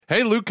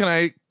Hey, Luke, can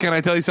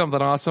I tell you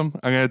something awesome?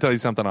 I'm going to tell you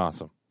something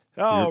awesome.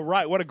 Oh,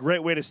 right. What a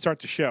great way to start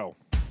the show.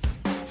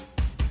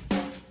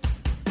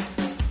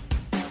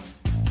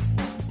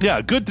 Yeah,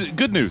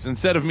 good news.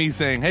 Instead of me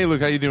saying, hey, Luke,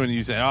 how you doing?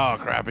 You say, oh,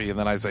 crappy. And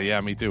then I say, yeah,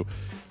 me too.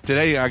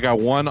 Today, I got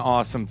one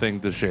awesome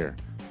thing to share.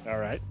 All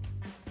right.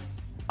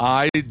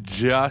 I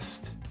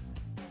just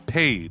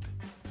paid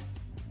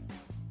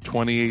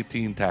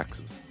 2018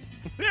 taxes.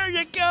 There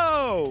you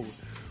go.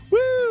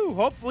 Woo!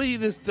 Hopefully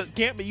this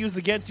can't be used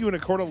against you in a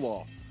court of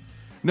law.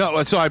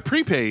 No, so I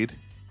prepaid.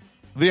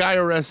 The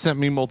IRS sent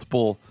me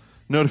multiple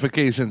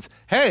notifications.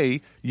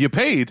 Hey, you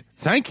paid.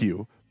 Thank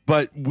you.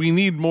 But we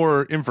need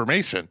more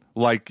information,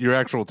 like your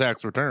actual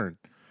tax return.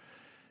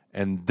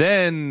 And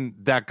then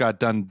that got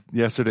done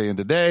yesterday and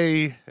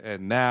today,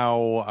 and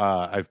now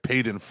I've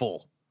paid in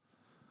full.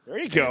 There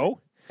you go.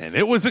 And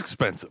it was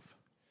expensive.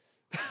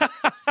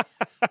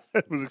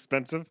 It was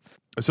expensive.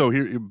 So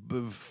here,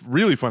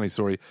 really funny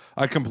story.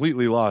 I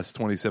completely lost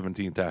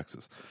 2017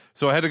 taxes.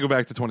 So I had to go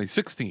back to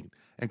 2016.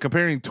 And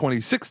comparing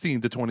 2016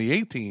 to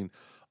 2018,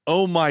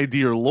 oh my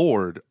dear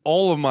Lord,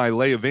 all of my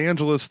lay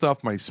evangelist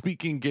stuff, my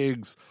speaking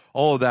gigs,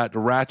 all of that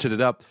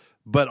ratcheted up.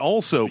 But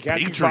also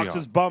Catching Patreon.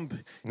 Fox's bump.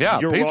 Yeah,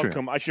 You're Patreon.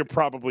 welcome. I should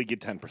probably get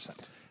 10%.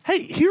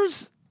 Hey,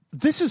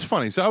 this is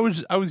funny. So I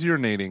was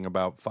urinating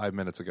about 5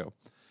 minutes ago.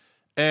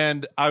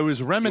 And I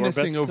was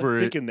reminiscing over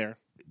it. In there.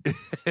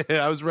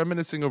 I was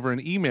reminiscing over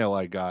an email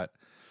I got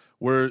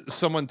where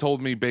someone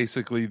told me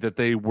basically that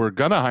they were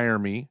going to hire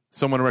me.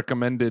 Someone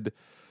recommended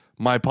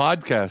my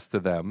podcast to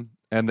them,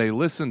 and they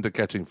listened to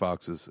Catching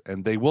Foxes,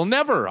 and they will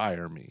never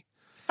hire me.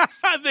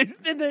 they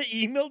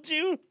emailed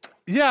you?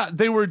 Yeah,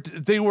 they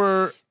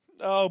were.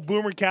 Oh,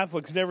 boomer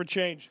Catholics never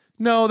change.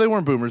 No, they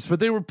weren't boomers, but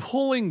they were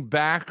pulling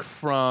back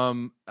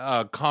from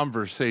a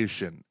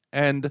conversation.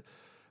 And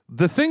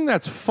the thing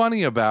that's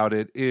funny about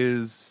it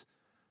is,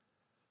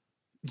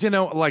 you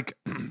know, like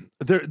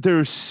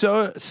there's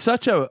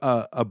such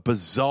a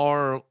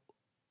bizarre.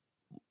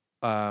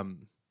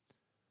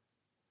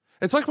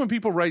 It's like when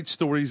people write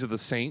stories of the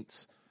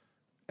saints,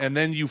 and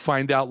then you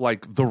find out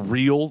like the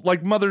real,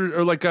 like Saint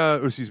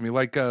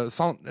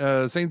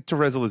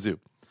Teresa Lisieux.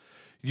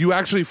 You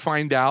actually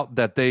find out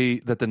that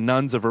the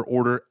nuns of her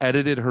order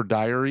edited her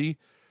diary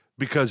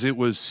because it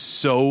was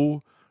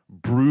so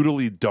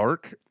brutally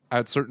dark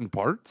at certain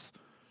parts.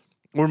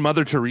 Or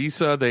Mother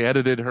Teresa, they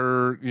edited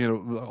her, you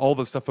know, all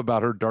the stuff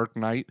about her dark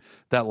night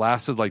that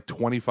lasted like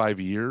 25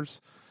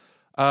 years.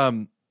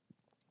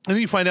 And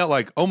then you find out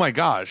like, oh my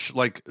gosh,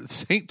 like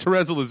Saint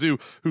Teresa Lisieux,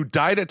 who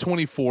died at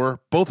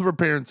 24, both of her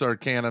parents are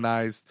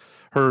canonized.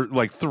 Her,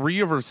 like 3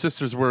 of her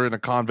sisters were in a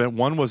convent.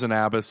 One was an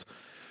abbess.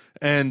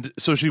 And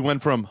so she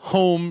went from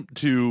home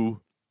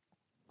to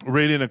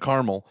Radiant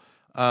Carmel.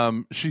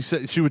 She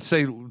said she would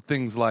say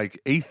things like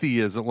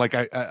atheism. Like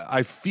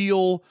I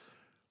feel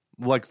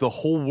like the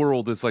whole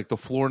world is like the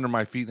floor under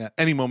my feet. And at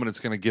any moment it's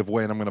going to give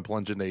way and I'm going to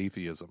plunge into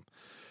atheism.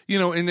 You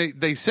know, and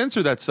they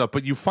censor that stuff,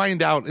 but you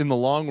find out in the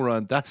long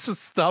run, that's the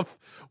stuff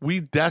we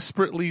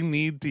desperately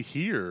need to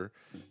hear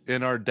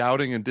in our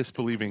doubting and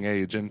disbelieving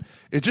age. And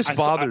it just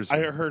bothers me.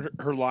 I heard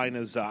her line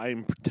is,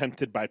 I'm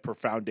tempted by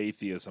profound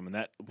atheism. And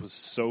that was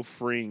so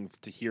freeing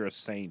to hear a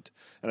saint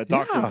and a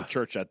doctor of the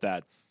church at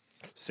that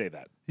say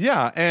that.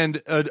 Yeah,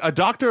 and a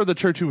doctor of the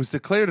church who was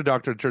declared a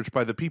doctor of the church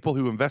by the people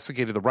who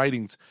investigated the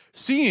writings,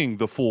 seeing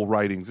the full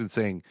writings and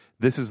saying,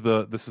 this is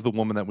the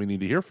woman that we need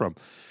to hear from.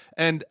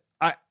 And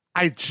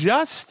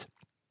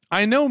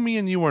I know me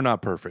and you are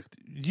not perfect.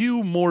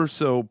 You more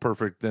so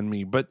perfect than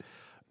me, but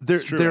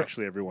it's true,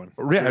 actually, everyone.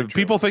 Yeah,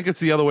 people think it's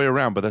the other way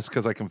around, but that's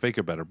because I can fake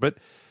it better. But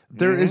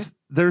there's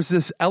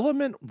this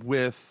element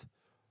with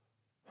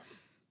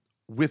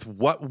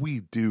what we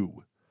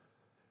do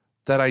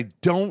that I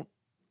don't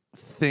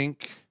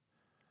think.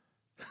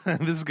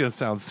 This is going to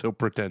sound so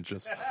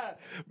pretentious.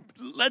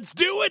 Let's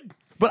do it.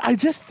 But I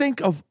just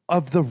think of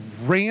the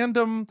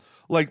random,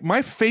 like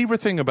my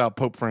favorite thing about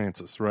Pope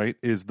Francis, right,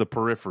 is the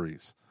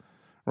peripheries,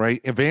 right?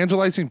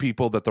 Evangelizing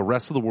people that the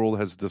rest of the world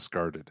has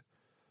discarded,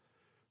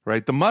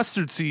 right? The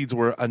mustard seeds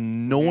were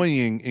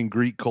annoying in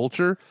Greek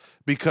culture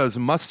because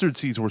mustard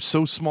seeds were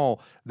so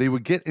small, they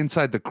would get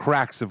inside the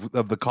cracks of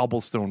the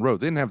cobblestone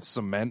roads. They didn't have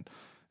cement,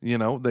 you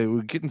know, they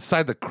would get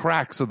inside the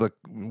cracks of the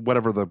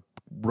whatever the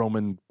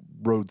Roman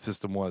road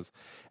system was.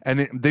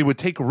 And they would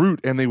take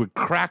root and they would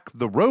crack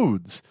the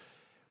roads.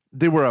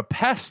 They were a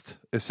pest,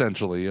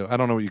 essentially. I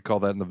don't know what you call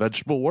that in the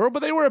vegetable world,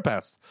 but they were a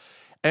pest.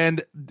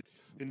 And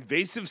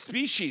invasive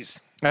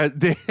species.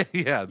 They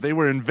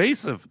were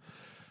invasive.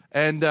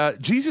 And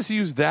Jesus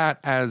used that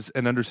as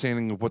an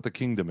understanding of what the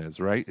kingdom is,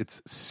 right?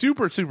 It's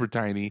super, super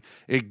tiny.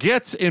 It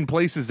gets in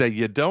places that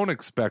you don't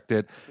expect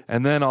it.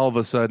 And then all of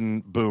a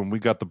sudden, boom, we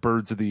got the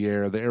birds of the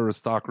air. The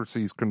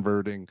aristocracy's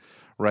converting,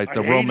 right?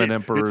 The Roman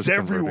emperors. It's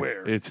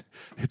everywhere. It's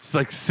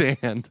like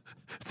sand.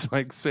 It's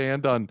like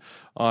sand on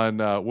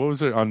what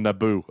was it? On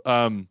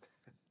Naboo.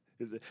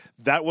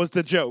 That was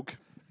the joke.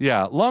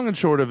 Yeah, long and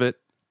short of it,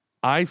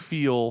 I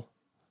feel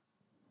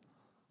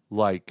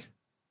like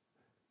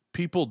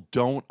people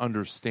don't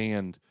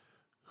understand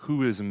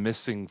who is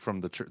missing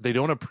from the church. They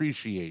don't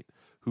appreciate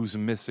who's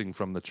missing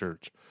from the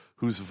church,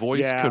 whose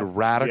voice could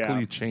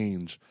radically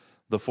change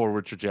the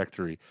forward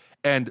trajectory.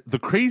 And the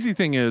crazy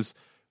thing is,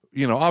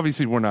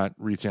 obviously we're not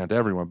reaching out to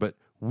everyone, but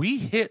we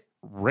hit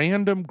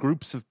random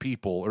groups of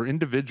people or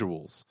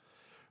individuals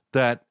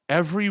that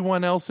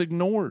everyone else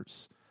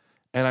ignores.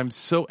 And I'm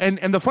so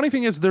and the funny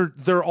thing is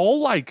they're all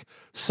like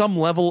some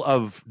level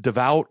of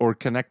devout or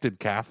connected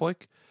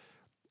Catholic.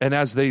 And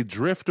as they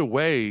drift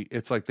away,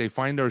 it's like they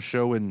find our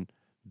show and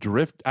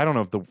drift. I don't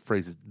know if the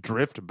phrase is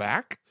drift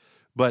back,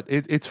 but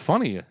it's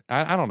funny.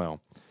 I don't know.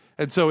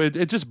 And so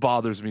it just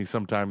bothers me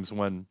sometimes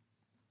when,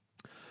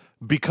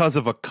 because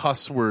of a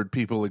cuss word,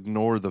 people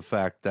ignore the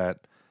fact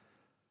that,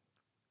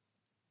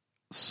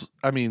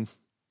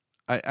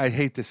 I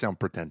hate to sound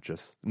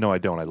pretentious. No, I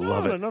don't. I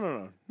love it.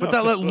 No. But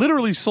that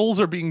literally souls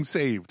are being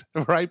saved,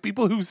 right?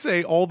 People who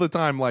say all the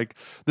time, like,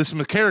 this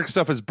McCarrick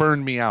stuff has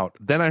burned me out.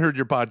 Then I heard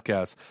your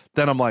podcast.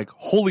 Then I'm like,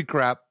 holy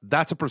crap,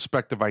 that's a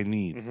perspective I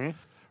need. Mm-hmm.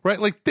 Right?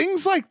 Like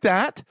things like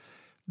that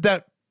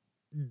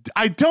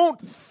I don't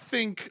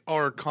think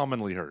are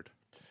commonly heard.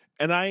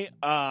 And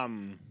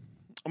I'm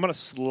going to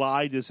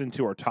slide this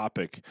into our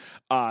topic.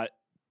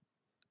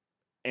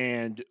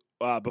 And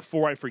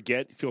before I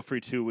forget, feel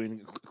free to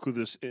include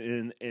this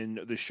in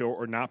the show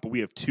or not, but we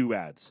have 2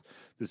 ads.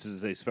 This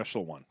is a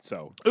special one.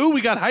 So, ooh,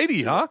 we got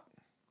Heidi, huh?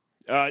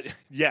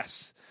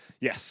 Yes.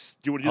 Do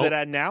you want to do that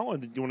ad now?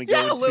 And do you want to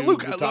go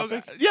into the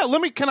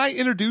topic? Can I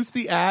introduce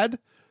the ad?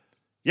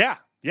 Yeah.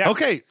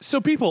 Okay,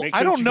 so people,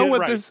 I don't know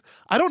what this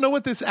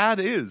ad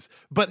is,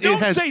 but don't it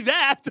has say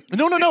that.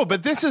 No,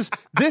 but this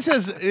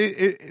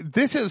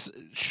is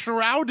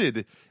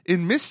shrouded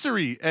in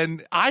mystery,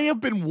 and I have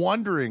been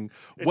wondering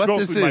what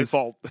this is. It's mostly my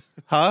fault.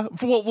 Huh?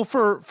 Well,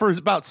 for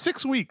about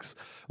 6 weeks,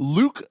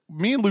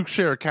 me and Luke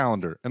share a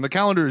calendar, and the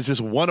calendar is just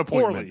one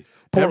appointment.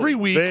 Poorly. Every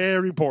week,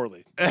 very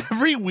poorly.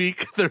 Every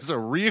week, there's a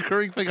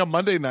reoccurring thing on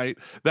Monday night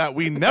that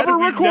we never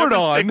record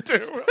on.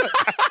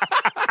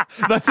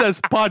 That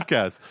says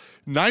podcast,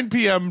 9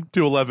 p.m.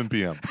 to 11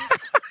 p.m.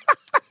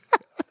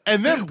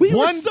 And then we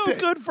were so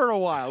good for a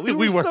while. We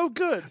were so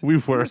good. We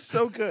were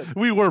so good.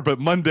 We were, but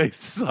Mondays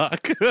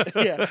suck.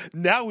 Yeah.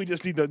 Now we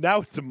just need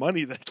now it's the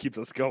money that keeps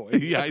us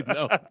going. Yeah, I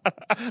know.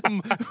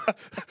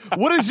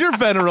 What does your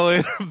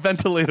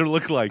ventilator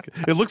look like?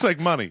 It looks like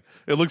money.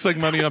 It looks like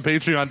money on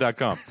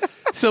Patreon.com.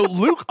 So,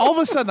 Luke, all of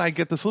a sudden, I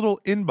get this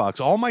little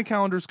inbox. All my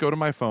calendars go to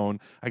my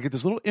phone. I get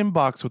this little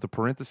inbox with a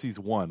parentheses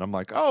 1. I'm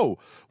like, oh,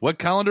 what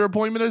calendar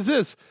appointment is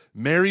this?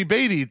 Mary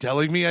Beatty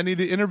telling me I need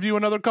to interview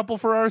another couple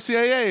for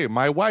RCIA.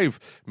 My wife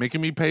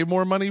making me pay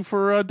more money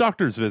for a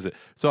doctor's visit.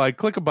 So I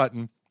click a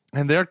button,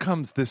 and there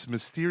comes this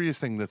mysterious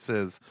thing that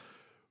says,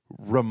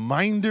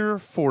 reminder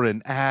for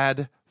an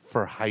ad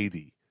for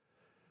Heidi.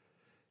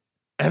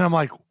 And I'm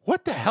like,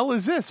 what the hell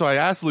is this? So I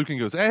asked Luke, and he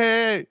goes,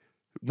 hey.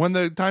 When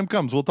the time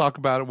comes, we'll talk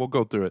about it. We'll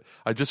go through it.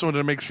 I just wanted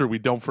to make sure we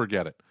don't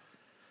forget it.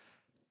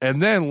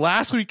 And then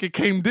last week it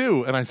came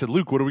due, and I said,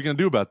 Luke, what are we going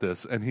to do about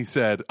this? And he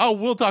said, oh,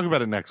 we'll talk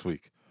about it next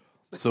week.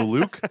 So,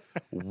 Luke,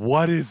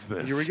 what is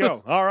this? Here we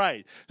go. All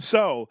right.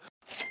 So,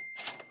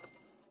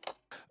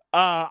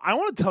 I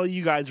want to tell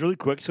you guys really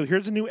quick. So,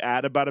 here's a new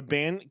ad about a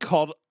band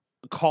called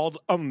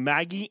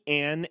Maggie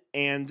Ann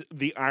and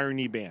the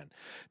Irony Band.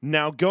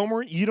 Now,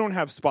 Gomer, you don't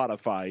have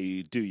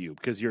Spotify, do you?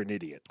 Because you're an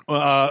idiot.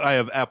 I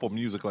have Apple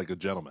Music like a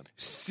gentleman.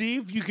 See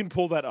if you can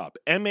pull that up.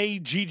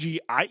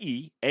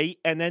 MAGGIEANNE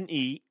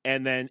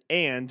and then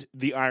and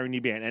the Irony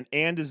Band.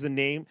 And is the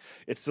name.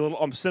 It's a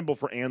little symbol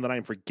for and that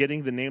I'm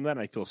forgetting the name of that,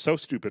 and I feel so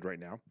stupid right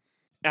now.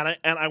 And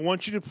I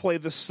want you to play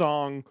the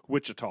song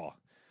Wichita.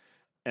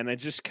 And I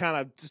just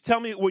tell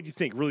me what you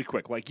think really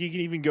quick. Like, you can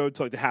even go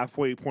to like the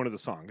halfway point of the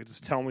song.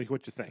 Just tell me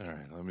what you think. All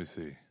right, let me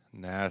see.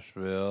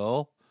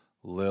 Nashville,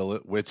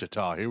 Lilith,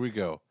 Wichita. Here we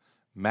go.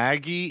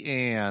 Maggie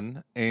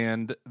Ann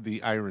and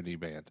the Irony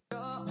Band.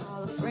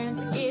 All the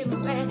friends are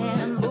getting ready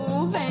and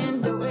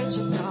moving to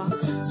Wichita.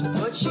 So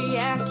put your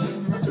yak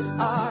in the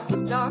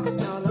Arkansas,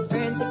 'cause all the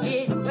friends are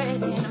getting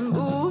ready and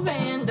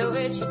moving to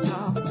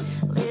Wichita.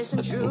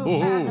 Listen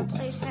true.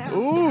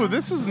 Ooh,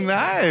 this is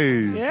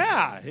nice.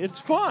 Yeah, it's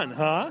fun,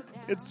 huh?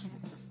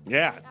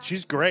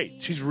 She's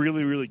great. She's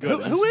really, really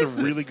good. Who is a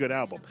this? really good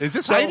album. Is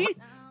this Heidi?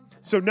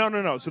 So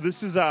no. So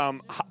this is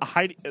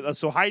Heidi.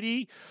 So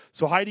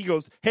Heidi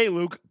goes, "Hey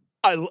Luke,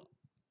 I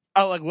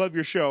love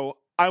your show.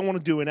 I want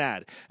to do an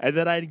ad." And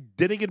then I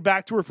didn't get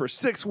back to her for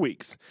 6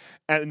 weeks.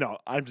 And no,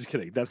 I'm just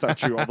kidding. That's not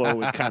true.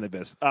 Although it kind of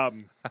is.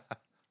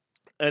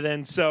 And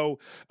then,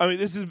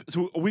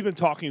 we've been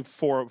talking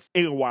for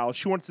a while.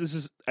 She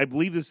wants, I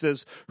believe this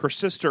is her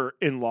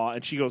sister-in-law,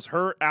 and she goes,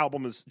 her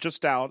album is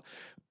just out,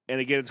 and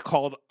again, it's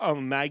called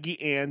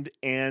Maggie and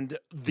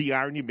the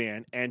Irony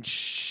Band, and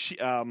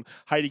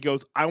Heidi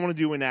goes, I want to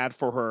do an ad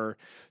for her.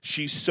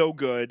 She's so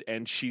good,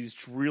 and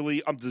she's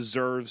really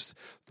deserves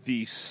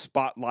the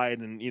spotlight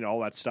and, all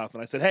that stuff.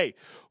 And I said, hey,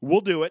 we'll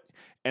do it.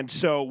 And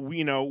so, we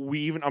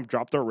even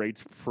dropped our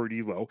rates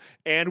pretty low,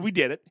 and we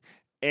did it.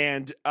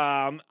 And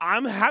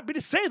I'm happy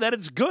to say that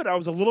it's good. I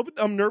was a little bit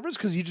nervous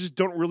because you just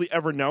don't really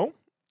ever know.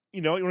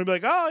 you want to be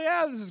like, oh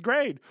yeah, this is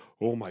great.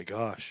 Oh my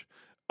gosh.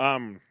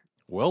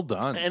 Well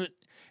done.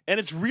 And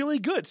it's really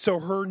good. So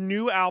her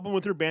new album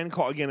with her band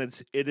called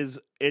it is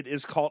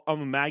called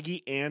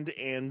Maggie and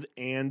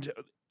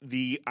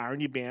the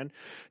Irony Band.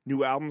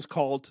 New album's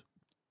called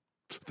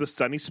The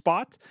Sunny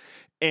Spot,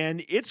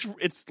 and it's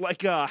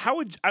like I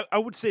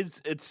would say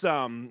it's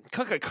kind of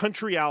like a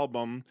country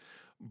album,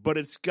 but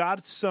it's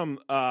got some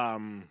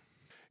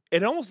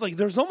it almost like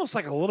there's almost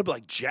like a little bit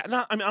like jazz.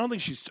 I don't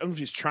think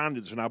she's trying to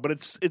do this or not, but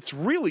it's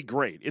really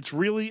great. It's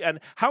really, and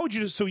how would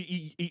you just that's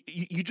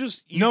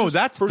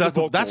heard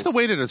the that's the vocals.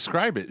 way to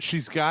describe it.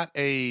 She's got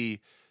a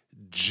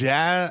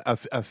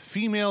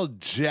female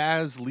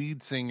jazz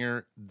lead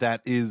singer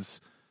that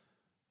is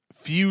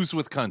fused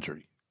with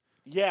country.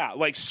 Yeah,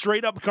 like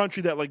straight up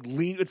country that like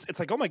lean. It's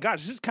like, oh my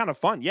gosh, this is kind of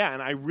fun. Yeah,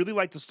 and I really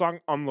like the song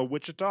on the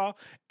Wichita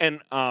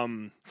and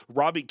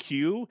Robbie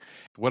Q.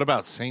 What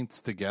about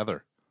Saints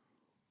Together?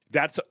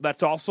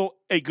 That's also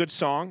a good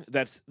song.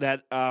 That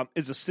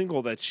is a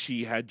single that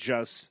she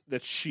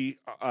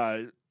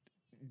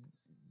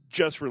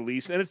just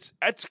released, and it's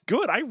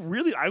good. I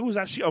was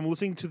actually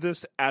listening to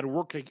this at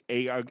work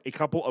a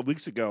couple of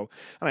weeks ago,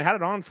 and I had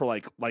it on for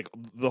like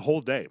the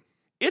whole day.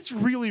 It's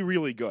really,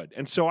 really good,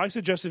 and so I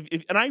suggest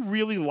and I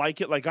really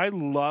like it. Like I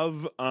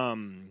love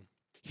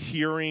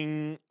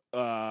hearing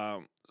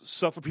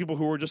stuff for people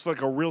who are just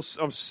like a real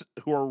singer,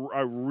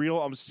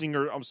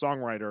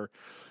 songwriter.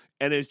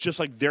 And it's just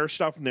like their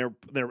stuff, and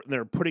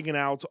they're putting it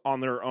out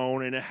on their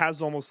own, and it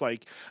has almost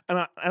like,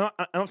 and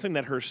I'm saying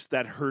that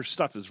her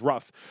stuff is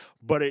rough,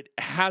 but it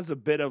has a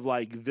bit of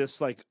like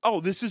this, like, oh,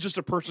 this is just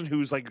a person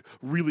who's like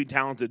really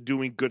talented,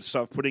 doing good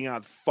stuff, putting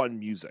out fun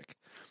music,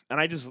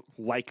 and I just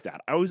like that.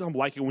 I'm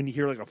like it when you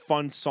hear like a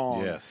fun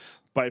song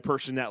by a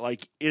person that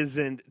like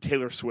isn't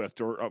Taylor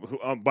Swift or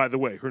by the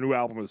way, her new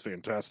album is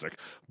fantastic.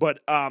 But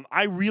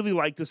I really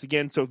like this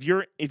again. So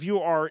if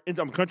you are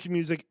into country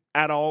music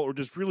at all, or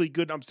just really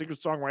good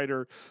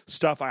singer-songwriter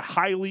stuff, I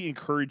highly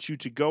encourage you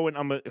to go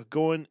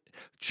and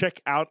check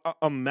out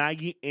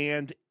Maggie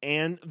and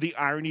the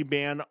Irony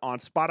Band on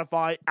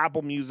Spotify,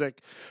 Apple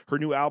Music. Her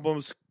new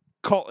album's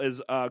called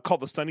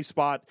The Sunny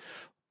Spot.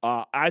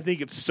 I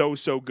think it's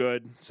so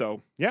good.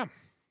 So yeah,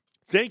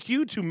 thank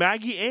you to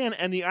Maggie Ann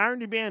and the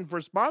Irony Band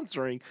for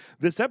sponsoring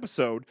this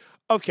episode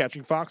of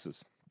Catching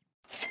Foxes.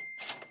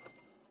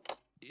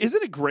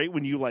 Isn't it great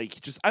when you like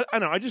just I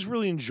don't know, I just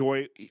really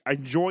enjoy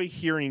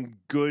hearing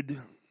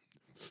good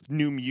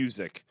new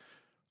music.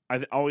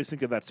 I always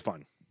think that's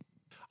fun.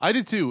 I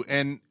did too.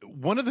 And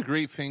one of the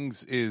great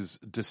things is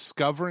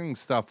discovering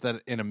stuff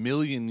that in a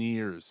million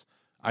years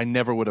I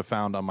never would have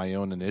found on my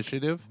own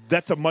initiative.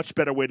 That's a much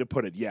better way to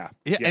put it. Yeah.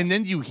 And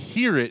then you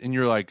hear it and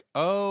you're like,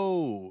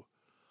 oh,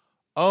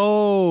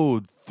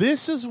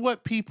 this is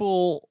what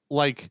people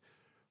like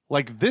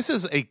this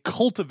is a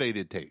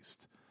cultivated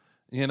taste.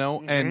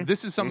 And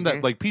this is something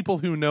that like people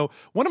who know.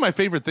 One of my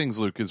favorite things,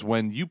 Luke, is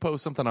when you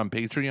post something on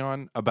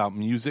Patreon about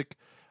music.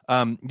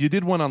 You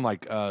did one on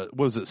like what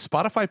was it,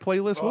 Spotify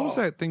playlist? What was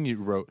that thing you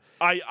wrote?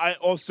 I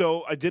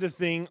did a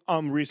thing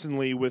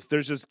recently with,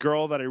 there's this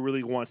girl that I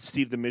really want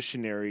Steve the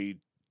Missionary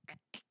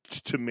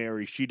to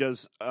marry. She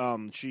does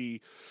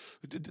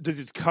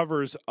these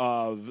covers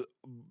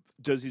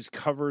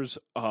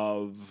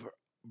of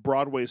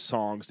Broadway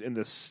songs in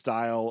the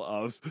style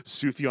of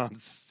Sufjan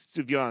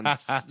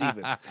Stevens,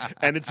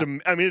 and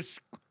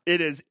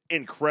it is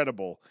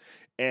incredible,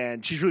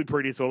 and she's really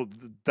pretty, so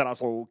that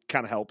also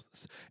kind of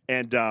helps.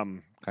 And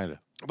kind of,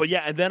 but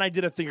yeah, and then I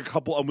did a thing a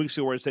couple of weeks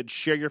ago where I said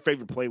share your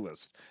favorite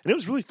playlist, and it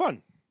was really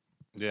fun.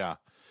 Yeah.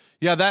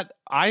 That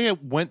I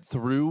went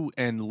through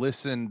and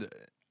listened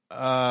to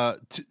a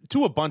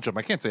bunch of them.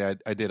 I can't say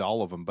I did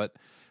all of them, but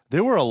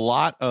there were a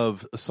lot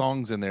of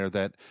songs in there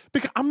that,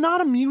 because I'm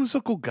not a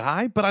musical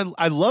guy, but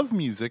I love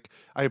music.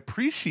 I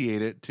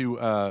appreciate it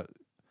to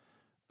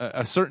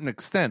a certain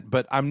extent,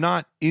 but I'm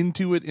not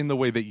into it in the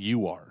way that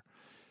you are.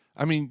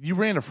 I mean, you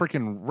ran a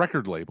freaking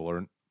record label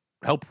or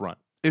help run.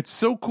 It's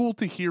so cool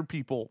to hear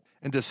people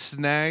and to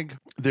snag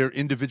their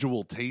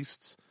individual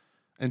tastes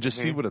and just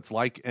see what it's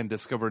like and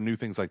discover new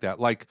things like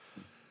that. Like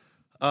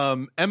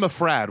Emma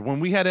Fradd. When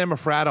we had Emma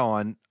Fradd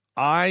on,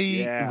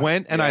 I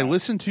went and I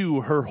listened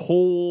to her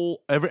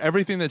whole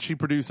everything that she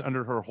produced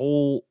under her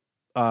whole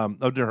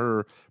under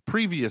her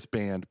previous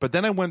band. But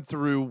then I went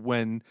through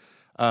when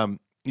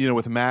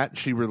with Matt,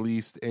 she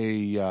released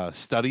a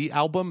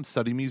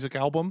study music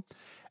album,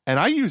 and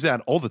I use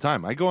that all the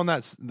time. I go on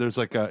that. There's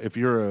like if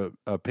you're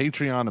a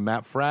Patreon of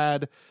Matt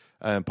Fradd,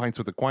 Pints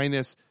with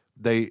Aquinas,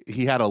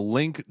 he had a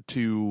link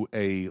to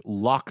a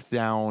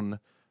lockdown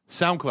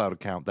SoundCloud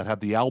account that had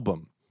the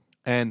album,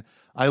 and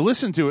I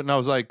listened to it and I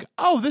was like,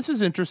 oh, this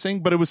is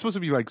interesting, but it was supposed to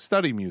be like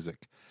study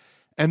music.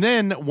 And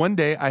then one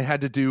day I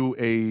had to do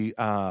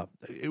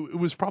it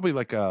was probably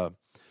like a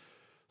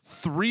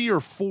 3 or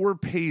 4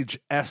 page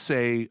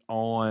essay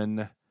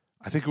on,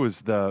 I think it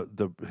was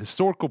the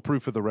historical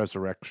proof of the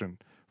resurrection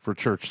for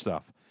church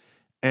stuff.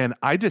 And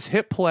I just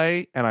hit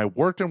play and I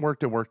worked and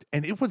worked and worked,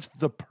 and it was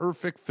the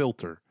perfect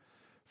filter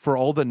for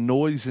all the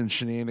noise and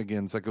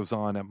shenanigans that goes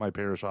on at my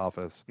parish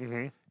office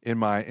in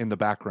the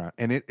background,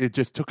 and it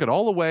just took it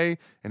all away,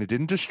 and it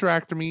didn't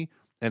distract me,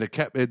 and it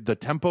kept the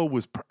tempo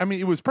was.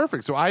 It was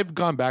perfect. So I've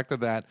gone back to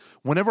that.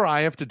 Whenever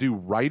I have to do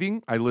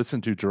writing, I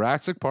listen to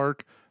Jurassic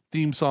Park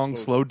theme song,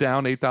 slowed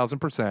down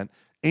 8,000%,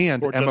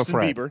 and Or Emma Justin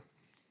Fred. Bieber.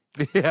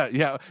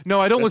 Yeah.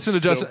 No, I don't That's listen to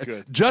so Justin.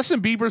 good.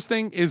 Justin Bieber's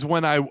thing is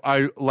when I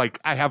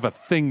have a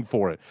thing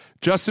for it.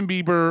 Justin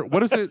Bieber.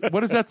 What is it?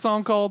 What is that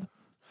song called?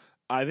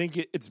 I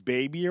think it's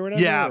Baby or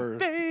whatever. or-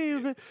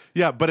 baby.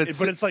 Yeah, but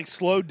it's like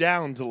slowed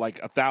down to like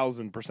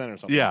 1,000% or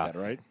something yeah, like that,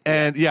 right?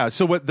 And yeah,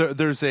 so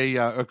there's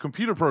a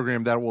computer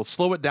program that will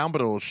slow it down,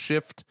 but it will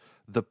shift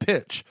the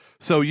pitch.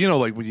 So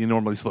like when you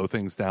normally slow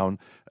things down,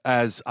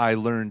 as I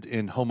learned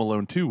in Home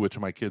Alone 2, which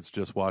my kids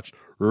just watched,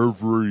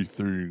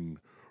 everything.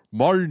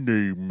 My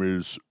name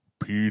is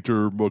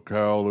Peter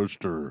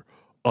McAllister.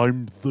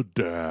 I'm the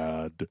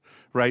dad.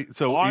 Right?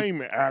 So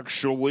I'm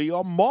actually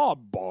a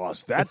mob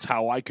boss. That's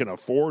how I can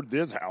afford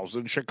this house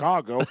in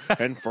Chicago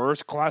and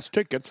first-class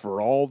tickets for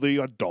all the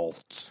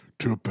adults.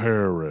 to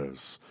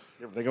Paris.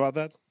 You ever think about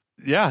that?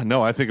 Yeah,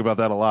 no, I think about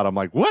that a lot. I'm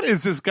like, what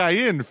is this guy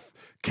in?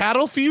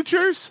 Cattle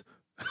futures?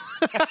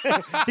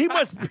 He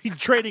must be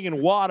trading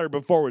in water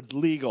before it's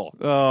legal.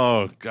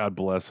 Oh, God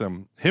bless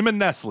him. Him and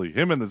Nestle.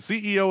 Him and the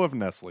CEO of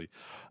Nestle.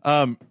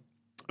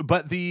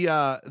 But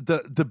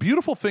the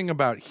beautiful thing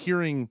about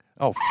hearing,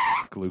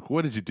 Luke,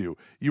 what did you do?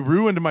 You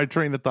ruined my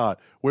train of thought.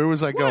 Where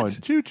was I going?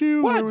 Choo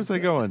choo. What? Where was I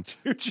going?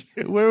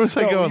 Where was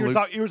I going?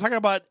 Luke? You were talking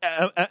about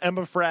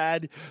Emma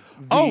Frad.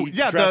 the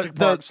Jurassic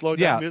Park slow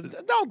down. yeah.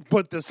 Music. Don't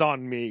put this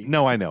on me.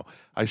 No, I know.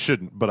 I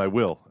shouldn't, but I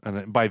will.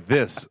 And by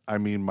this, I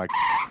mean my.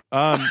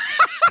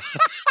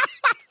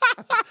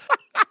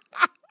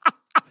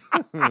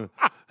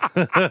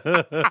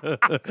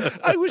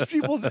 I wish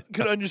people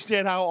could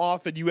understand how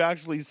often you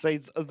actually say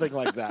something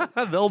like that.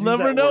 They'll Use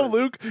never that know, word.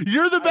 Luke.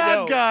 You're the bad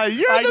know. guy.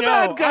 You're I the know.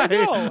 bad guy. I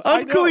know.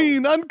 I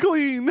know.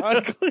 Unclean.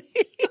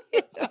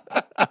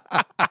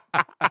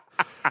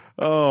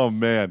 Oh,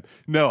 man.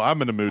 No,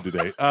 I'm in a mood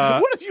today.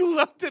 What if you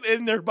left it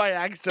in there by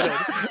accident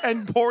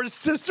and poor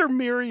Sister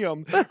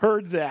Miriam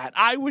heard that?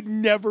 I would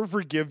never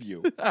forgive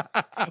you.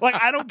 Like,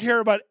 I don't care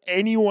about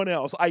anyone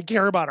else. I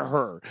care about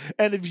her.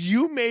 And if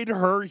you made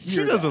her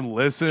hear She doesn't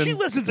listen. She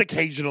listens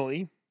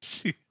occasionally.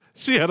 She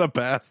had a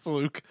past,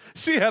 Luke.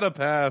 She had a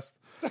past.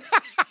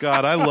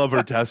 God, I love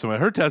her testimony.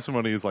 Her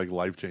testimony is like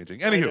life-changing.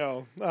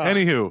 know.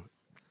 Anywho,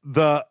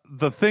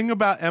 the thing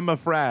about Emma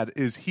Frad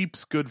is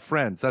Heaps Good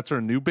Friends. That's her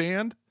new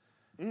band.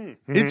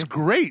 Mm-hmm. It's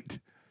great.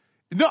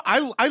 No,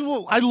 I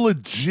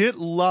legit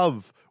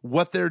love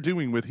what they're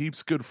doing with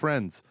Heaps Good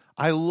Friends.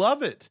 I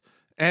love it.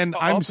 And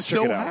I'll I'm have to check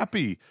so it out.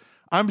 happy.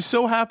 I'm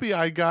so happy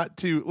I got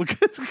to,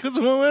 because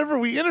whenever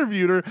we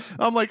interviewed her,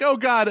 I'm like, oh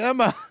God,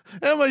 Emma,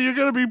 you're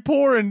going to be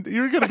poor and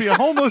you're going to be a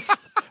homeless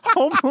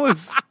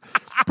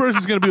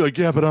person's going to be like,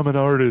 yeah, but I'm an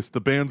artist. The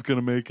band's going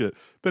to make it.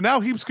 But now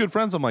Heaps Good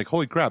Friends, I'm like,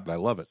 holy crap, I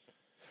love it.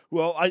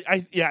 Well,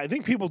 I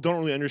think people don't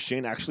really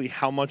understand actually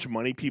how much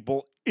money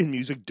people in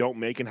music don't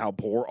make and how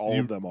poor all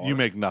of them are. You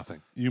make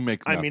nothing.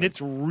 I mean, it's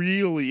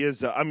really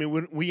is.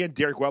 When we had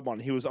Derek Webb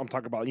on, I'm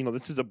talking about,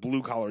 this is a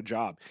blue collar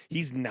job.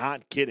 He's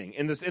not kidding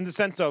in the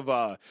sense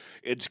of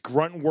it's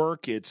grunt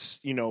work. It's,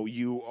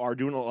 you are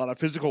doing a lot of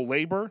physical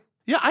labor.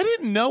 Yeah, I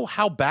didn't know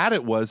how bad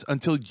it was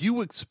until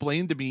you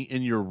explained to me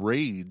in your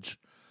rage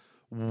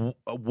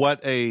what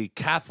a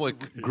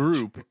Catholic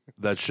group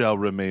that shall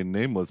remain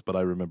nameless, but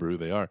I remember who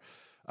they are.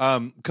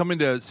 Coming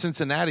to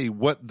Cincinnati,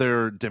 what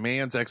their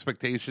demands,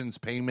 expectations,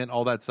 payment,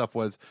 all that stuff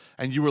was.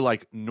 And you were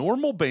like,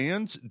 normal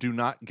bands do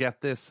not get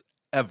this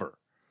ever.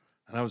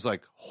 And I was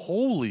like,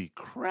 holy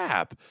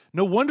crap.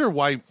 No wonder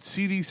why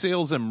CD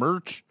sales and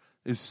merch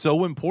is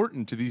so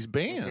important to these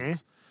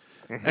bands.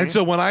 Mm-hmm. And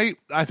so when I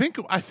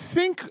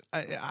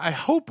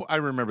hope I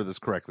remember this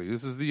correctly.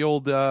 This is the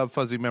old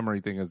fuzzy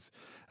memory thing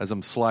as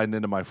I'm sliding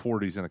into my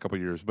 40s in a couple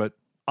of years. But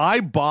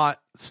I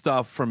bought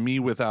stuff from Me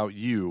Without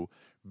You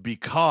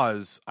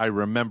because I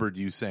remembered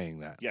you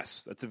saying that.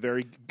 Yes, that's a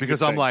very good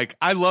because I'm thing. like,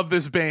 I love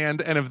this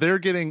band, and if they're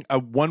getting a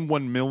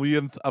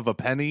 1/1,000,000th of a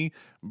penny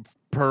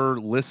per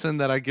listen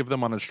that I give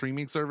them on a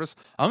streaming service,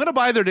 I'm gonna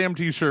buy their damn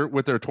t-shirt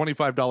with their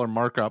 $25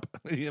 markup,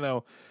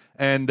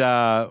 And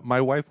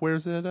my wife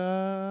wears it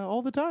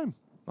all the time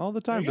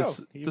There you go.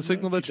 to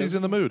signal that she's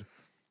in the mood.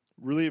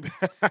 Really?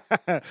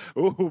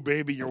 Oh,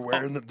 baby, you're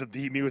wearing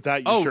the Me Without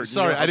You Oh, shirt.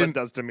 sorry, You know how I that didn't-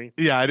 does to me.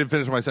 Yeah, I didn't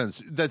finish my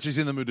sentence. That she's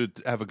in the mood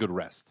to have a good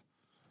rest.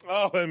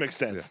 Oh, that makes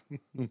sense.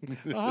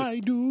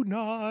 I do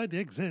not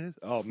exist.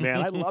 Oh man,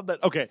 I love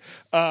that. Okay,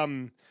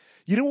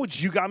 you know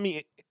what you got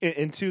me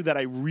into that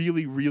I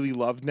really, really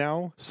love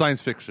now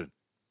Science fiction.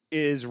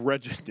 is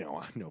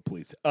no,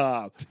 please,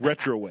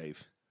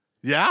 retrowave.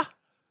 Yeah?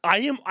 I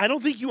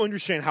don't think you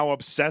understand how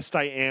obsessed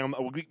I am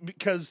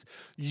because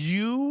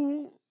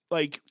you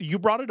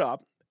brought it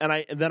up.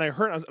 And then I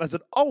heard, I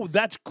said, oh,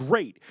 that's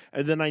great.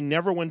 And then I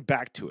never went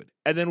back to it.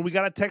 And then we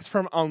got a text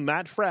from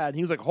Matt Frad, and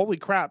he was like, holy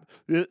crap,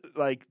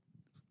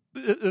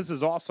 this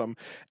is awesome.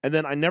 And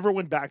then I never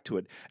went back to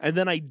it. And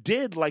then I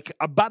did like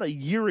about a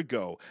year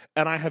ago,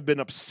 and I have been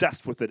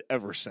obsessed with it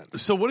ever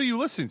since. So what are you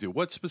listening to?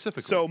 What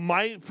specifically? So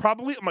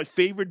probably my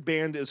favorite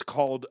band is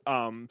called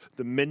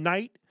The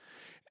Midnight,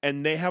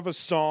 and they have a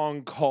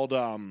song called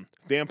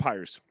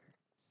Vampires.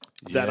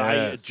 That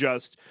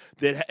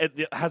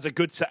it has a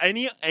good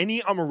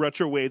any a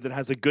retro wave that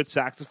has a good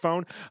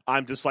saxophone.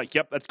 I'm just like,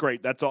 yep, that's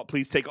great. That's all.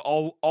 Please take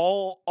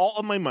all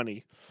of my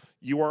money.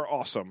 You are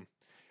awesome.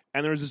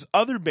 And there's this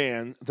other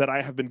band that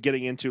I have been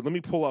getting into. Let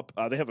me pull up.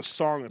 They have a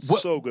song that's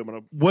so good.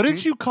 What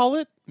did you call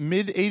it?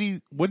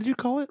 Mid-80s. What did you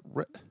call it?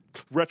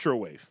 Retro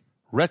wave.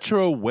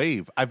 Retro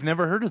wave. I've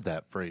never heard of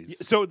that phrase.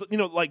 So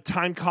like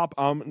Time Cop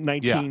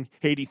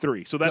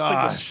 1983. So that's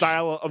like the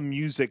style of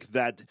music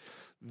that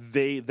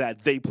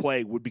they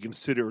play would be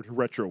considered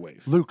retro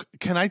wave. Luke,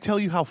 can I tell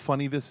you how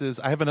funny this is?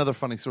 I have another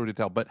funny story to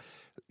tell, but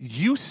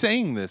you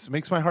saying this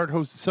makes my heart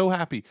host so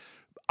happy.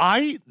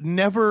 I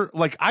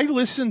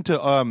listened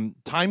to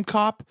Time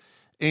Cop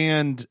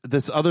and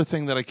this other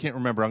thing that I can't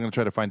remember. I'm going to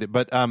try to find it,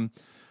 but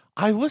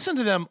I listened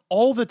to them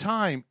all the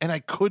time, and I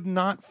could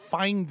not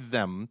find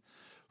them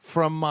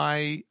from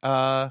my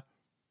I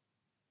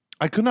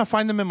could not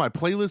find them in my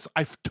playlist.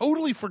 I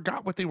totally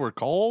forgot what they were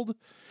called,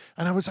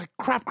 and I was like,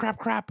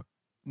 crap.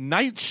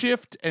 Night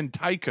Shift and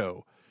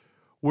Tycho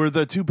were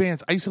the two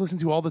bands I used to listen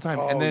to all the time.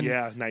 Oh, and then,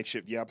 yeah, Night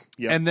Shift, yep.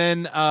 And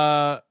then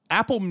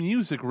Apple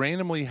Music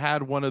randomly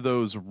had one of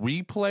those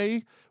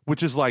replay,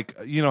 which is like,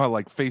 you know how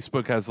like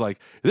Facebook has like,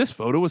 this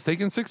photo was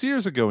taken 6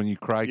 years ago, and you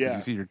cry because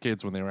you see your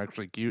kids when they were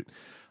actually cute.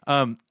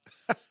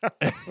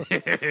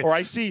 Or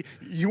I see,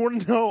 you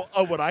want to know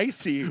what I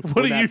see?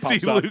 What do you see,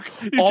 Luke?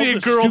 You see a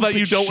girl that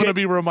you don't want to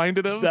be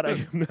reminded of? That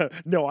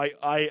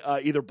I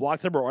either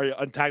block them or I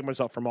untag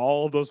myself from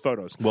all of those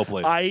photos. Well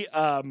played. I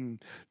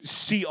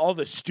see all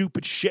the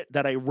stupid shit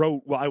that I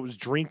wrote while I was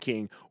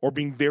drinking or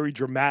being very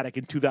dramatic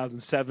in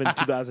 2007,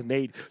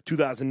 2008,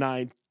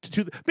 2009.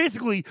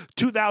 Basically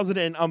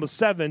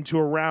 2007 to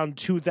around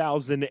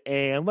 2000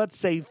 and let's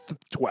say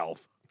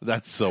 12.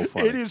 That's so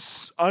funny. It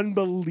is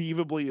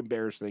unbelievably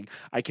embarrassing.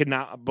 I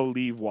cannot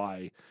believe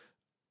why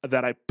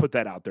that I put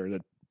that out there,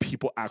 that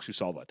people actually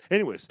saw that.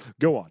 Anyways,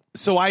 go on.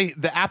 So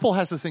the Apple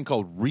has this thing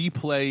called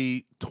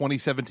Replay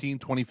 2017,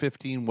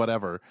 2015,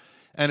 whatever,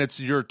 and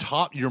it's your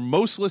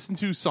most listened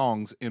to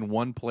songs in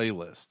one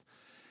playlist.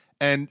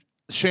 And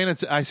Shannon,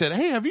 I said,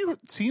 hey, have you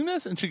seen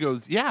this? And she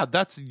goes, yeah,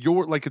 that's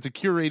it's a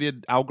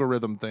curated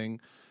algorithm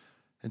thing.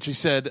 And she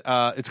said,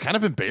 it's kind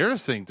of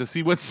embarrassing to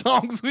see what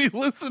songs we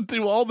listen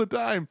to all the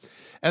time.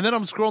 And then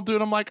I'm scrolling through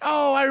and I'm like,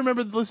 oh, I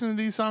remember listening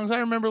to these songs. I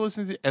remember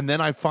listening to, and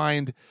then I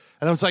find,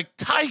 and I was like,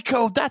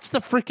 Tycho, that's the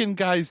freaking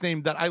guy's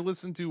name that I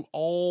listen to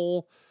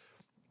all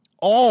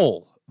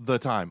the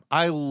time.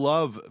 I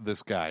love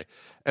this guy.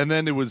 And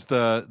then it was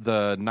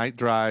the Night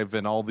Drive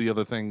and all the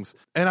other things.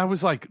 And I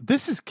was like,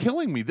 this is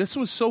killing me. This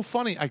was so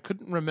funny. I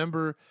couldn't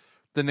remember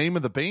the name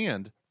of the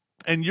band.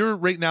 And you're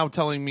right now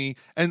telling me,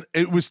 and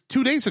it was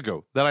 2 days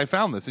ago that I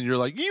found this, and you're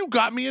like, you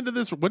got me into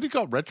this. What do you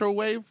call it? Retro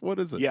wave? What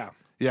is it? Yeah.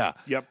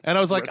 Yep. And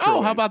I was like, Retro how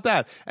wave. about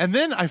that? And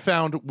then I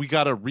found we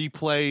got a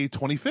Replay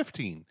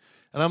 2015.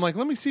 And I'm like,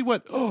 let me see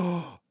what.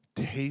 Oh,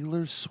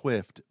 Taylor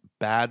Swift,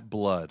 Bad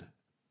Blood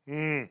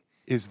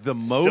is the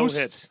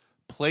most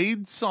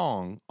played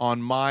song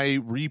on my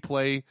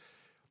Replay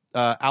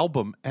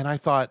album. And I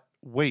thought,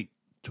 wait,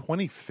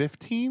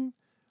 2015?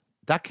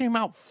 That came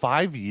out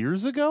 5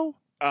 years ago?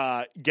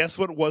 Guess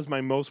what was my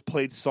most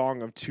played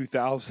song of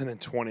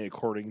 2020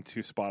 according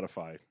to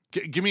Spotify?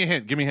 Give me a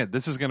hint.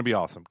 This is going to be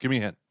awesome. Give me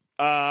a hint.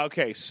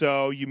 Okay,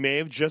 so you may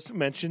have just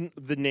mentioned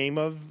the name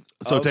of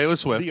Taylor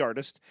Swift, the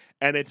artist,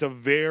 and it's a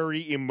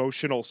very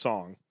emotional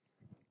song.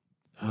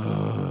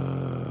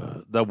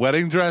 The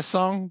wedding dress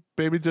song,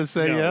 Baby Just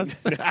Say Yes?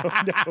 No.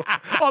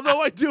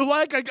 Although I do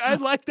I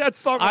like that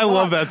song a I lot.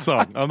 love that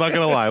song. I'm not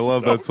going to lie. I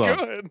love that song.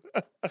 Good.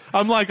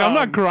 I'm like, I'm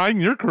not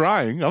crying. You're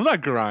crying. I'm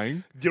not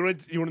crying. Do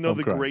you want to know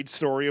the crying. great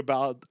story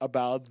about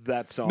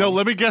that song? No,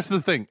 let me guess the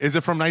thing. Is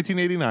it from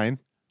 1989?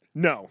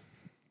 No.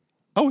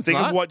 Oh, it's Think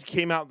not? of what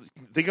came out.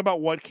 Think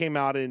about what came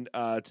out in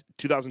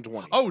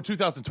 2020. Oh,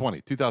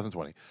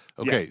 2020.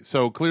 Okay,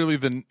 so clearly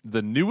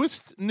the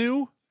newest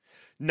new?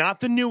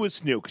 Not the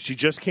newest new, because she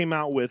just came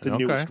out with the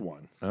newest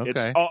one. Okay.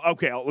 It's,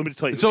 okay, let me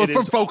tell you. So it it's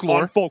from is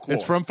Folklore. On Folklore.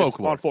 It's from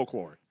Folklore. On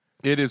Folklore.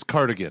 It is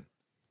Cardigan.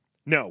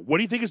 No. What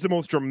do you think is the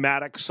most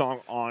dramatic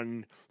song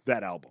on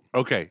that album?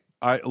 Okay,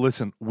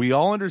 listen, we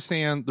all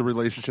understand the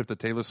relationship that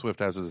Taylor Swift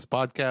has with this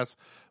podcast,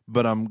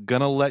 but I'm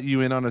going to let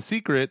you in on a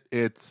secret.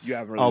 It's You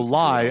haven't really a listened to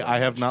lie. it I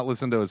have not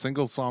listened to a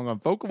single song on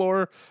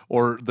Folklore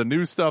or the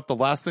new stuff. The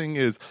last thing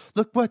is,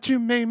 look what you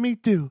made me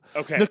do.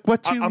 Okay. Look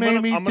what you made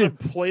me do. I'm going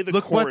to play the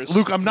Look chorus.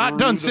 Luke, I'm not through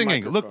done the singing.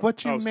 microphone. Look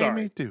what you made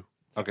sorry. me do.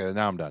 Okay,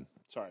 now I'm done.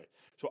 Sorry.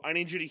 So I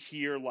need you to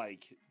hear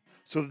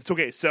So it's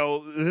okay. So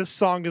this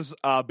song is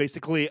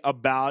basically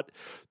about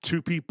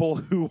two people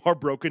who are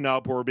broken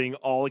up or being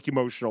all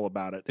emotional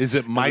about it. Is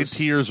it My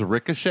Tears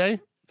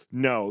Ricochet?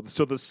 No.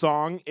 So the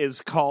song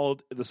is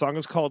called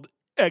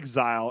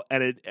Exile,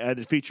 and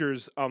it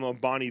features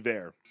Bon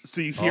Iver.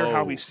 So you hear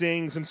how he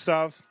sings and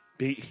stuff.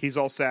 He's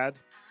all sad.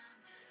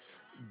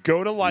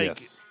 Go to like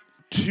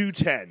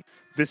 210.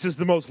 This is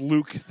the most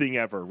Luke thing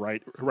ever,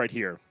 right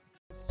here.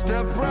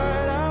 Step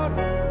right out.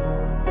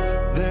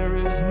 There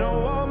is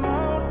no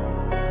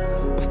amount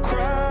of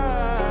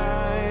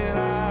crying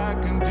I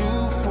can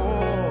do for.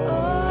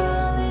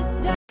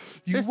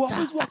 You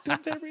always walked a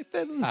very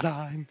thin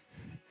line.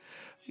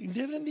 You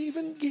didn't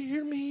even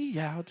hear me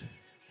out.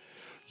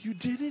 You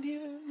didn't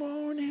even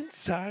mourn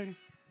inside.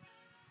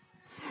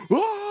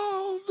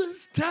 All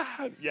this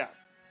time. Yeah.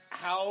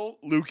 How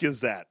Luke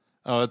is that?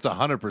 Oh, it's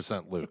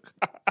 100% Luke.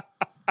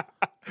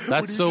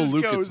 That's so just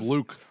Luke, goes- it's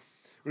Luke.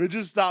 When it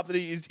just stopped and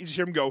you just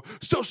hear him go,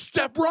 so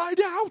step right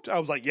out. I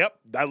was like, yep,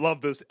 I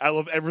love this. I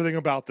love everything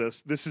about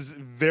this. This is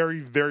very,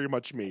 very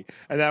much me.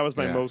 And that was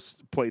my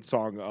most played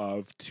song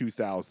of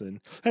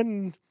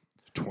 2020.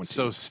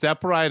 So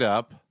step right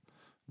up.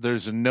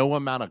 There's no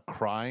amount of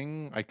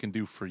crying I can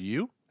do for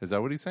you. Is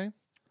that what he's saying?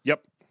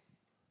 Yep.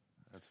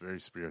 That's very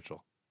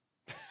spiritual.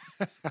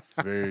 It's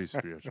very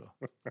spiritual.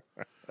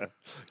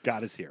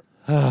 God is here.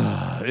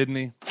 Isn't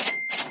he?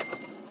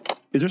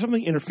 Is there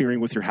something interfering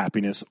with your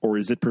happiness, or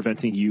is it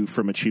preventing you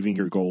from achieving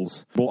your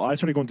goals? Well, I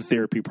started going to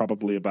therapy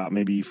probably about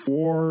maybe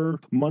 4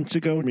 months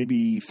ago,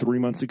 maybe 3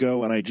 months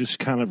ago, and I just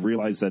kind of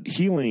realized that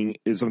healing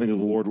is something that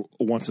the Lord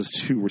wants us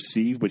to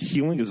receive, but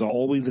healing is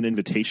always an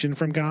invitation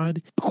from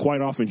God.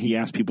 Quite often, He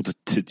asks people to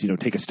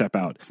take a step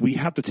out. We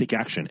have to take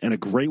action, and a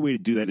great way to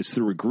do that is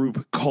through a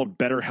group called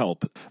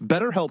BetterHelp.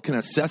 BetterHelp can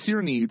assess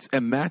your needs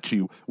and match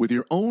you with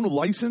your own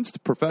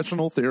licensed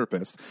professional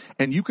therapist,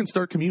 and you can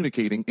start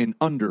communicating in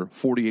under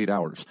 48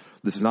 hours.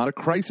 This is not a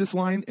crisis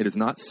line. It is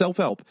not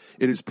self-help.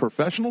 It is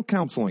professional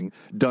counseling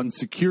done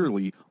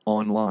securely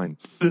online.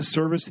 This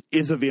service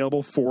is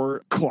available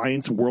for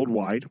clients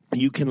worldwide.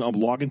 You can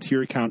log into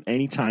your account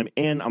anytime,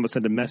 and I'm going to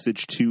send a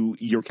message to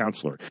your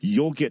counselor.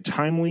 You'll get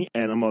timely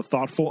and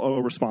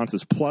thoughtful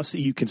responses. Plus,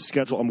 you can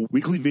schedule a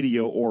weekly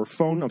video or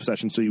phone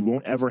session so you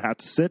won't ever have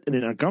to sit in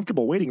an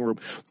uncomfortable waiting room.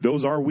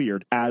 Those are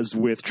weird, as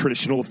with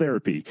traditional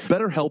therapy.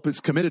 BetterHelp is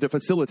committed to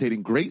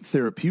facilitating great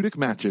therapeutic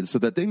matches so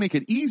that they make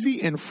it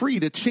easy and free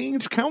to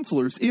change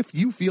counselors if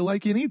you feel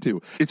like you need to.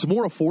 It's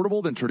more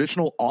affordable than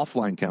traditional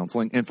offline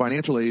counseling, and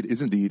financial aid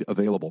is indeed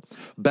available.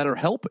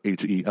 BetterHelp,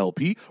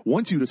 H-E-L-P,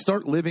 wants you to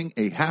start living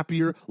a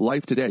happier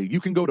life today. You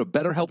can go to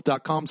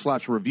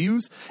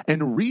betterhelp.com/reviews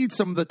and read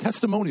some of the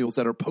testimonials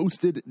that are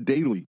posted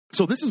daily.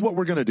 So this is what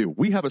we're going to do.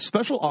 We have a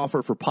special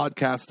offer for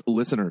podcast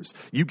listeners.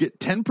 You get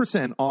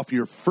 10% off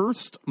your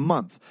first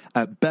month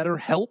at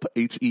BetterHelp,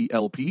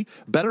 H-E-L-P,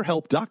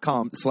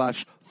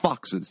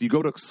 betterhelp.com/foxes. You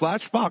go to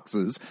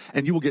 /foxes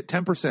and you will get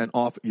 10%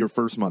 off your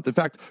first month. In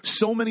fact,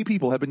 so many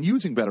people have been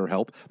using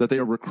BetterHelp that they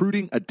are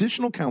recruiting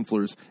additional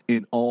counselors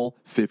in all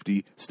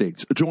 50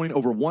 states. Join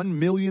over 1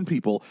 million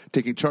people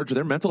taking charge of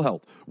their mental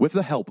health with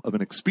the help of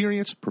an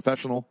experienced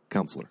professional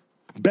counselor.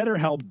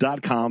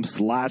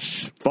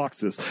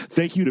 BetterHelp.com/foxes.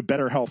 Thank you to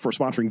BetterHelp for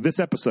sponsoring this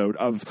episode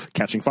of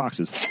Catching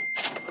Foxes.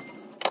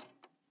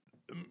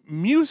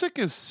 Music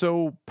is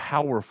so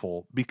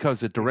powerful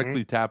because it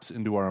directly taps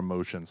into our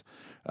emotions.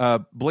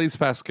 Blaise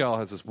Pascal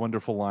has this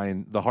wonderful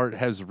line, "The heart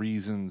has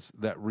reasons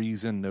that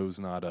reason knows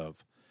not of."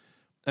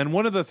 And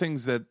one of the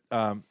things that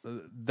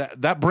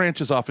that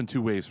branches off in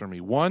two ways for me.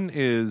 One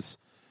is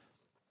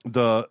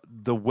the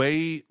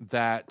way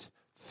that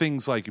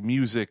things like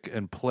music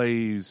and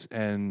plays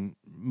and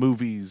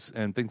movies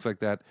and things like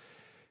that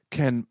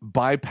can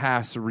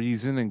bypass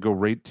reason and go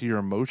right to your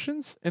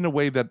emotions in a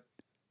way that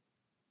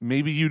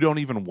maybe you don't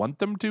even want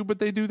them to, but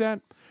they do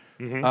that.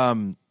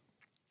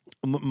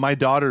 My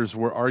daughters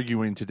were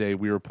arguing today.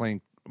 We were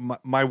playing.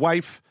 My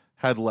wife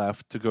had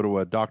left to go to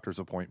a doctor's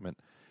appointment.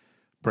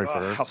 Pray for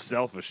her. How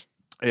selfish.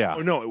 Yeah.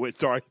 Oh, no, wait,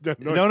 sorry. No.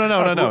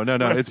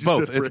 It's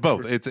both. It's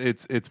both.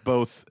 It's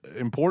both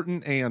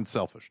important and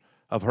selfish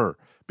of her,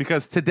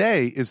 because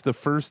today is the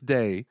first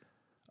day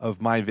of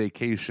my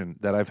vacation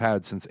that I've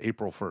had since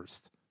April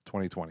 1st,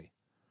 2020.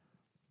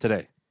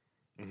 Today.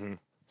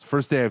 It's the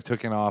first day I've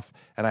taken off,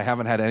 and I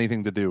haven't had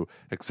anything to do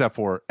except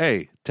for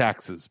A,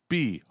 taxes,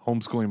 B,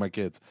 homeschooling my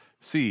kids,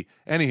 C,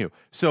 anywho.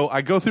 So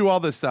I go through all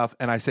this stuff,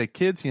 and I say,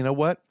 kids, you know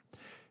what?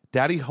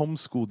 Daddy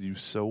homeschooled you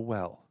so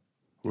well.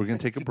 We're going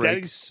to take a break.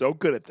 Daddy's so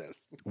good at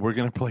this. We're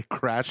going to play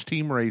Crash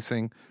Team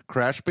Racing,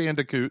 Crash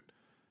Bandicoot,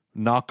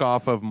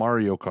 knockoff of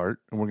Mario Kart,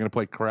 and we're going to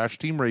play Crash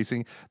Team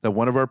Racing that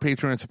one of our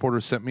Patreon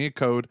supporters sent me a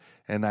code,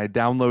 and I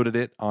downloaded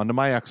it onto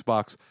my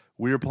Xbox.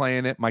 We were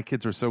playing it. My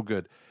kids are so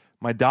good.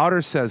 My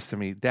daughter says to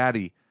me,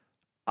 Daddy,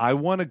 I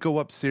want to go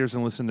upstairs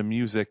and listen to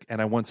music,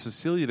 and I want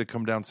Cecilia to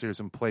come downstairs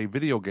and play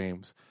video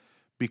games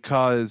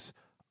because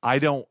I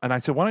don't. And I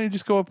said, why don't you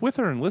just go up with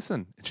her and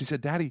listen? And she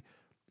said, Daddy,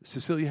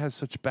 Cecilia has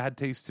such bad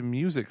taste in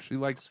music. She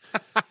likes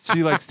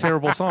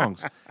terrible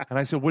songs. And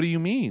I said, what do you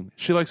mean?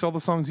 She likes all the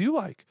songs you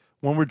like.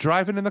 When we're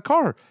driving in the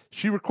car,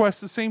 she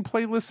requests the same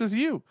playlist as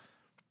you.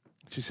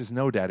 She says,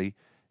 no, Daddy.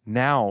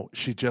 Now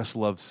she just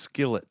loves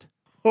Skillet.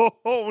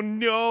 Oh,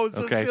 no,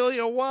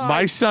 Cecilia, why?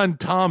 My son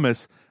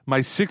Thomas,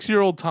 my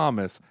 6-year-old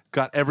Thomas,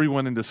 got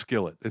everyone into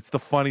Skillet. It's the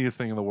funniest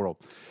thing in the world.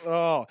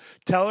 Oh,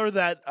 tell her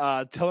that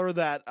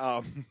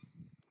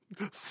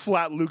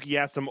Flat Lukey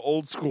asked some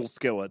old school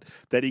Skillet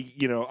that he,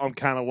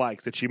 kind of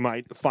likes that she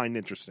might find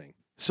interesting.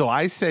 So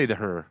I say to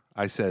her,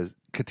 I says,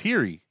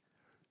 Kateri,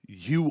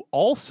 you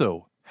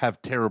also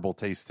have terrible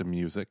taste in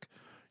music.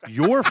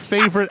 Your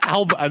favorite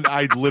album, and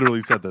I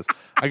literally said this.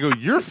 I go,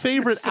 your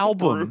favorite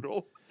album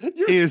Brutal.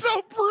 You're is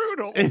so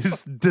brutal.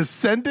 is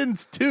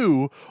Descendants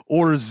 2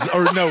 is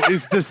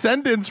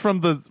Descendants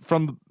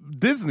from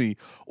Disney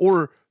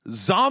or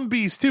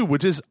Zombies 2,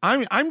 which is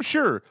I'm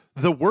sure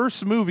the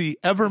worst movie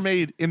ever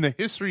made in the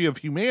history of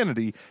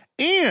humanity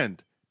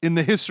and in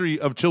the history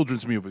of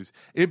children's movies.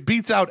 It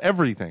beats out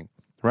everything,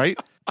 right?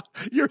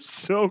 You're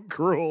so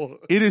cruel.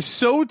 It is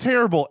so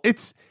terrible.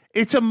 It's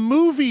a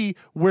movie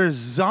where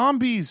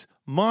zombies,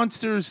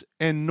 monsters,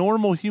 and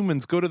normal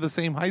humans go to the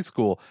same high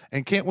school,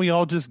 and can't we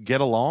all just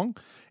get along?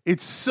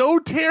 It's so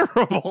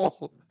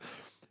terrible.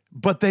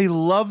 But they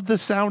love the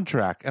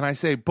soundtrack. And I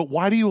say, but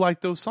why do you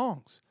like those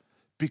songs?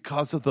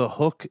 Because of the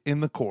hook in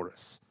the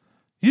chorus.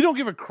 You don't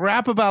give a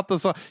crap about the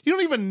song. You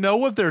don't even know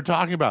what they're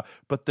talking about.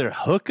 But their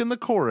hook in the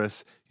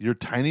chorus, your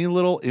tiny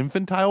little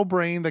infantile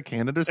brain that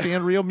can't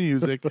understand real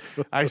music.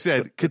 I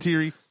said,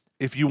 Kateri,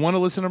 if you want to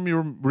listen to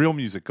real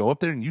music, go up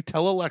there and you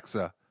tell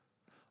Alexa,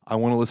 I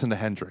want to listen to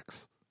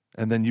Hendrix.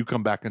 And then you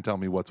come back and tell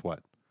me what's what.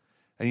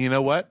 And you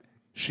know what?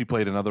 She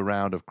played another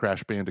round of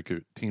Crash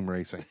Bandicoot Team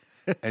Racing.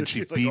 And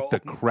she beat the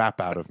crap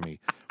out of me.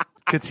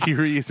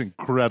 Kateri is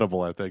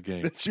incredible at that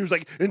game. She was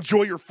like,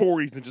 enjoy your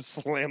 40s and just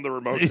slam the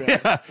remote down.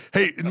 Yeah.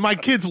 Hey, my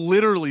kids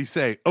literally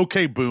say,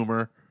 okay,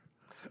 boomer.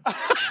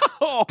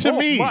 To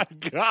me, my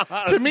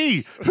God. To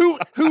me, who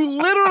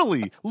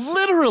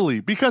literally,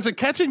 because of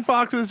Catching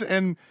Foxes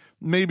and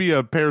maybe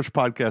a parish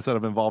podcast that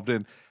I'm involved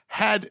in,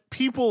 had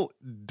people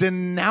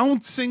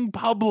denouncing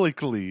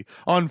publicly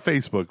on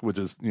Facebook, which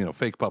is,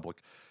 fake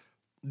public,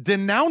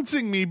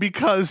 denouncing me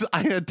because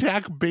I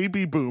attack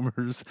baby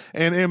boomers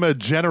and am a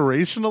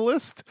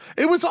generationalist.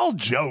 It was all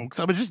jokes.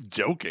 I was just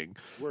joking.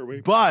 Were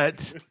we?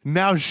 But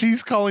now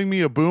she's calling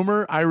me a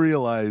boomer. I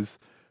realize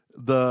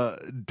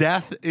the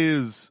death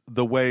is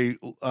the way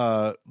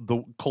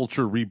the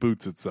culture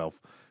reboots itself.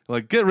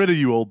 Like, get rid of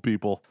you old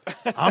people.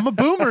 I'm a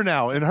boomer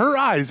now. In her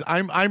eyes,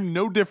 I'm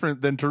no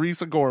different than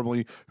Teresa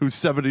Gormley, who's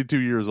 72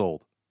 years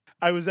old.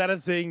 I was at a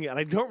thing, and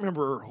I don't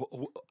remember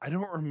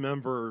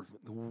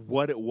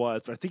what it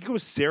was, but I think it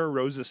was Sarah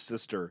Rose's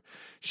sister.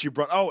 She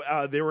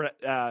brought. They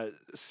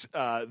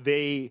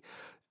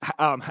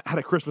had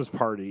a Christmas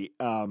party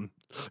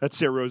at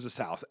Sarah Rose's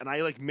house, and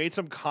I made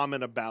some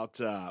comment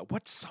about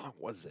what song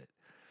was it?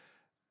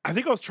 I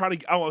think I was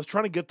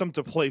trying to get them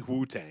to play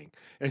Wu-Tang,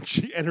 and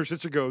she and her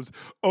sister goes,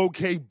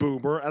 "Okay,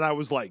 boomer," and I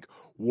was like,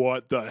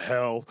 "What the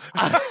hell?"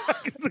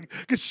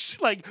 Because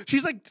she's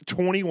like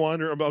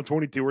 21 or about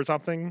 22 or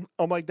something,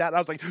 like that. And I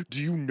was like,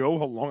 "Do you know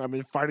how long I've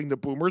been fighting the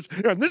boomers?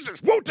 And this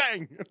is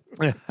Wu-Tang."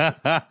 If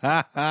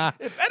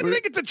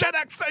anything, it's a Gen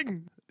X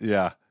thing.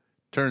 Yeah,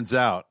 turns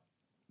out.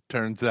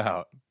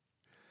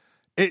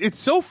 It's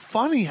so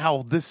funny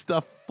how this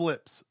stuff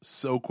flips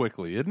so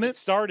quickly, isn't it? It's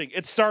starting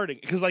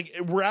because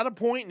we're at a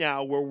point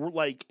now where we're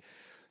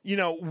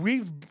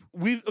we've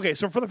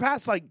so for the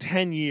past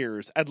 10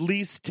 years, at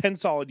least 10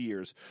 solid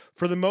years,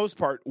 for the most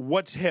part,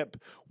 what's hip,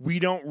 we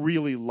don't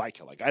really like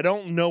it. I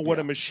don't know what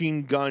a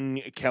Machine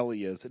Gun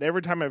Kelly is, and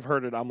every time I've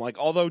heard it, I'm like,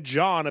 although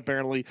John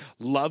apparently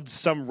loved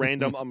some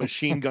random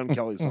Machine Gun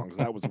Kelly songs,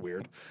 that was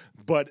weird,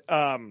 but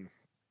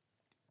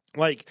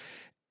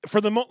for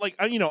the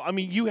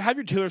you have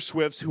your Taylor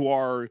Swifts who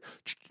are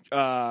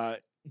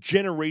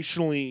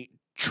generationally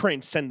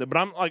transcendent, but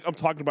I'm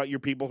talking about your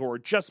people who are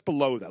just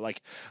below that.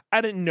 I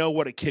didn't know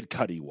what a Kid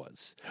Cudi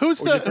was. Who's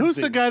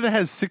the guy that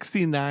has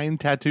 69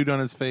 tattooed on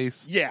his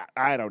face? Yeah,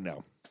 I don't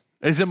know.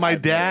 Is it my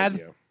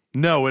dad?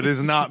 No, it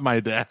is not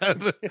my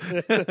dad.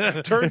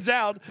 Turns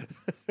out.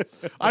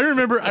 I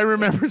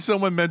remember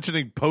someone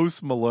mentioning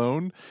Post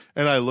Malone,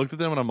 and I looked at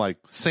them and I'm like,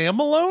 Sam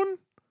Malone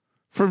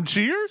from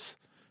Cheers?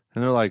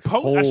 And they're like,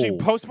 actually,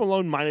 Post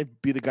Malone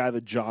might be the guy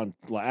that John.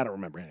 I don't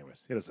remember.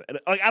 Anyways,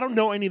 I don't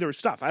know any of their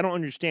stuff. I don't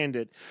understand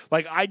it.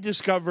 I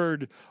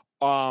discovered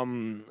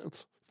Run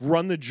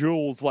the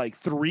Jewels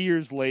 3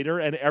 years later,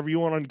 and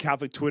everyone on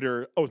Catholic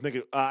Twitter was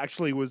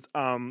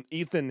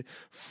Ethan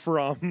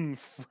from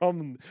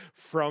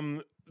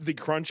the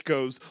Crunch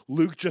goes,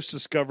 Luke just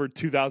discovered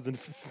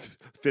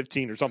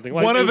 2015 or something.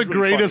 One of the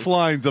greatest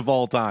lines of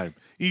all time.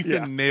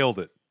 Ethan nailed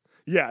it.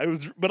 Yeah, it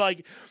was, but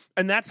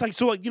and that's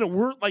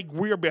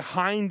we are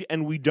behind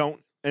and we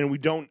don't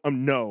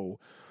know,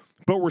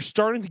 but we're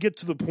starting to get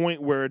to the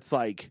point where it's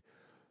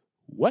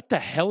what the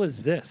hell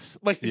is this?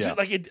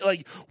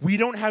 We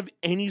don't have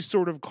any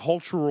sort of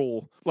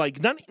cultural,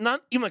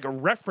 not even a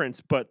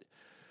reference, but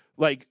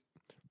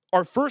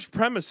our first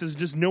premise is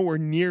just nowhere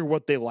near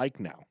what they like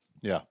now.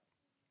 Yeah.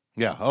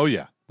 Yeah. Oh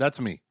yeah.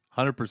 That's me.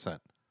 100%.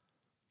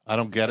 I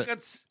don't get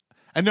it.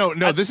 And no,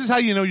 this is how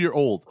you know you're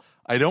old.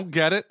 I don't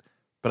get it.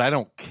 But I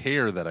don't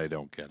care that I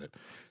don't get it.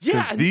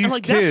 Yeah, these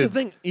kids, that's the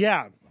thing.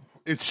 Yeah,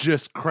 it's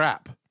just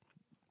crap.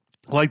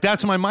 Like,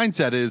 that's my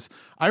mindset is.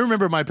 I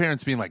remember my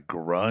parents being like,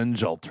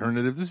 grunge,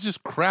 alternative. This is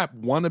just crap,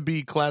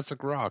 wannabe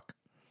classic rock.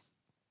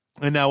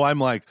 And now I'm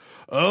like,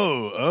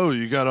 oh,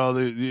 you got all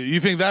the. You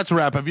think that's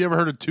rap? Have you ever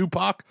heard of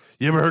Tupac?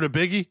 You ever heard of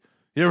Biggie?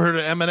 You ever heard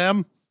of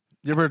Eminem?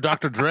 You ever heard of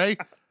Dr. Dre?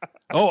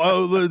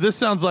 oh, this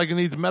sounds like it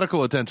needs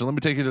medical attention. Let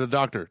me take you to the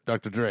doctor,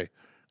 Dr. Dre,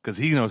 because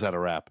he knows how to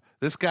rap.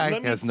 This guy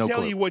has no clue. Let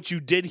me tell you what you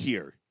did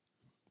here.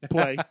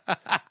 Play.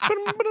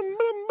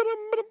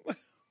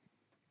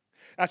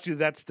 Actually,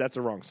 that's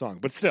a wrong song,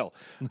 but still.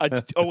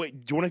 Oh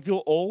wait, do you want to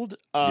feel old?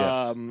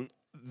 Yes.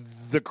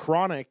 The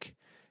Chronic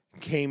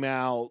came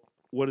out.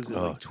 What is it?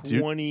 Like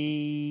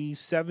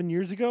 27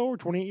 years ago, or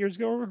 28 years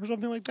ago, or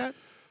something like that.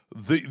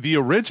 The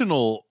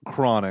original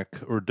Chronic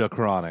or The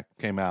Chronic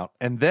came out,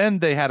 and then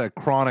they had a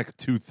Chronic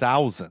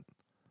 2000.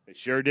 They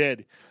sure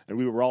did, and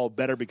we were all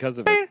better because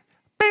of it.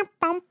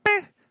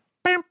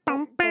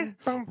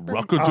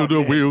 Rock until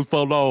the wheels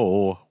fall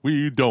off.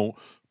 We don't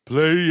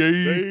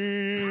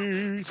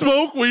play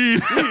smoke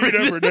weed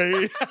every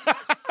day.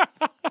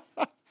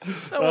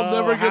 I'll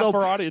never get old.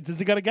 Our audience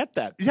isn't going to get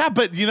that. Yeah,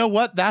 but you know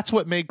what? That's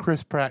what made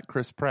Chris Pratt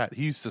Chris Pratt.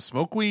 He used to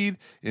smoke weed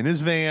in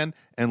his van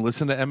and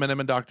listen to Eminem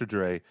and Dr.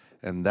 Dre,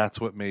 and that's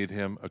what made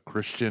him a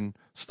Christian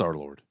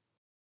Star-Lord.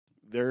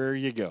 There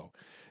you go.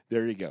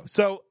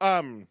 So,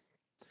 can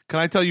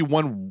I tell you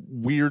one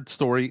weird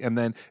story, and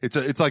then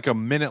it's like a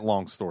minute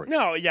long story?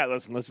 No, yeah.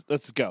 Listen,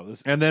 let's go.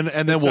 And then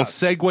we'll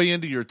segue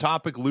into your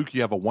topic, Luke.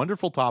 You have a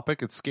wonderful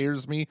topic. It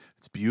scares me.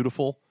 It's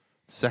beautiful.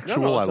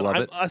 Sexual. Listen, I love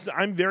it.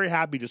 I'm very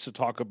happy just to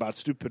talk about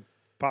stupid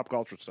pop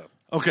culture stuff.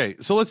 Okay,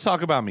 so let's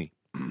talk about me.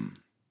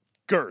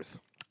 Girth.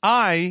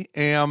 I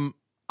am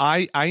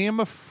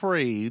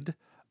afraid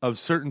of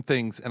certain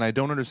things, and I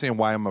don't understand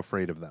why I'm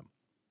afraid of them.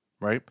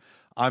 Right?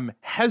 I'm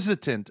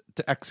hesitant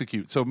to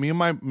execute. So me and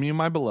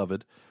my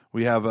beloved,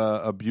 we have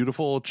a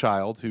beautiful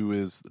child who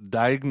is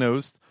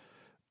diagnosed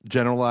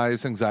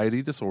generalized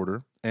anxiety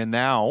disorder and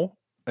now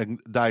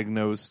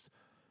diagnosed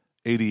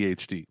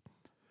ADHD.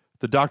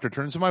 The doctor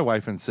turns to my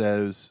wife and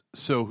says,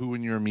 so who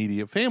in your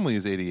immediate family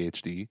is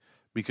ADHD?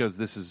 Because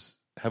this is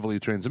heavily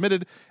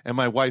transmitted. And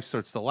my wife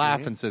starts to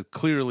laugh and said,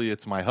 clearly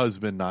it's my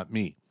husband, not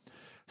me.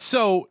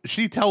 So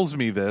she tells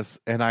me this,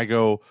 and I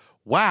go,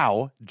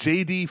 wow,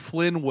 J.D.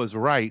 Flynn was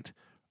right.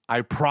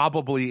 I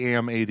probably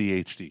am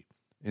ADHD.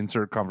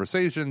 Insert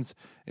conversations,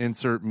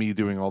 insert me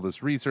doing all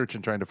this research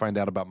and trying to find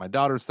out about my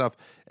daughter's stuff,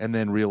 and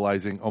then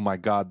realizing, oh my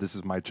God, this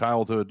is my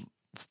childhood,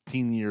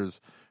 teen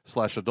years /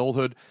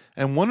 adulthood.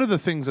 And one of the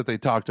things that they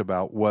talked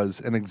about was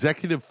an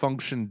executive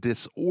function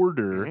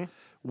disorder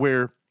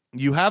where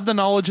you have the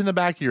knowledge in the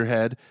back of your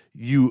head,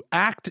 you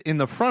act in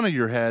the front of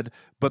your head,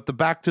 but the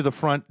back to the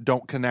front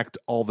don't connect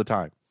all the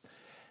time.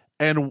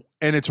 And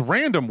it's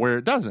random where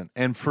it doesn't.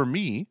 And for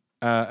me,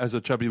 as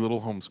a chubby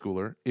little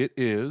homeschooler, it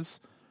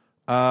is,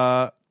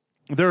 there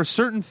are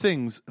certain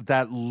things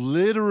that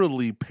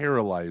literally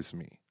paralyze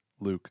me,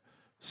 Luke.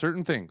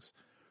 Certain things.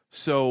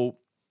 So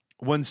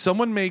when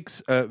someone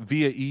makes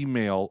via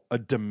email a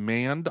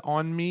demand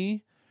on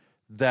me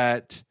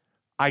that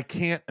I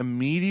can't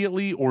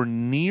immediately or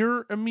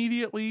near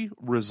immediately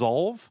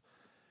resolve,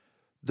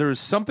 there's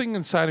something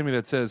inside of me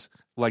that says,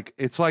 like,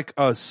 it's like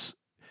us.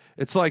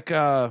 It's like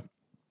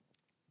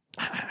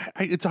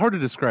it's hard to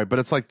describe, but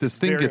it's like this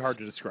thing Very gets hard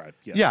to describe.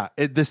 Yes. Yeah,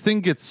 this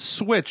thing gets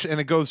switched, and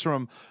it goes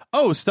from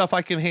stuff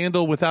I can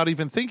handle without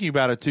even thinking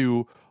about it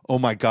to, oh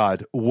my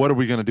God, what are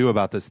we going to do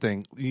about this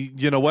thing?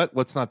 You know what?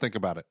 Let's not think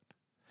about it.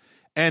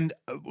 And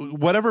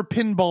whatever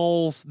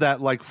pinballs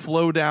that like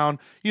flow down,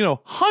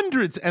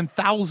 hundreds and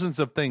thousands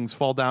of things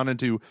fall down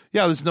into,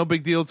 this is no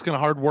big deal. It's going to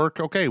hard work.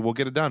 Okay, we'll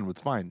get it done.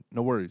 It's fine.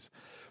 No worries.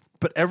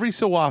 But every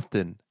so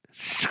often,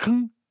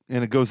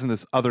 and it goes in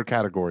this other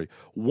category.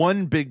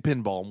 One big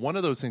pinball. One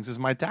of those things is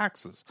my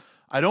taxes.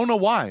 I don't know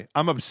why.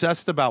 I'm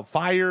obsessed about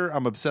fire.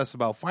 I'm obsessed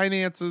about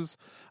finances.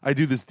 I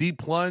do this deep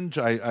plunge.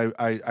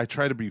 I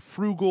try to be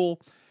frugal.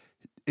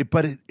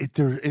 But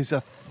there is a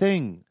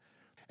thing.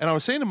 And I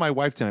was saying to my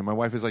wife tonight, my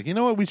wife is like, you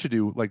know what we should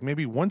do? Like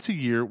maybe once a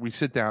year we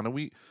sit down and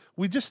we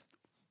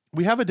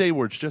have a day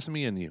where it's just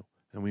me and you.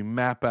 And we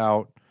map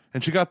out.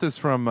 And she got this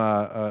from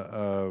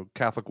a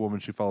Catholic woman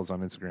she follows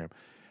on Instagram.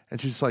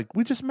 And she's like,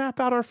 we just map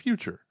out our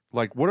future.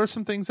 Like, what are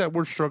some things that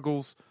were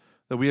struggles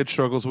that we had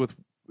struggles with,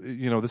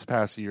 this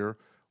past year?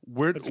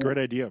 That's a great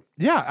idea.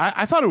 Yeah,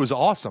 I thought it was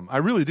awesome. I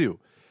really do.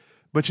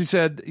 But she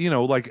said,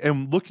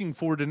 I'm looking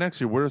forward to next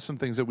year. What are some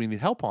things that we need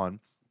help on?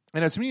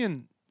 And as me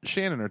and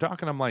Shannon are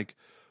talking, I'm like,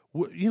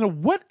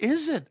 what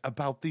is it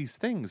about these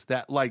things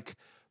that like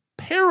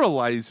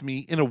paralyze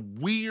me in a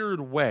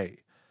weird way?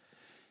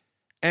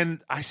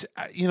 And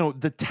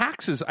the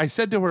taxes, I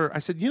said to her,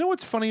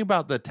 what's funny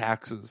about the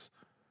taxes?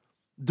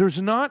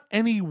 There's not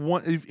any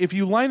one, if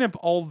you line up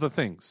all the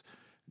things,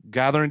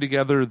 gathering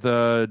together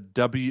the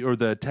W or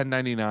the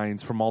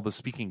 1099s from all the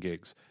speaking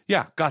gigs.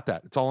 Yeah, got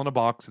that. It's all in a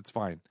box. It's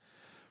fine.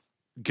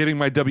 Getting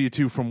my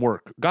W-2 from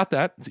work. Got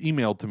that. It's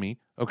emailed to me.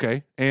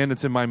 Okay. And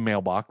it's in my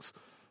mailbox.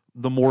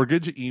 The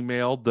mortgage,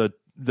 email,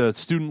 the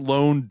student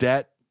loan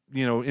debt,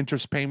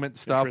 interest payment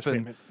stuff.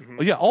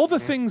 All the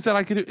things that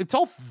I could do. It's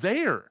all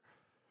there.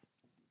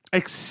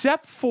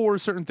 except for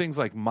certain things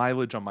like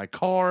mileage on my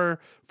car,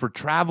 for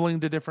traveling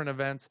to different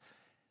events.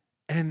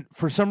 And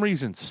for some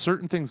reason,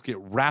 certain things get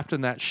wrapped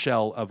in that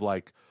shell of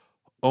like,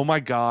 oh my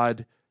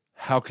God,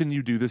 how can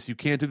you do this? You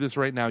can't do this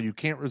right now. You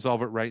can't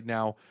resolve it right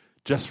now.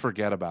 Just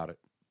forget about it.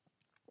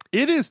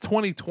 It is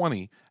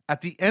 2020,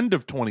 at the end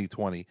of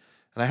 2020,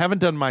 and I haven't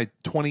done my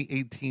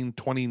 2018,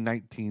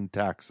 2019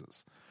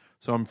 taxes.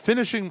 So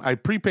I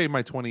prepaid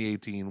my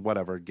 2018,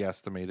 whatever,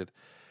 guesstimated.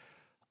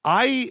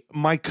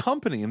 My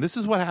company, and this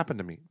is what happened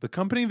to me, the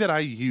company that I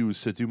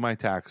use to do my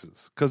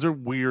taxes, because they're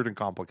weird and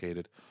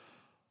complicated,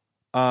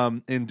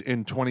 in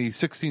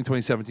 2016,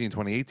 2017,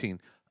 2018,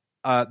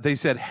 they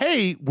said,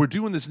 hey, we're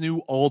doing this new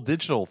all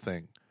digital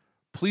thing.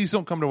 Please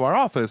don't come to our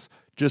office,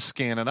 just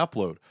scan and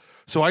upload.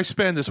 So I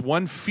spend this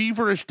one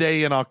feverish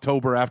day in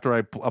October after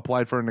I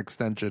applied for an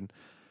extension,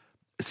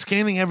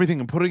 scanning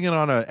everything and putting it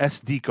on a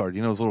SD card.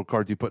 You know those little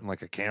cards you put in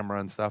like a camera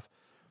and stuff?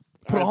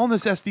 Put it all in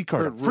this SD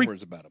card. Heard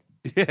rumors about them.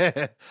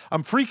 Yeah,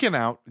 I'm freaking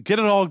out. Get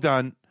it all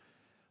done.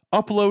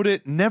 Upload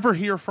it. Never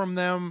hear from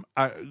them.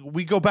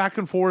 We go back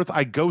and forth.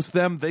 I ghost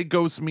them. They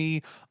ghost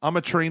me. I'm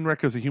a train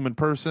wreck as a human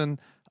person.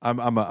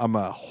 I'm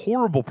a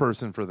horrible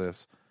person for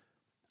this.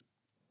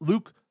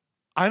 Luke,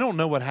 I don't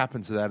know what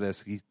happens to that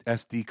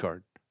SD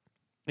card.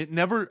 It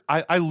never.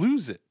 I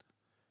lose it.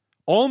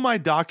 All my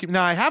documents.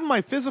 Now I have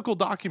my physical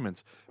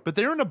documents, but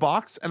they're in a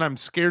box, and I'm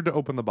scared to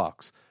open the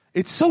box.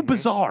 It's so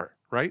bizarre,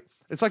 right?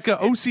 It's like an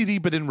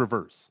OCD, but in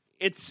reverse.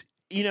 It's.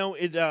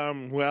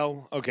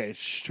 Well, okay.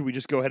 Should we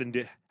just go ahead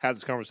and have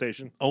this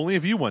conversation? Only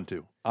if you want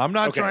to. I'm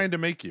not trying to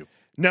make you.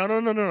 No.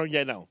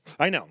 Yeah, no.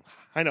 I know.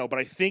 But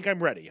I think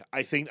I'm ready.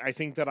 I think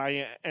that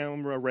I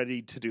am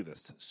ready to do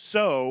this.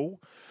 So,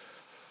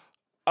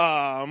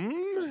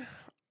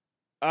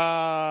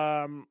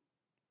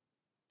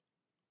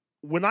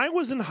 when I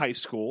was in high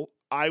school,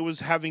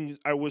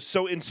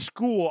 in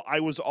school, I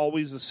was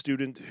always a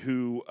student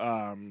who,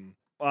 sorry,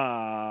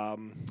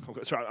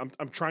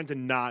 I'm trying to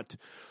not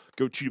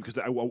go too because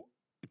I won't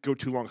go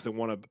too long because I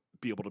want to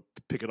be able to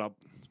pick it up.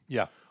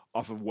 Yeah.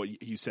 Off of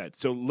what you said.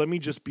 So let me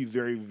just be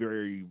very,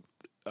 very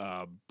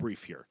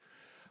brief here.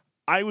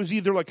 I was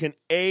either like an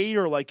A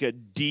or like a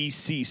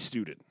DC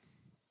student.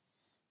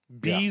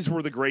 B's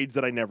were the grades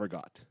that I never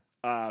got.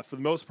 For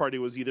the most part, it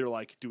was either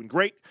like doing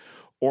great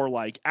or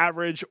like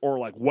average or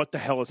like what the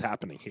hell is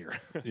happening here.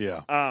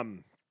 Yeah.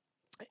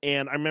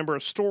 And I remember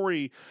a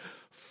story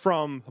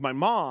from my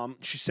mom.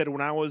 She said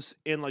when I was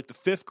in like the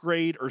 5th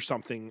grade or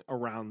something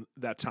around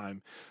that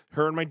time,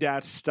 her and my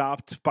dad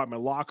stopped by my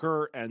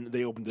locker and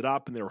they opened it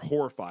up and they were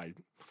horrified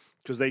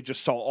because they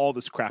just saw all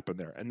this crap in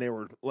there. And they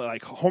were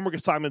like homework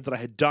assignments that I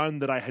had done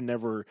that I had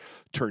never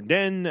turned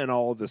in and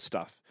all of this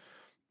stuff.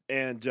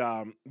 And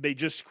they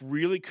just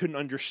really couldn't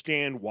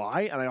understand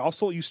why. And I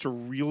also used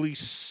to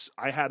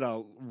I had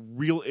a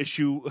real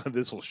issue,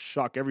 this will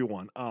shock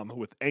everyone,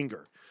 with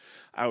anger.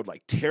 I would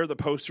like tear the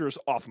posters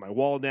off my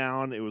wall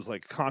down. It was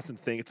like a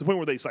constant thing. It's the point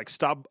where they like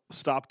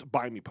stopped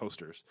buying me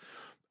posters.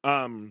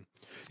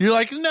 You're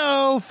like,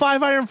 no,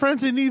 Five Iron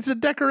Frenzy needs to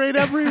decorate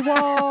every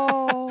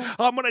wall.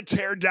 I'm gonna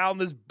tear down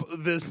this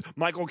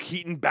Michael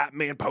Keaton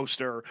Batman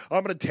poster.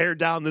 I'm gonna tear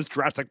down this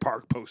Jurassic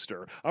Park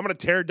poster. I'm gonna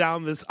tear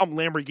down this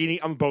Lamborghini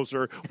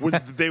poster when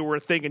they were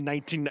a thing in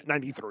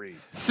 1993.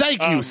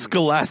 Thank you,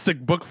 Scholastic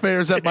Book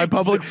Fairs at my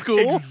public school.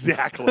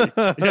 Exactly.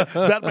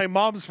 That my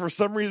mom's for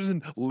some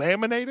reason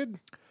laminated.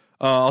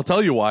 I'll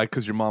tell you why,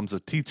 because your mom's a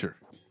teacher.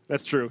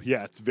 That's true.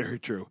 Yeah, it's very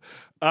true.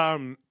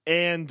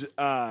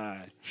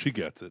 She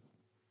gets it.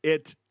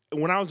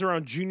 When I was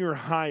around junior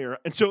higher,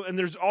 and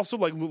there's also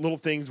like little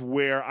things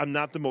where I'm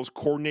not the most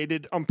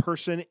coordinated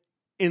person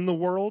in the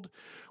world,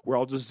 where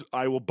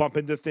I will bump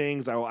into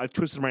things. I've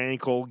twisted my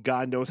ankle,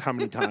 God knows how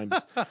many times.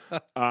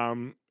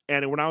 And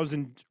when I was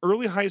in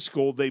early high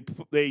school, they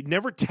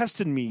never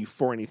tested me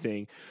for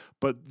anything,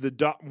 but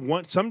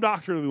some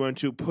doctor we went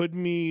to put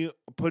me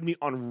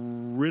on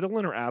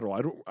Ritalin or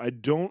Adderall. I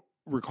don't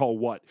recall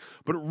what,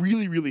 but it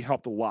really, really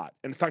helped a lot.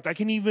 In fact, I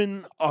can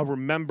even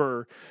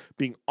remember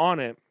being on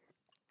it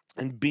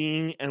and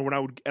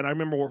I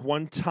remember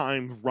one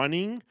time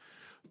running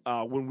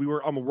when we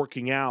were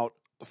working out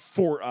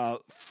for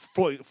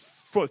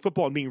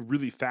football and being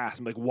really fast.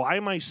 I'm like, why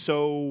am I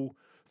so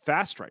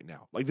fast right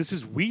now? Like, this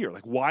is weird.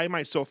 Like, why am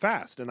I so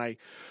fast? And I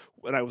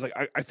was like,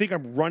 I think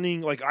I'm running.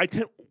 Like,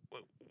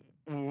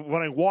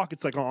 when I walk,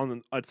 it's like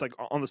on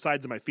the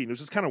sides of my feet. It was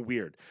just kind of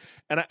weird.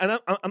 And I'm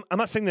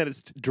not saying that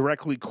it's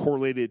directly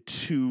correlated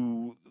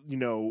to,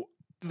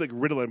 like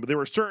Ritalin, but there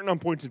were certain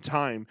points in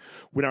time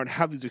when I would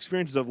have these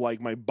experiences of like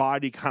my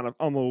body kind of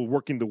almost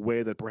working the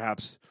way that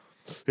perhaps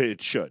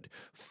it should.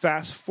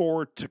 Fast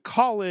forward to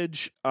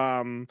college,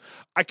 I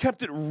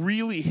kept it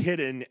really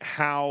hidden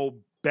how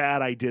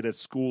bad I did at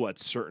school at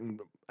certain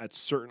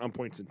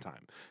points in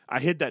time. I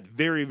hid that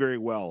very, very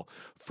well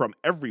from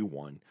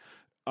everyone.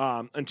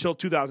 Until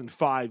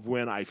 2005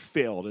 when I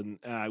failed and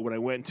when I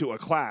went to a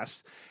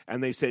class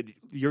and they said,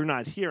 "You're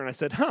not here." And I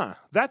said, "Huh,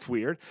 that's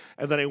weird."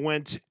 And then I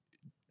went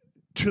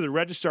to the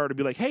registrar to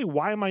be like, "Hey,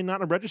 why am I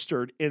not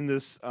registered in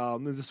this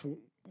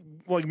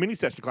like mini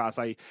session class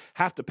I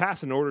have to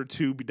pass in order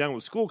to be done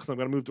with school because I'm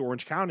going to move to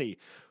Orange County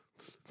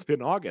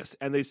in August.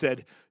 And they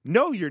said,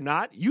 no, you're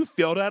not. You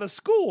failed out of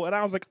school. And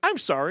I was like, I'm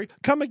sorry.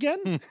 Come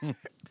again?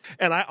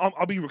 And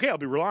I'll be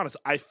real honest.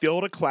 I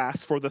failed a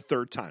class for the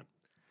third time.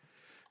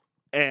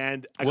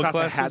 And What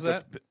class was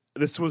that?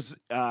 This was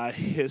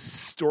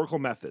historical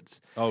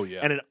methods. Oh, yeah.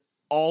 And it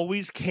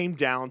always came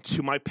down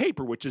to my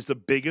paper, which is the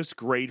biggest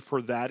grade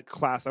for that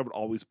class. I would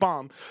always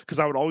bomb because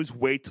I would always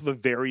wait till the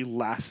very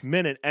last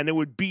minute, and it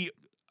would be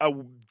a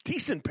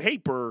decent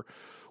paper.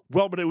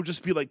 Well, but it would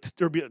just be like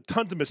there'd be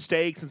tons of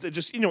mistakes, and it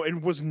just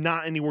it was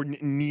not anywhere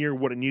near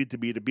what it needed to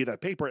be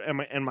that paper.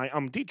 And my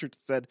teacher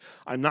said,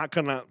 "I'm not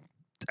gonna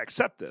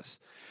accept this,"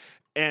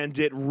 and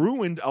it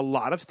ruined a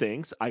lot of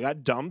things. I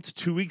got dumped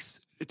 2 weeks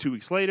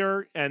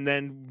later, and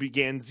then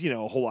begins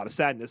a whole lot of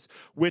sadness,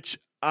 which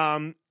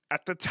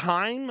at the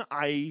time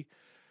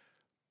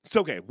it's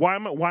okay. Why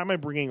am I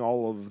bringing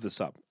all of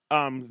this up?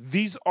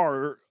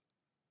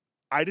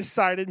 I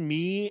decided,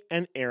 me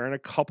and Aaron a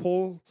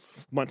couple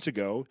months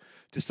ago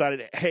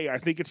decided, hey, I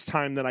think it's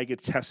time that I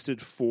get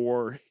tested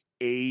for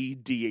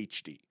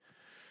ADHD.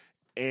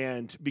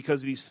 And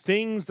because these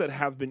things that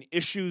have been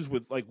issues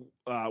with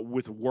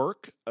with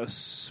work,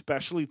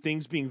 especially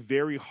things being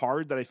very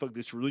hard that I feel like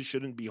this really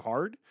shouldn't be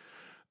hard.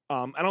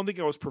 I don't think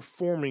I was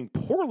performing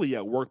poorly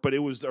at work, but it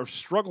was a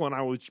struggle, and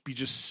I would be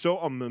just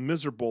so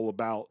miserable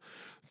about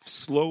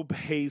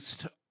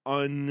slow-paced,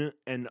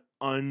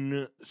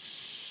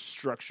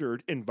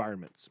 unstructured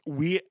environments.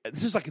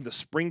 This is like in the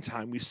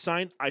springtime.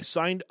 I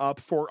signed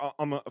up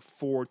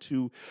for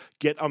to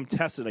get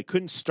tested. I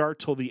couldn't start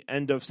till the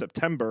end of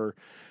September.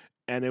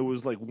 And it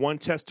was like one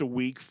test a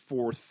week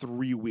for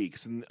 3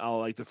 weeks. And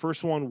the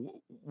first one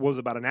was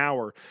about an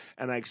hour.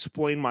 And I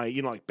explained my,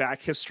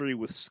 back history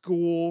with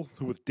school,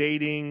 with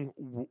dating,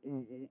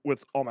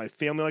 with all my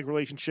family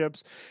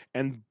relationships.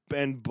 And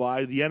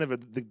by the end of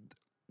it,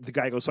 the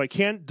guy goes, so I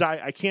can't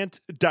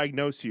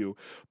diagnose you,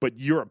 but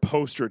you're a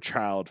poster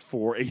child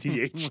for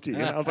ADHD.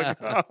 And I was like,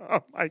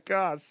 oh my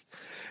gosh.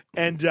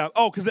 And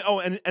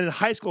and in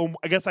high school,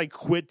 I guess I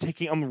quit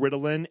taking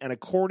Ritalin. And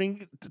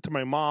according to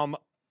my mom,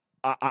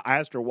 I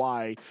asked her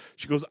why.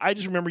 She goes, I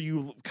just remember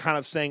you kind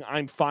of saying,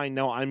 I'm fine.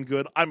 No, I'm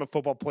good. I'm a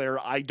football player.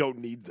 I don't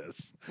need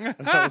this.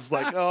 And I was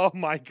like, oh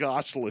my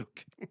gosh,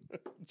 Luke.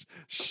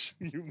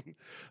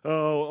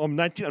 I'm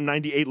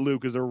 98,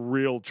 Luke, is a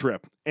real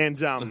trip. And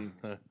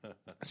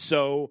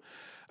so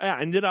I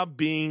ended up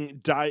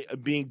being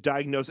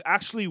diagnosed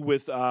actually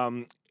with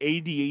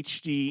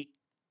ADHD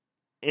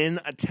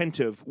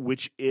inattentive,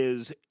 which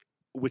is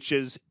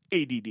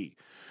ADD.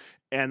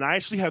 And I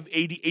actually have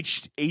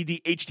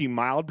ADHD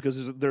mild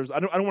because there's I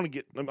don't want to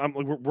get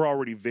we're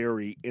already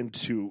very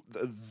into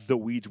the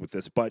weeds with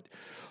this, but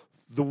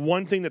the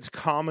one thing that's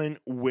common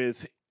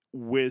with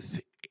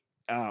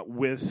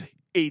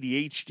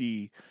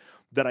ADHD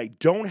that I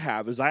don't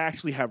have is I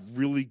actually have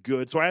really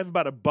good. So I have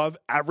about above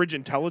average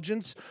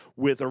intelligence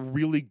with a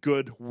really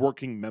good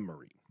working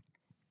memory.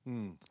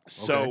 Okay.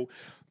 So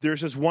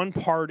there's this one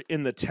part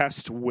in the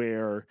test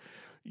where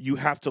you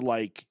have to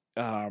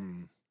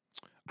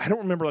I don't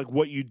remember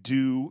what you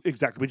do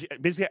exactly, but you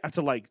basically have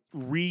to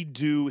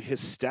redo his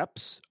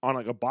steps on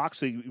a box.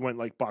 So you went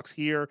box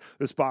here,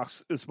 this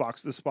box, this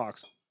box, this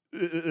box,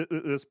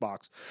 this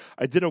box.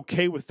 I did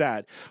okay with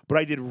that, but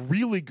I did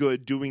really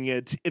good doing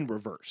it in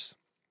reverse.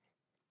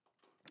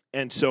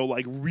 And so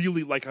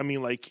really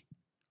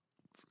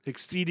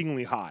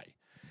exceedingly high.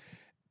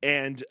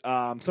 And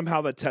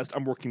somehow that test,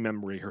 I'm working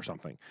memory or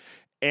something.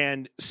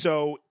 And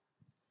so,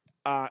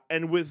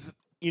 and with,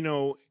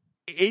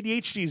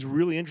 ADHD is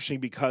really interesting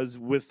because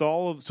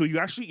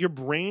your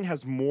brain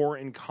has more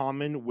in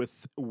common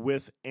with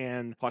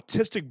an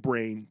autistic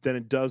brain than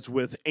it does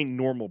with a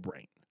normal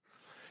brain.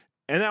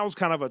 And that was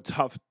kind of a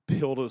tough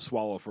pill to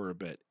swallow for a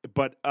bit.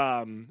 But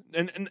and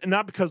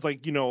not because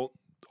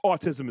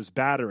autism is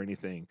bad or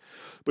anything,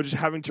 but just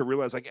having to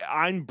realize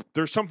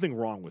there's something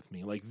wrong with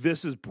me.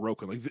 This is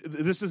broken.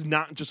 This is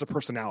not just a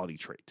personality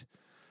trait.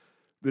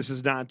 This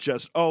is not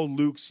just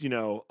Luke's,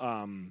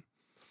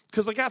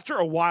 because after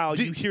a while,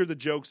 you hear the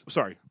jokes.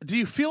 Sorry. Do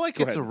you feel like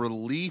Go it's ahead. a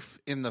relief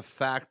in the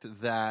fact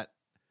that,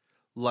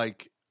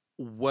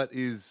 what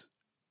is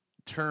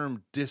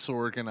termed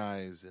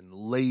disorganized and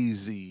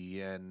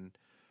lazy and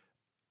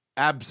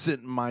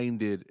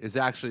absent-minded is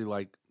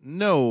actually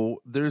no,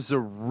 there's a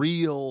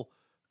real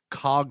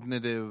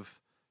cognitive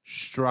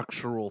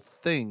structural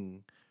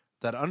thing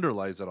that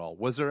underlies it all?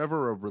 Was there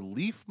ever a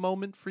relief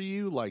moment for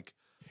you?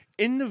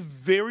 In the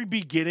very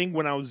beginning,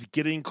 when I was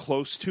getting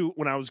close to,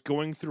 when I was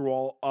going through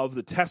all of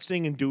the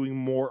testing and doing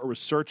more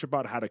research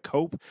about how to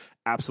cope,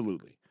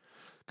 absolutely.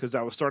 Because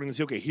I was starting to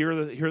see, okay, here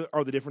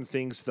are the different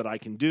things that I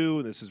can do,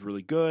 and this is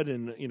really good,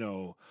 and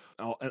all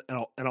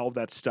of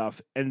that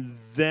stuff. And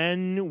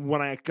then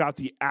when I got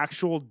the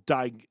actual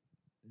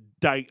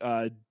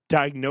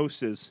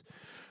diagnosis,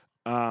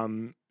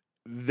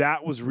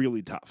 that was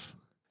really tough.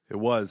 It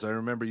was. I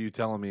remember you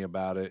telling me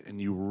about it, and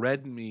you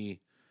read me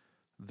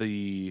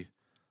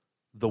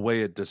the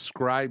way it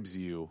describes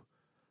you,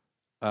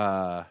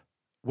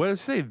 what did I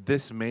say?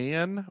 This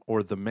man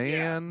or the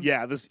man?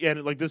 Yeah, this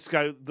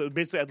guy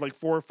basically had like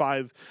 4 or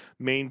 5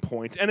 main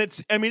points, and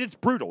it's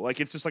brutal. Like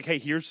it's just like, hey,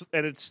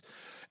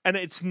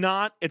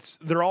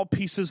 they're all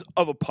pieces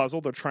of a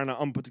puzzle they're trying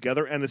to put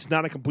together, and it's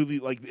not a completely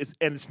this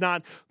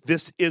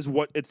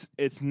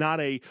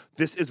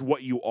is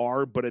what you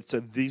are, but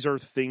these are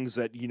things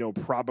that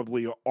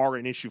probably are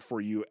an issue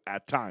for you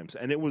at times,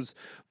 and it was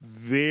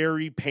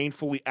very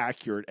painfully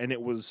accurate, and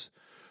this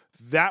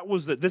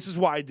is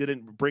why I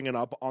didn't bring it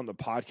up on the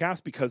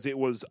podcast, because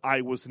I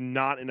was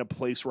not in a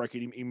place where I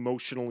could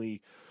emotionally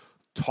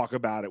talk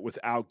about it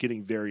without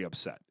getting very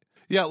upset.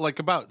 Yeah, like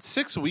about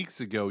 6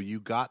 weeks ago,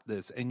 you got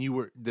this, and you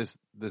were this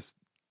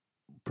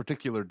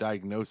particular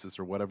diagnosis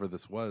or whatever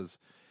this was,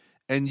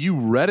 and you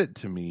read it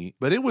to me,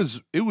 but it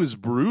was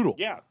brutal.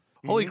 Yeah.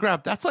 Holy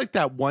crap! That's like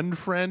that one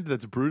friend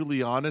that's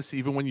brutally honest,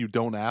 even when you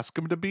don't ask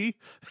him to be,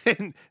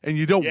 and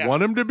you don't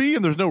want him to be,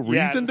 and there's no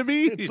reason to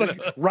be. It's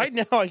like right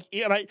now,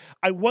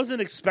 I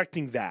wasn't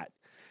expecting that,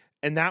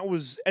 and that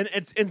was, and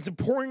it's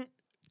important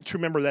to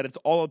remember that it's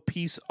all a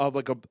piece of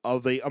a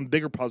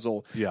bigger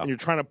puzzle, and you're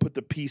trying to put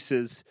the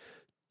pieces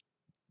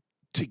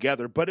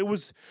together. But it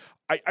was,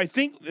 I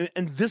think,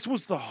 and this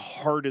was the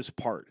hardest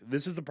part.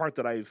 This is the part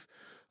that I've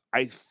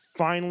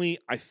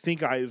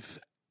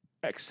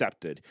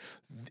accepted.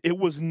 It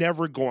was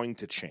never going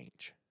to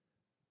change.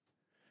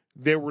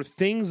 There were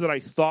things that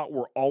I thought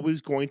were always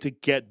going to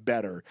get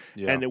better,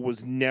 and it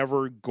was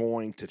never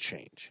going to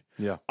change.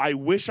 Yeah. I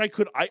wish I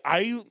could.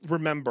 I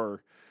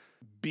remember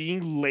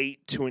being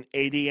late to an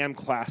 8 a.m.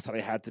 class that I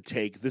had to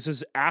take. This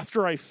is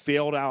after I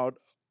failed out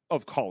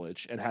of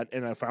college and I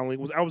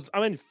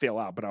didn't fail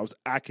out, but I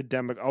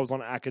was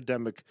on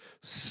academic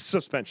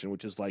suspension,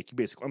 which is like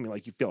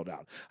basically, you failed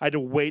out. I had to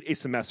wait a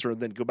semester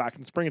and then go back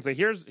in the spring and say,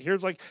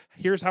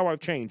 here's how I've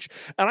changed.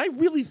 And I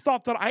really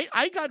thought that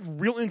I got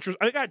real interest.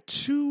 I got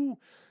too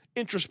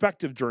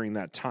introspective during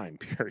that time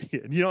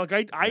period.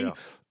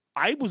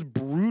 I was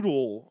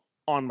brutal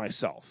on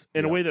myself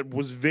in a way that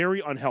was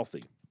very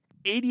unhealthy.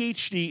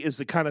 ADHD is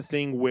the kind of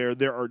thing where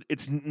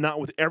it's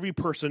not with every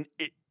person.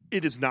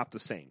 It is not the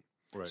same.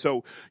 Right.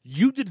 So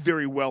you did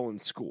very well in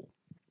school.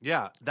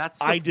 Yeah, that's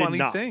the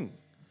funny thing.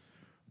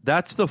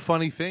 That's the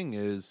funny thing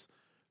is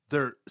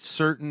they're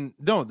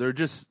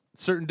just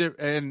certain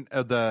and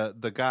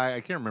the guy,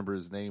 I can't remember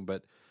his name,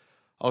 but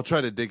I'll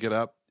try to dig it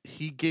up.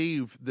 He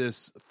gave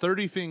this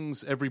 30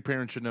 things every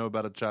parent should know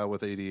about a child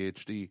with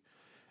ADHD.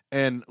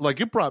 And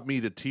it brought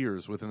me to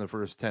tears within the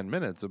first 10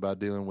 minutes about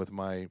dealing with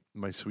my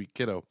sweet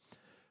kiddo.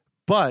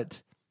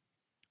 But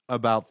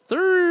about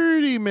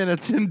 30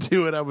 minutes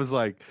into it, I was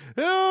like,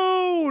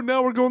 oh,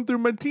 now we're going through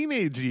my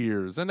teenage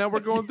years, and now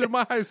we're going through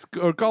my high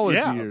school or college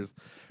years.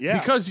 Yeah.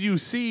 Because you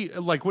see,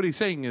 what he's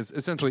saying is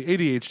essentially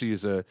ADHD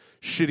is a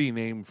shitty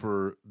name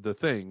for the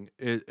thing.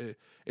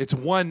 It's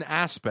one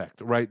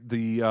aspect, right?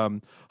 The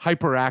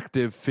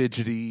hyperactive,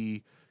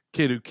 fidgety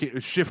kid who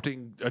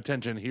shifting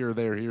attention here,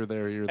 there,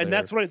 there. And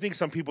that's what I think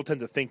some people tend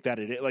to think that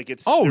it is.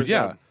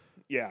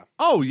 Yeah.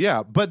 Oh,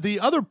 yeah. But the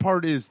other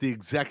part is the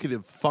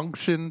executive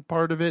function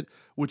part of it,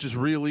 which is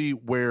really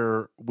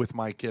where, with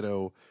my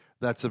kiddo,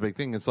 that's the big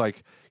thing. It's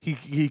like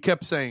he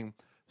kept saying,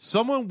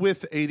 someone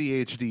with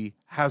ADHD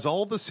has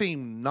all the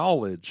same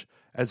knowledge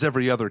as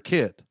every other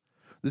kid.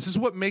 This is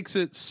what makes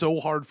it so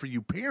hard for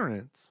you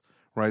parents,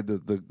 right?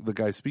 The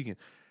guy speaking.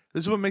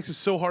 This is what makes it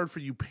so hard for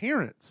you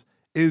parents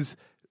is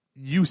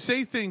you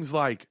say things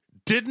like,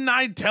 didn't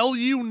I tell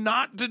you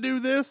not to do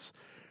this?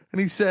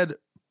 And he said,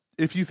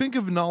 if you think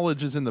of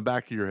knowledge as in the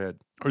back of your head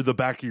or the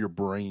back of your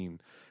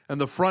brain,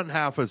 and the front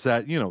half is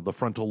that, the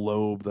frontal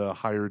lobe, the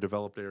higher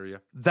developed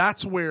area,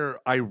 that's where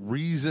I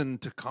reason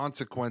to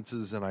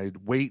consequences and I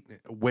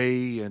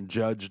weigh and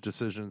judge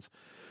decisions.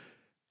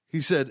 He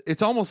said,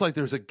 it's almost like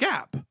there's a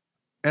gap,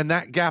 and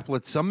that gap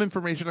lets some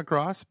information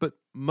across, but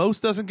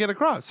most doesn't get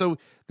across. So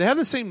they have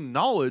the same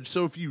knowledge.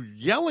 So if you're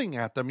yelling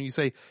at them and you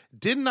say,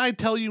 didn't I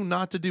tell you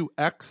not to do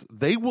X?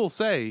 They will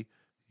say,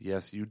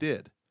 yes, you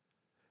did.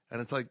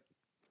 And it's like,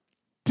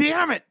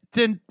 damn it,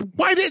 then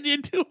why didn't you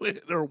do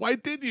it? Or why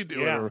did you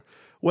do it? Or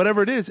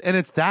whatever it is. And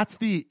that's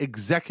the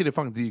executive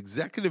function. The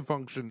executive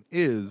function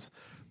is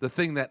the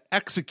thing that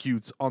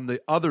executes on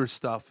the other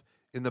stuff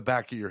in the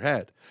back of your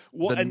head.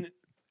 Well,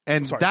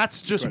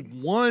 that's just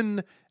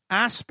one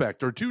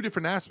aspect or two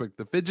different aspects.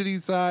 The fidgety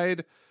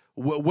side.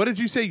 What did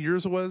you say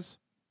yours was?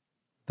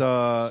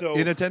 The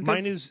inattentive?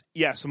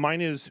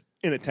 Mine is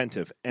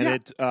inattentive,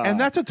 and and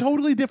that's a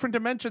totally different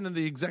dimension than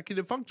the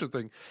executive function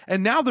thing.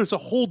 And now there's a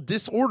whole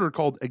disorder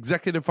called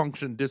executive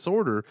function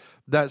disorder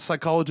that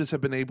psychologists have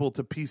been able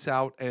to piece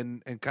out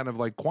and kind of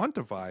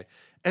quantify.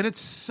 And it's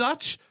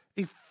such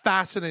a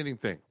fascinating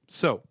thing.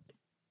 So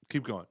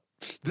keep going.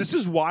 This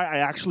is why I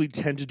actually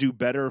tend to do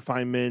better if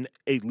I'm in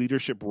a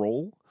leadership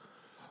role,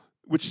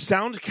 which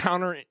sounds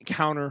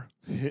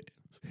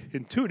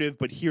counterintuitive,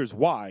 but here's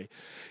why.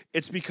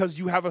 It's because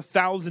you have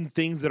 1,000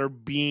 things that are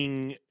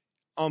being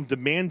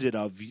demanded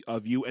of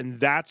you, and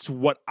that's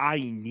what I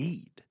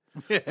need.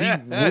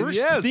 The worst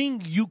Yes.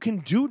 thing you can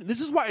do. This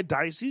is why a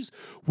diocese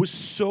was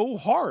so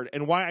hard,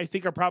 and why I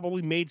think I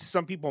probably made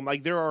some people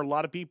like. There are a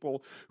lot of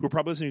people who are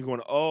probably listening,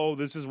 going, "Oh,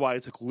 this is why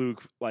it took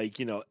Luke like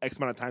X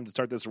amount of time to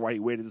start this, or why he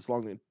waited this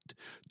long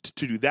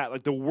to do that."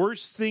 Like the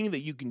worst thing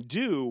that you can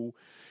do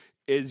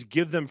is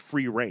give them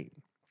free reign.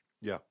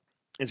 Yeah.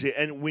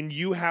 And when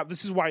you have,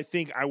 this is why I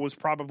think I was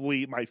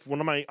probably one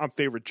of my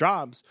favorite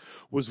jobs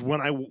was when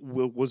I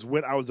was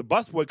a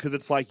busboy, because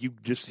it's like you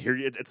just hear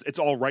it's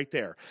all right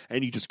there,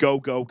 and you just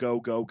go.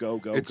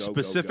 It's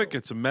specific. Go.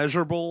 It's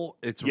measurable.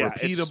 It's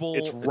repeatable.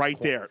 It's right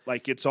there.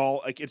 Like it's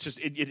all like it's just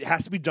it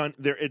has to be done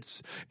there.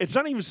 It's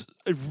not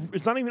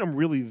even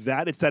really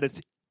that. It's that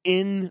it's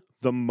in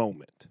the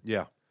moment.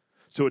 Yeah.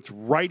 So it's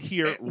right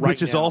here, right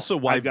Which is now. also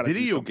why I've gotta do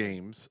video something.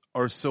 games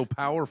are so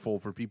powerful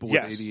for people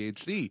Yes. with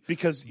ADHD.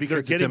 Because they're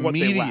it's getting what they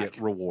immediate lack.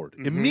 reward.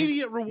 Mhm.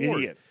 Immediate reward.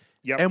 Immediate.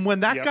 Yep. And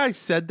when that Yep. guy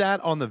said that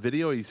on the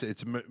video, he said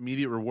it's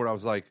immediate reward. I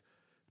was like,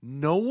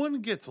 no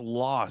one gets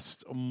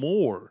lost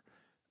more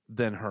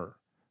than her,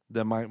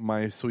 than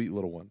my sweet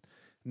little one.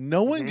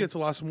 No one gets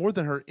lost more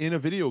than her in a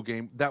video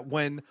game. That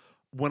when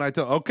I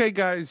tell, okay,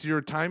 guys,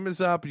 your time is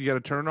up. You got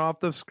to turn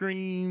off the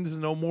screens.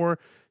 No more.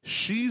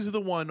 She's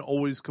the one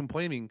always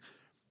complaining.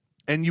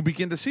 And you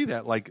begin to see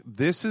that. Like,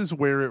 this is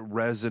where it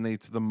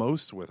resonates the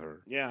most with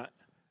her. Yeah.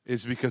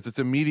 Is because it's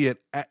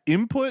immediate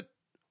input,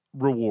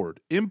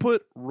 reward.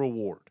 Input,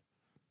 reward.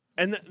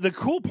 And the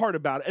cool part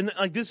about it, and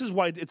like this is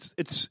why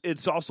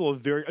it's also a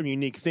very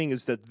unique thing,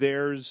 is that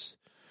there's,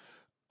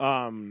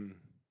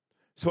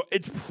 so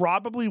it's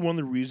probably one of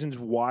the reasons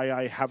why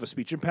I have a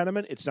speech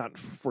impediment. It's not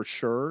for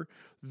sure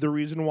the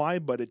reason why,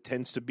 but it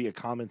tends to be a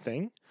common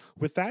thing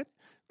with that.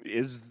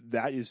 Is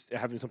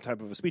having some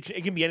type of a speech.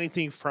 It can be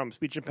anything from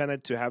speech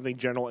impediment to having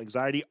general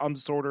anxiety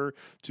disorder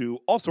to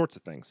all sorts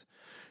of things,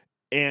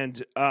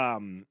 and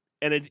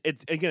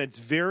it's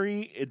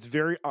very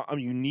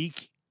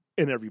unique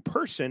in every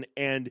person.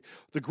 And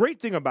the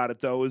great thing about it,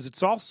 though, is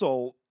it's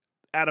also,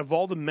 out of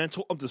all the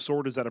mental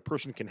disorders that a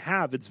person can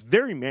have, it's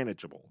very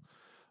manageable,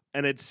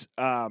 and it's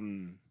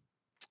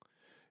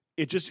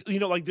it just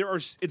like there are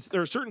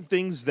certain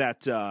things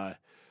that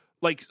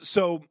like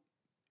so.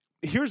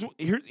 Here's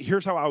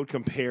how I would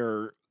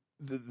compare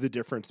the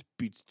difference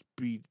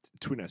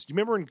between us. You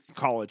remember in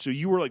college, so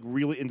you were like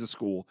really into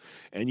school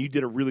and you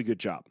did a really good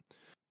job.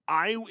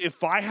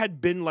 If I had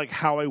been like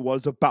how I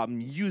was about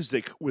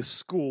music with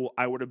school,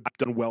 I would have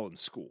done well in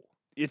school.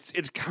 There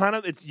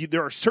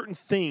are certain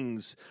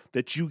things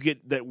that you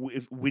get that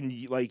when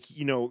you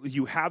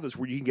you have this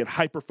where you can get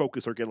hyper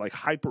focused or get like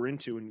hyper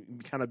into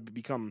and kind of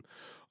become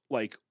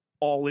like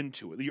all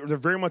into it. They're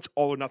very much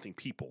all or nothing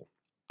people.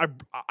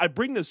 I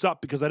bring this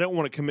up because I don't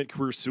want to commit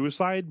career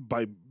suicide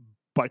by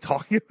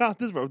talking about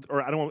this,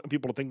 or I don't want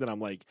people to think that I'm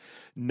like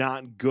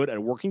not good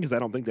at working, because I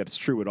don't think that's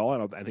true at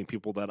all. I think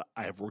people that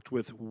I have worked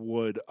with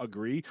would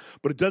agree,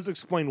 but it does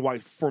explain why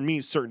for me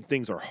certain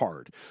things are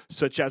hard,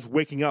 such as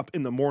waking up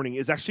in the morning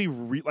is actually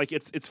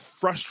it's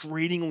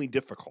frustratingly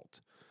difficult,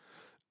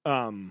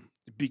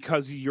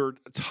 because you're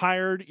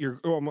tired, you're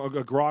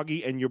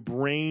groggy, and your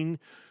brain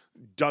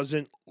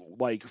doesn't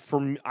like. For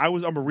me,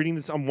 I'm reading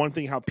this on one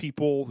thing how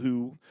people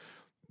who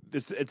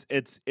it's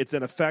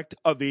an effect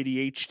of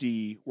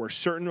ADHD where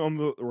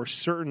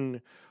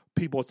certain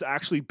people, it's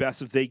actually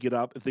best if they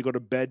go to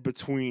bed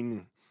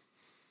between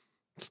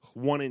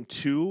 1 and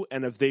 2,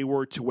 and if they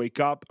were to wake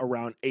up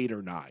around 8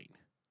 or 9.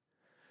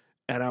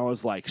 And I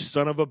was like,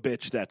 son of a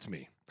bitch, that's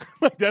me.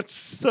 Like, that's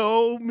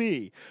so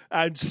me.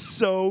 I'm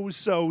so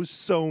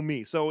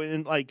me. So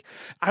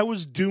I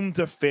was doomed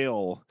to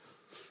fail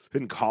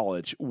in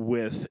college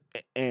with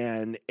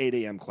an 8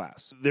 a.m.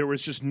 class. There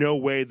was just no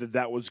way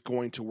that was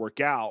going to work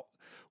out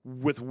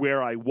with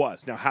where I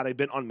was. Now, had I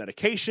been on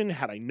medication,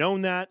 had I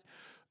known that,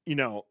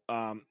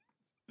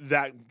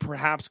 that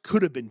perhaps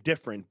could have been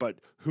different, but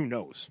who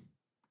knows?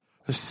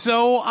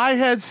 So I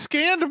had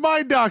scanned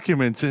my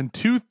documents in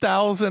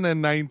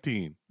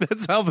 2019.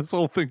 That's how this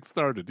whole thing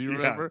started. Do you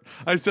remember?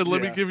 I said,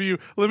 let me give you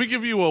a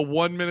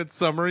 1-minute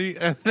summary,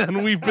 and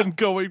then we've been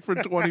going for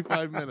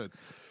 25 minutes.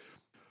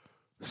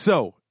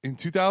 So in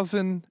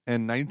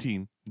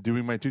 2019,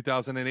 doing my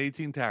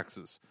 2018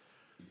 taxes,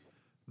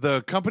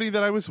 the company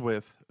that I was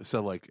with said,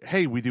 like,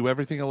 hey, we do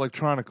everything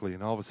electronically.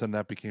 And all of a sudden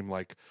that became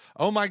like,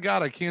 oh my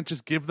God, I can't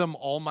just give them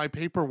all my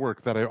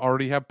paperwork that I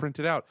already have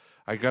printed out.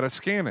 I got to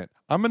scan it.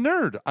 I'm a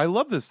nerd. I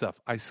love this stuff.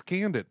 I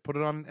scanned it, put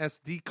it on an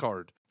SD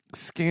card,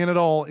 scan it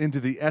all into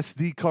the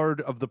SD card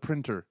of the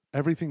printer.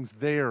 Everything's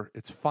there.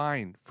 It's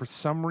fine. For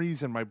some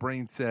reason, my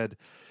brain said,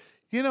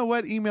 you know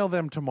what? Email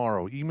them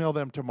tomorrow. Email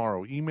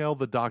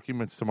the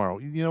documents tomorrow.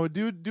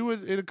 Do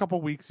it in a couple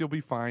weeks. You'll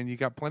be fine. You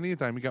got plenty of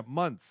time. You got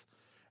months.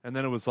 And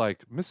then it was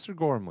like, Mr.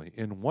 Gormley,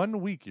 in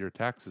 1 week, your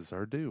taxes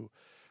are due.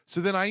 So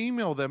then I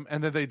email them,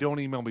 and then they don't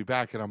email me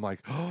back. And I'm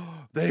like,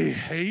 oh, they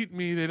hate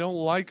me. They don't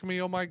like me.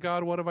 Oh, my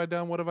God, what have I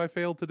done? What have I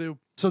failed to do?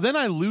 So then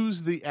I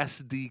lose the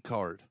SD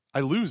card. I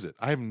lose it.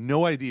 I have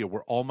no idea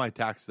where all my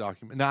tax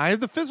documents. Now, I have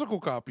the physical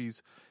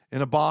copies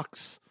in a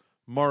box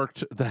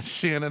marked that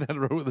Shannon had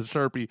wrote with a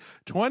Sharpie,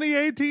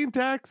 2018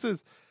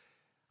 taxes.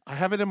 I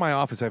have it in my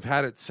office. I've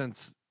had it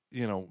since,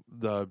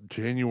 the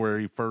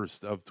January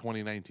 1st of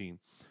 2019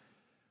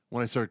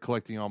 when I started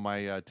collecting all my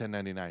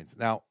 1099s.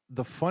 Now,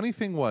 the funny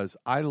thing was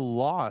I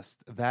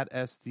lost that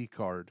SD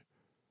card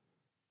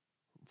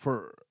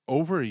for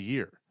over a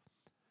year.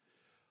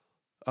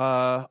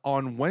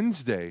 On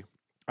Wednesday,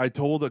 I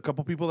told a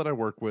couple people that I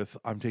work with,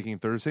 I'm taking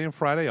Thursday and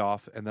Friday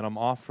off, and then I'm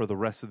off for the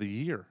rest of the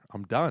year.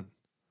 I'm done.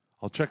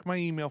 I'll check my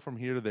email from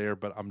here to there,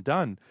 but I'm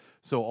done.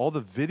 So all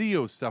the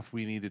video stuff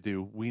we need to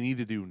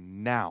do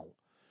now.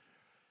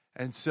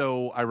 And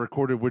so I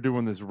recorded, we're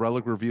doing this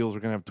relic reveals.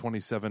 We're going to have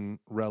 27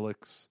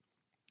 relics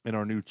in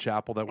our new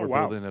chapel that we're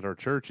building at our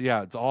church.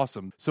 Yeah, it's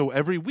awesome. So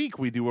every week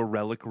we do a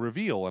relic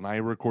reveal, and I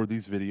record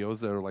these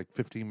videos that are like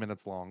 15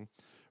 minutes long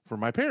for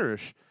my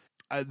parish.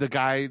 The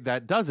guy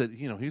that does it,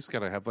 he's got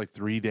to have like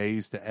 3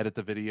 days to edit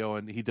the video,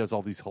 and he does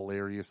all these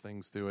hilarious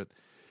things to it.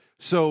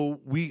 So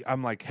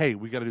I'm like, hey,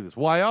 we got to do this.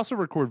 Well, I also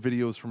record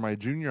videos for my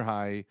junior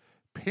high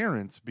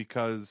parents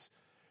because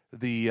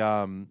they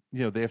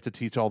have to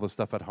teach all the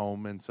stuff at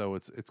home, and so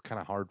it's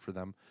kind of hard for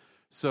them.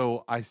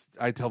 So I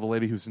tell the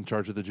lady who's in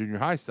charge of the junior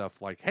high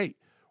stuff, like, hey,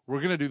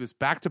 we're gonna do this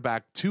back to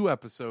back, 2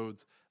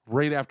 episodes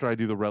right after I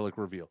do the relic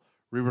reveal.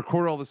 We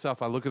record all the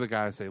stuff. I look at the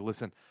guy and say,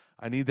 listen,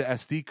 I need the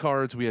SD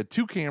cards. We had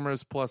 2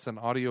 cameras plus an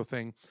audio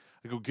thing.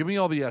 I go, give me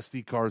all the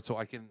SD cards so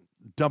I can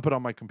dump it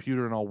on my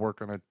computer and I'll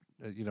work on it,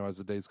 as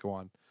the days go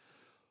on.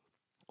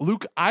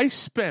 Luke, I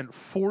spent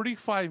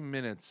 45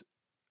 minutes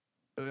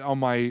on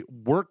my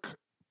work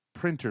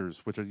printers,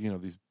 which are,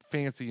 these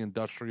fancy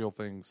industrial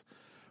things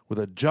with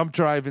a jump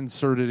drive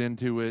inserted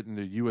into it and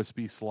a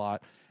USB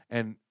slot,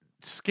 and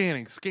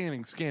scanning,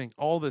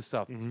 all this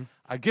stuff. Mm-hmm.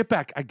 I get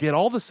back, I get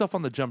all the stuff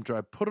on the jump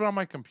drive, put it on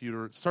my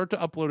computer, start to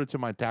upload it to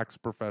my tax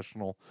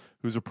professional,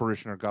 who's a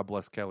parishioner, God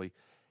bless Kelly.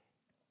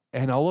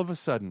 And all of a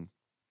sudden,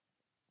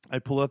 I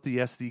pull out the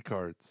SD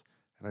cards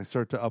and I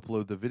start to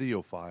upload the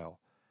video file.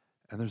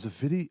 And there's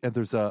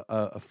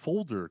a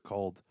folder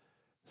called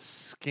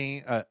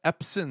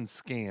Epson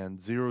Scan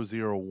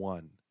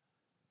 001.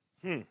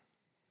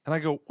 And I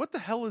go, what the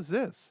hell is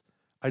this?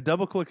 I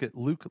double click it.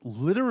 Luke,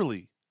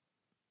 literally,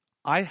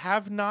 I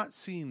have not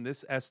seen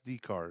this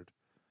SD card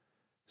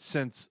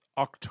since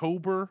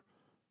October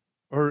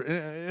or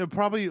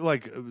probably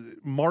like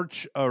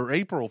March or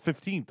April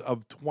 15th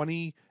of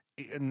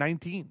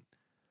 2019.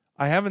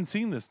 I haven't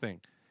seen this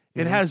thing.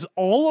 It has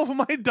all of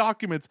my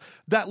documents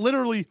that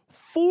literally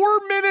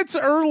 4 minutes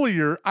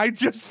earlier I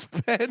just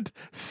spent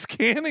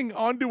scanning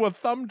onto a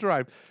thumb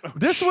drive.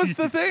 This was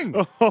the thing.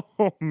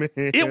 Oh, man.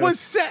 It was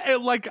set,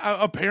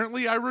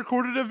 apparently I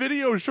recorded a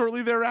video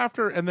shortly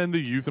thereafter, and then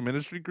the youth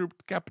ministry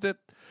group kept it.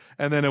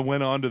 And then it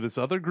went on to this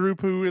other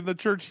group who in the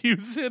church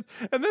used it.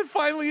 And then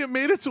finally it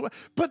made its way.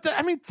 But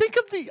think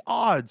of the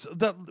odds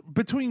that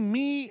between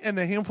me and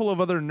a handful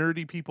of other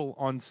nerdy people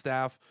on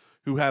staff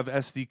who have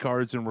SD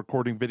cards and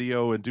recording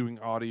video and doing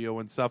audio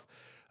and stuff.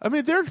 I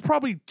mean, there's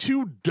probably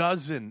 24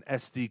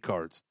 SD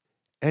cards.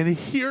 And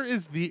here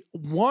is the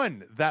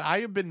one that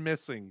I have been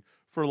missing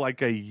for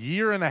like a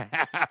year and a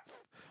half.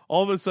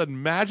 All of a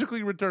sudden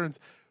magically returns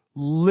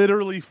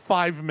literally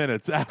 5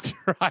 minutes after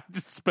I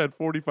just spent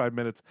 45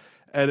 minutes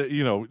at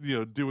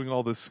doing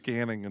all this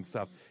scanning and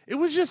stuff. It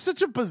was just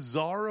such a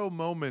bizarro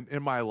moment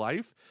in my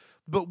life.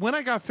 But when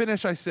I got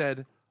finished, I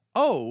said,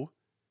 oh,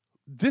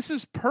 this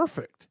is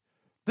perfect.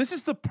 This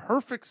is the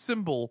perfect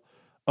symbol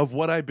of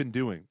what I've been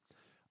doing.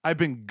 I've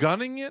been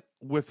gunning it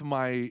with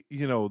my,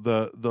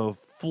 the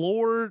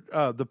floor,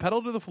 the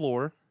pedal to the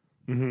floor,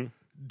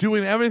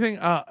 doing everything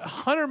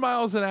 100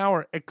 miles an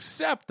hour,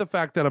 except the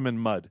fact that I'm in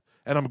mud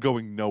and I'm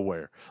going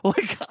nowhere.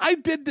 Like, I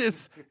did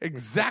this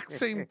exact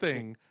same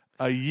thing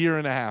a year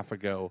and a half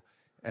ago,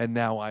 and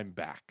now I'm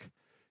back.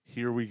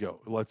 Here we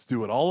go. Let's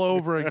do it all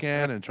over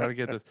again and try to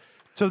get this.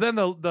 So then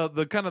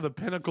the kind of the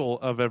pinnacle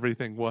of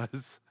everything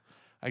was,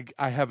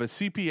 I have a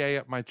CPA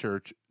at my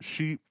church.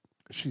 She's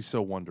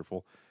so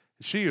wonderful.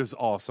 She is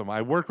awesome.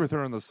 I work with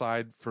her on the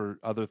side for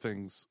other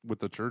things with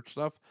the church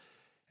stuff.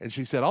 And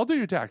she said, I'll do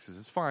your taxes.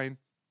 It's fine.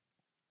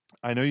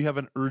 I know you have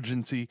an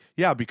urgency.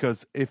 Yeah,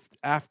 because if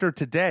after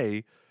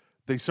today,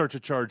 they start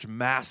to charge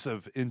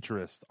massive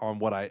interest on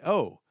what I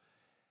owe.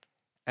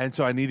 And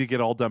so I need to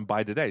get all done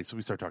by today. So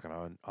we start talking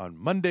on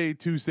Monday,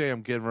 Tuesday.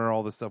 I'm giving her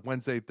all this stuff.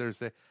 Wednesday,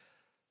 Thursday.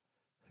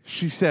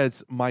 She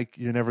says, Mike,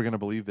 you're never going to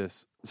believe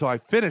this. So I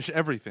finish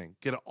everything,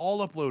 get it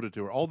all uploaded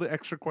to her, all the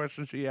extra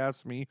questions she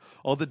asked me,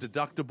 all the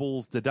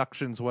deductibles,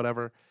 deductions,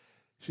 whatever.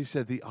 She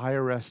said the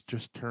IRS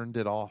just turned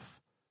it off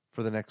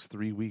for the next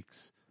 3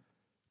 weeks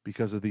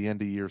because of the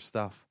end of year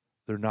stuff.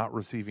 They're not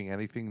receiving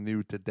anything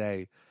new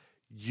today.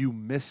 You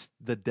missed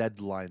the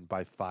deadline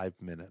by 5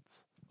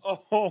 minutes.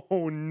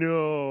 Oh,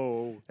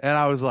 no. And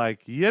I was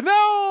like,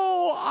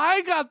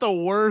 I got the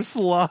worst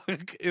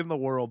luck in the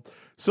world.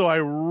 So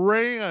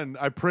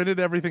I printed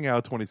everything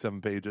out,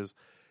 27 pages,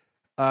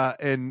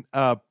 and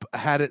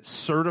had it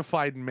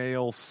certified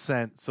mail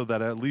sent so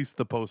that at least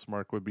the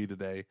postmark would be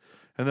today.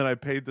 And then I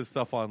paid the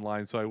stuff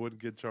online so I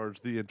wouldn't get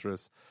charged the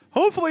interest.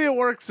 Hopefully it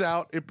works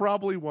out. It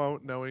probably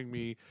won't, knowing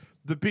me.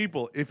 the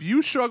people, if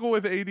you struggle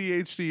with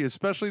ADHD,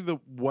 especially the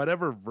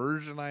whatever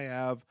version I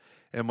have,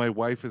 and my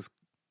wife is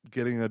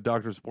getting a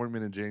doctor's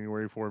appointment in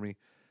January for me,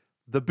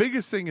 the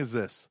biggest thing is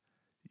this: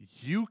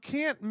 you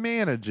can't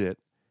manage it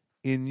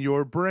in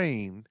your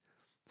brain,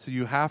 so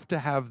you have to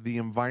have the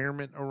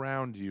environment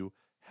around you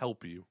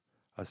help you.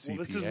 A CPA. Well,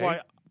 this is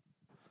why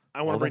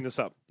I want to bring this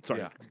up. Sorry,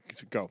 yeah.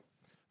 Go.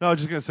 No, I was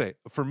just going to say,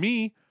 for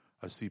me,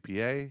 a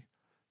CPA,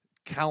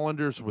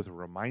 calendars with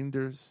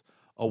reminders,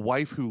 a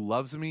wife who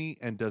loves me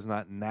and does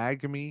not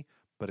nag me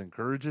but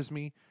encourages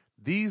me,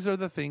 these are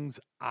the things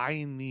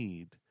I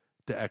need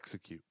to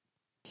execute.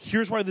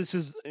 Here's why this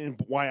is,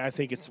 and why I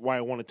think it's why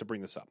I wanted to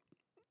bring this up.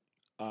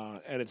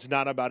 And it's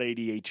not about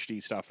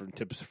ADHD stuff and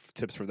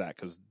tips for that,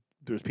 because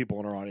there's people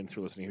in our audience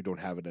who are listening who don't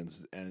have it,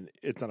 and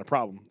it's not a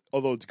problem.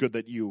 Although it's good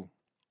that you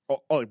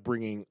are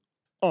bringing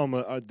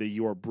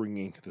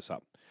this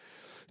up.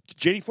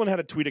 JD Flynn had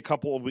a tweet a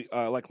couple of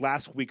like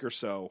last week or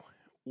so,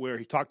 where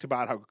he talked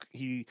about how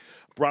he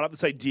brought up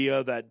this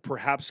idea that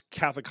perhaps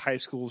Catholic high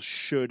schools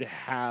should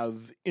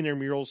have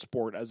intramural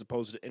sport as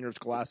opposed to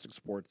interscholastic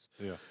sports.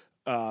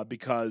 Yeah.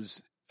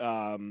 Because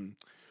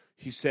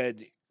he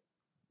said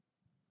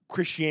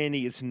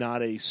Christianity is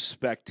not a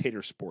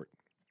spectator sport,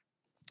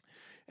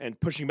 and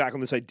pushing back on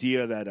this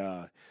idea that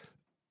as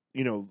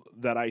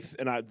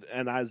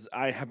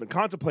I have been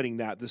contemplating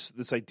that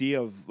this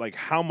idea of like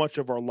how much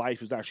of our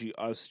life is actually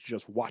us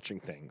just watching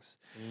things,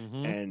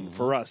 and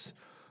for us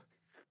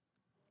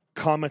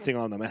commenting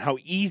on them, and how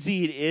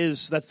easy it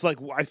is. That's like,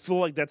 I feel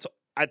like that's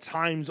at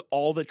times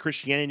all that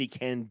Christianity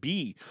can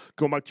be.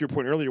 Going back to your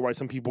point earlier, why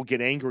some people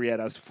get angry at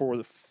us for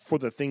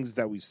the things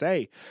that we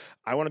say.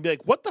 I want to be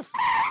like, what the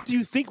do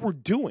you think we're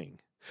doing?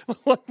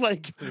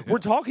 We're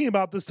talking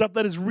about the stuff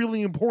that is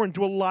really important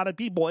to a lot of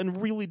people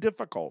and really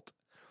difficult.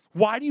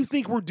 Why do you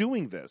think we're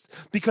doing this?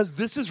 Because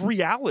this is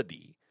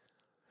reality.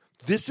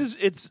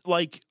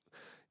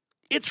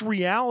 It's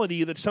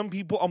reality that some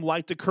people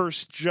like to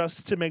curse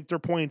just to make their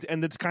point,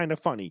 and it's kind of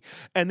funny.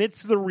 And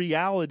it's the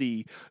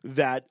reality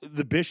that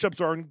the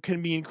bishops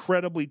can be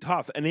incredibly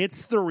tough. And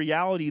it's the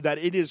reality that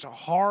it is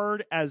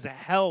hard as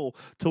hell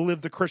to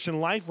live the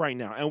Christian life right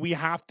now. And we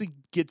have to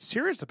get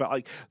serious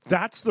about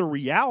that's the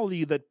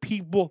reality that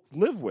people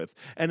live with.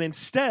 And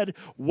instead,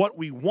 what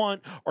we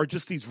want are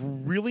just these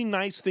really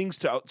nice things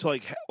to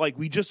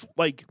we just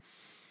like.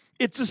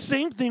 It's the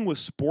same thing with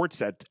sports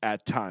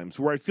at times,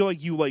 where I feel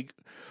like you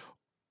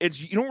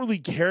don't really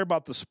care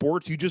about the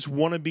sports. You just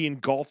want to be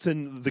engulfed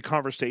in the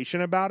conversation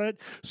about it,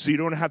 so you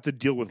don't have to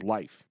deal with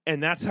life.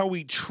 And that's how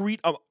we treat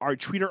our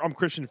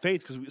Christian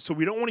faith, so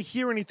we don't want to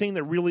hear anything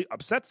that really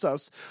upsets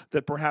us.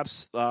 That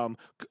perhaps, of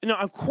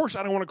course,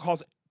 I don't want to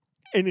cause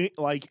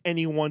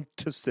anyone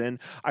to sin.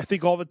 I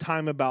think all the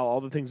time about all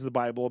the things in the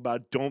Bible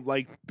about don't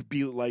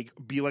be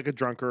like a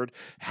drunkard,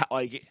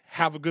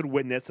 have a good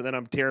witness, and then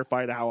I'm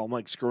terrified of how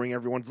I'm screwing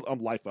everyone's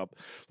life up.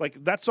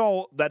 That's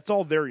all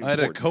very important. I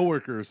had a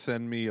coworker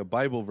send me a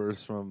Bible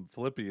verse from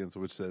Philippians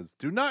which says,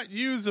 "Do not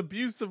use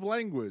abusive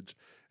language,"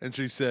 and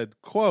she said,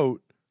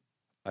 quote,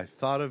 "I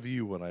thought of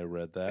you when I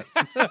read that."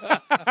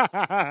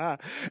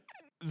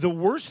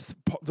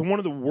 One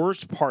of the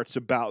worst parts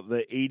about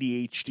the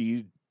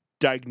ADHD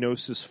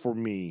diagnosis for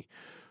me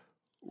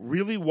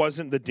really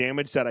wasn't the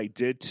damage that I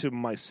did to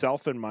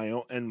myself and my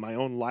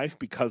own life,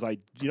 because and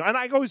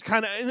I always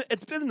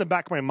it's been in the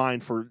back of my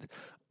mind for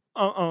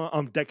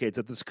decades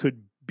that this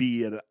could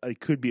be a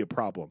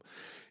problem.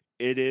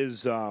 It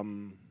is I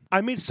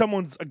made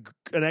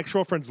an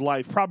ex-girlfriend's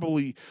life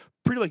probably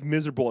pretty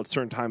miserable at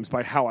certain times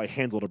by how I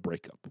handled a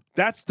breakup.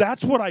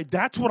 That's what I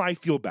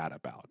feel bad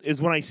about,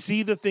 is when I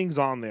see the things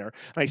on there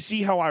and I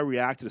see how I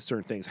reacted to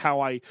certain things, how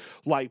I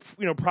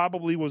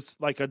probably was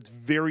a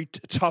very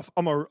tough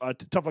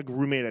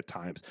roommate at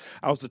times.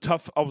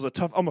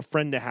 I'm a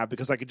friend to have,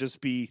 because I could just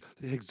be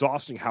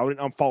exhausting how I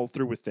didn't follow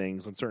through with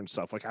things and certain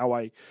stuff, how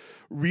I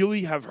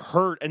really have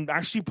hurt and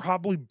actually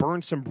probably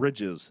burned some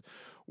bridges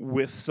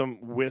with some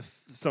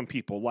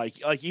people,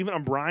 like even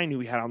on Brian, who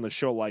we had on the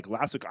show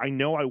last week. I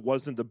know I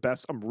wasn't the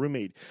best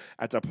roommate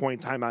at that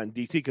point in time out in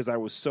DC, because I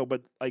was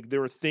but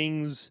there were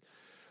things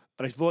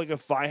that I feel like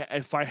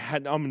if I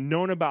had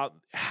known about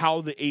how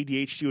the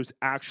ADHD was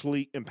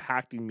actually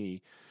impacting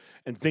me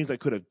and things I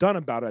could have done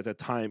about it at that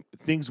time,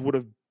 things would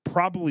have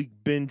probably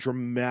been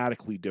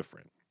dramatically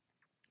different.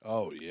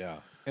 Oh yeah,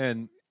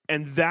 and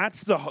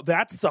that's the hard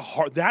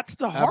hard part.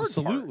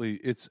 Absolutely,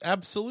 it's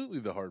absolutely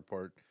the hard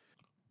part.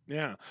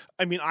 Yeah.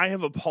 I mean, I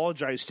have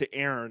apologized to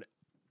Aaron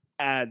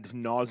ad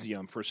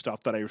nauseum for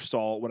stuff that I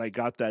saw when I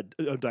got that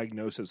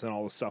diagnosis and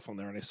all the stuff on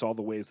there. And I saw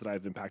the ways that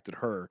I've impacted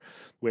her,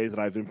 ways that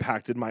I've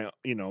impacted my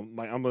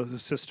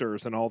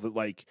sisters, and all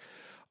that.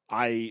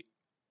 I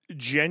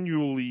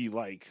genuinely,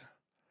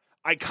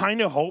 I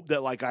kind of hope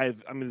that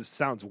this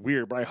sounds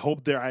weird, but I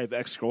hope that I have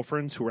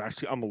ex-girlfriends who are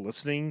actually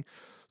listening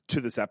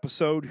to this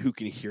episode who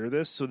can hear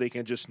this, so they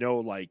can just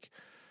know,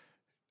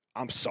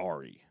 I'm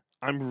sorry.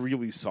 I'm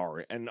really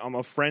sorry. And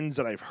I'm friends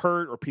that I've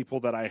hurt, or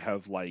people that I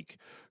have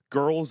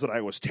girls that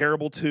I was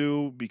terrible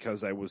to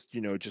because I was,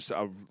 just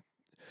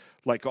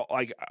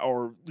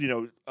or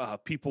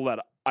people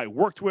that I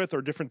worked with,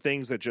 or different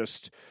things that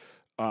just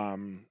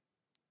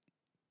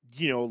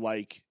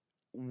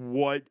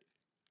what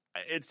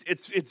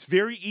it's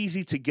very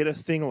easy to get a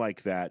thing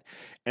like that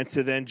and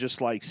to then just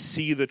like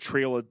see the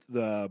trail of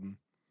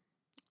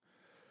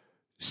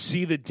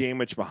see the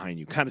damage behind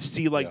you, kind of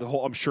see like the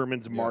whole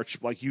Sherman's March,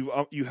 like you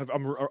have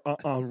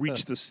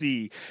reached the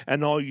sea,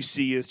 and all you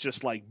see is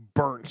just like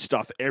burnt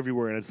stuff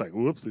everywhere, and it's like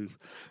whoopsies,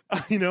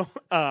 I don't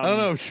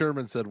know if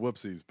Sherman said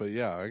whoopsies, but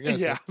yeah, I guess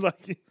yeah,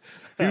 like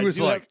he was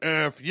like,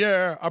 "F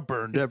yeah, I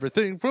burned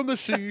everything from the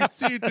sea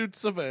to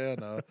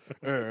Savannah,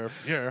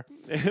 F yeah."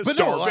 But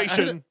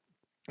starvation.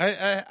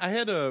 I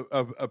had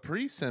a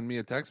priest send me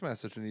a text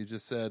message, and he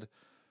just said,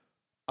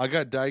 "I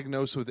got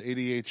diagnosed with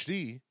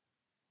ADHD.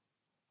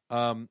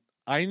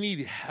 I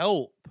need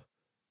help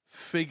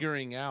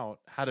figuring out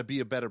how to be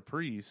a better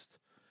priest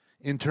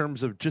in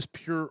terms of just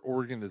pure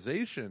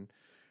organization."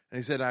 And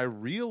he said, "I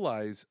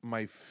realize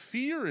my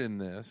fear in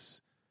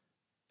this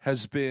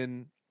has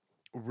been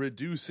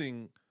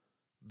reducing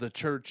the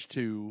church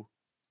to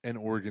an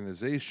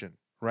organization,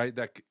 right?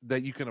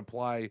 That you can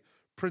apply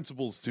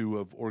principles to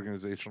of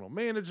organizational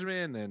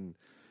management and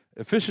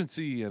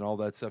efficiency and all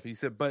that stuff." He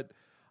said, "But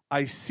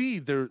I see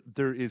there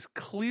is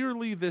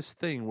clearly this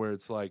thing where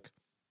it's like,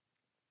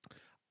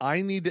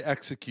 I need to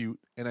execute,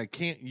 and I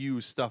can't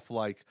use stuff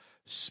like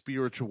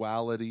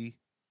spirituality,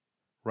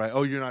 right?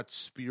 Oh, you're not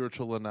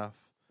spiritual enough,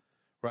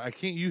 right? I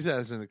can't use that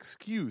as an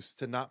excuse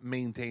to not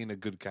maintain a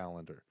good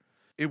calendar."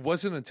 It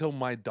wasn't until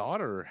my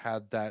daughter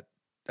had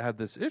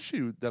this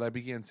issue that I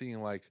began seeing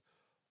like,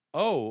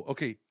 oh,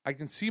 okay, I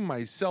can see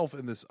myself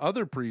in this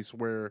other priest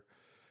where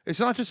it's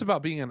not just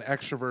about being an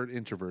extrovert,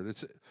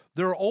 introvert.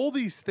 There are all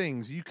these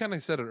things, you kind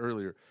of said it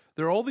earlier,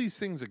 there are all these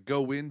things that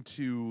go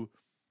into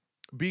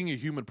being a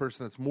human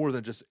person that's more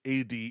than just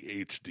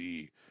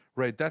ADHD,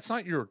 right? That's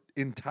not your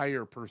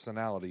entire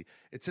personality.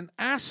 It's an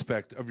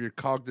aspect of your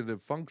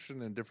cognitive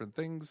function and different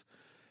things.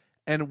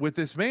 And with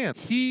this man,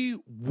 he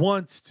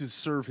wants to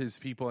serve his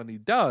people, and he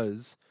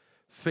does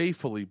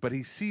faithfully, but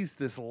he sees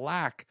this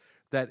lack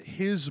that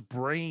his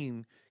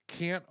brain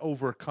can't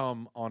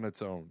overcome on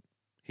its own.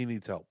 He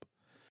needs help.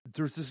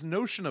 There's this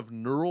notion of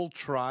neural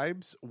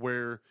tribes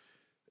where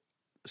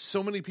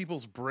so many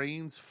people's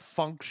brains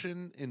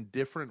function in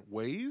different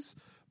ways,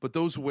 but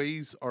those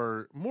ways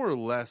are more or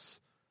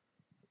less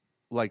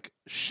like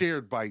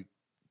shared by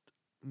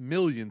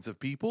millions of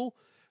people.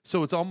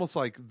 So it's almost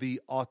like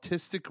the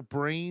autistic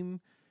brain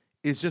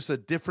is just a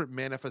different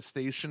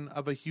manifestation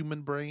of a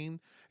human brain.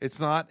 It's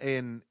not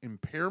an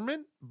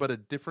impairment, but a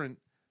different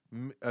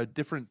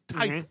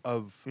type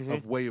of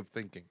way of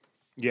thinking.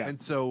 Yeah.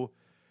 And so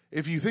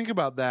if you think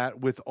about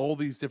that with all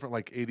these different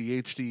like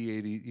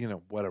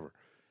ADHD, whatever,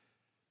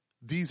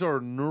 these are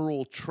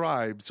neural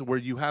tribes where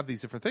you have these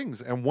different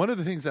things. And one of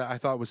the things that I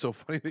thought was so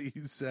funny that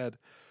you said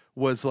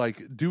was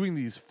like doing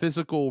these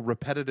physical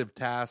repetitive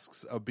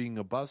tasks of being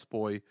a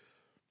busboy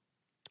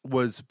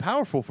was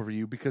powerful for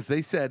you, because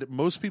they said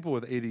most people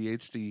with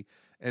ADHD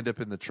end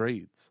up in the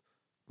trades.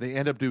 They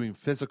end up doing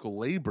physical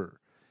labor.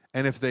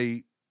 And if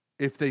they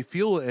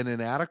feel an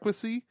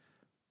inadequacy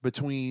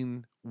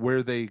between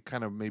where they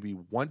kind of maybe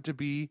want to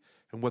be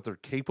and what they're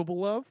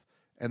capable of,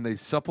 and they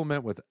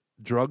supplement with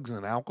drugs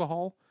and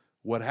alcohol,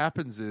 what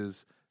happens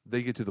is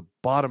they get to the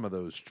bottom of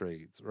those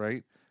trades,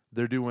 right?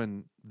 They're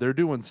doing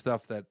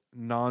stuff that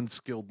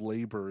non-skilled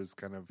labor is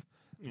kind of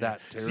that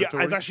territory. Yeah,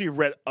 I've actually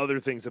read other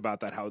things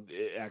about that, how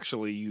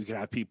actually you can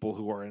have people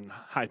who are in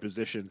high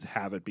positions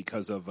have it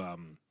because of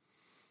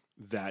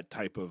that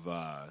type of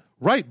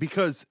right,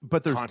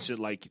 but there's constant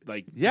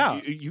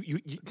yeah, you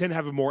tend to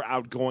have a more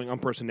outgoing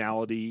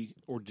personality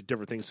or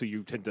different things, so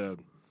you tend to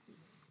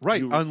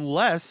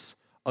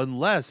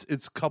unless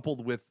it's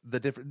coupled with the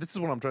different. This is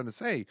what I'm trying to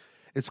say.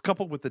 It's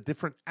coupled with the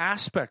different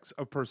aspects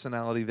of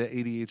personality that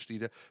ADHD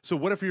does. So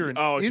what if you're an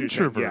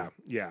introvert?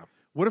 Yeah.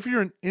 What if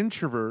you're an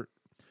introvert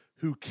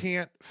who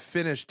can't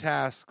finish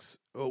tasks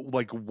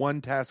like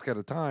one task at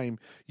a time?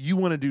 You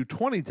want to do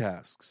 20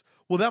 tasks.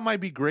 Well, that might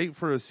be great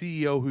for a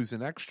CEO who's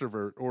an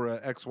extrovert or a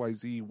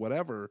XYZ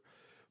whatever.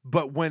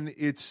 But when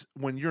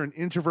you're an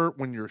introvert,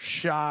 when you're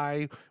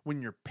shy,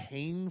 when you're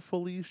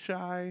painfully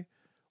shy,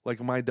 like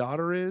my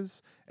daughter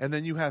is, and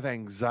then you have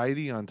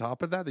anxiety on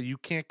top of that you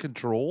can't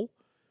control,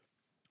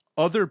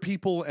 other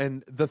people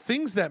and the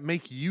things that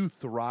make you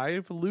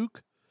thrive,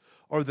 Luke,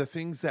 are the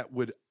things that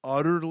would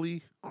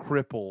utterly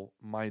cripple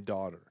my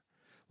daughter.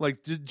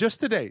 Like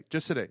just today.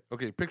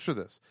 Okay, picture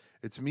this.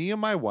 It's me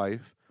and my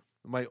wife,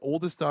 my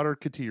oldest daughter,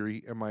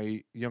 Kateri, and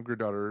my younger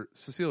daughter,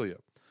 Cecilia.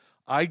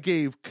 I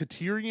gave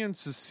Kateri and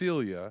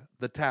Cecilia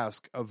the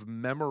task of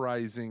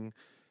memorizing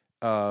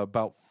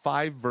about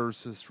 5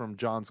 verses from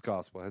John's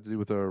Gospel. It had to do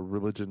with a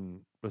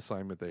religion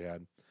assignment they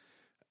had.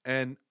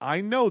 And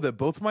I know that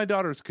both my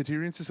daughters,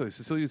 Kateri and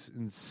Cecilia is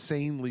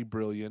insanely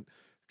brilliant.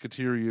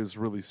 Kateri is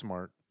really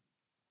smart.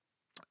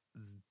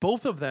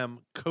 Both of them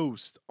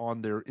coast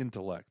on their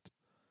intellect,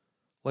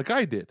 like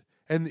I did.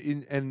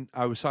 And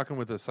I was talking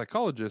with a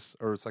psychologist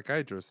or a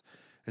psychiatrist,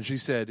 And she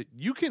said,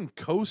 you can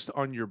coast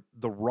on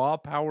the raw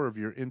power of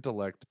your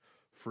intellect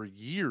for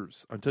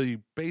years until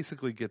you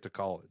basically get to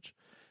college.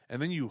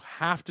 And then you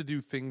have to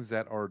do things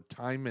that are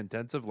time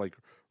intensive, like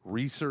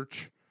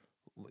research,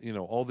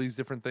 all these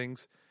different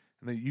things.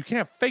 And then you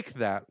can't fake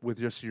that with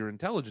just your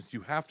intelligence.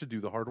 You have to do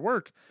the hard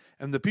work.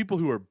 And the people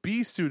who are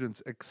B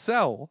students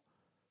excel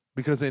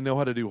because they know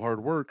how to do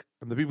hard work.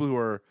 And the people who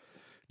are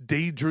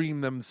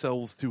daydream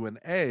themselves to an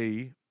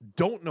A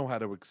don't know how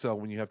to excel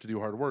when you have to do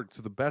hard work.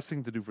 So the best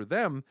thing to do for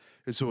them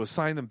is to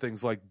assign them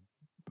things like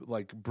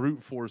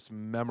brute force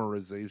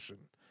memorization.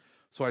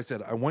 So I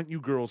said, I want you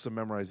girls to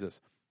memorize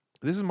this.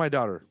 This is my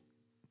daughter.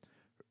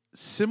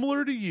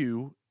 Similar to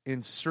you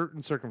in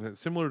certain circumstances,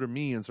 similar to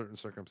me in certain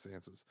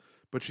circumstances,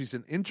 but she's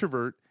an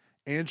introvert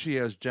and she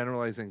has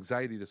generalized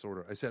anxiety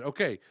disorder. I said,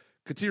 okay,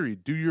 Kateri,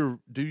 do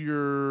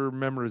your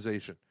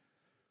memorization.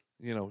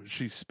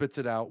 She spits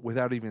it out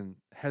without even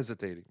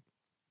hesitating.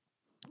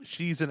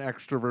 She's an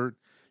extrovert.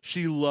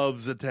 She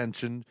loves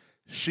attention.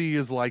 She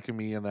is like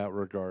me in that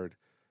regard,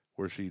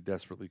 where she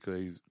desperately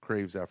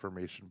craves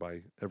affirmation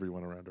by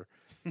everyone around her.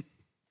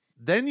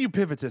 Then you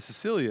pivot to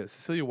Cecilia.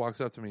 Cecilia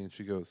walks up to me and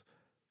she goes,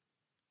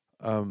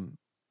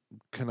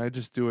 can I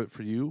just do it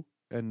for you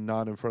and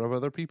not in front of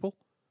other people?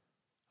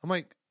 I'm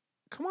like,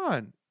 come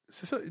on,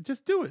 Cecilia,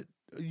 just do it.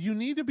 You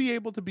need to be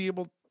able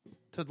to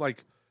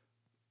like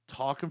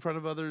talk in front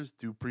of others,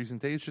 do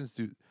presentations,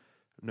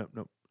 no.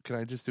 Can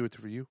I just do it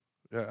for you?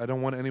 I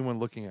don't want anyone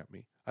looking at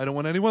me.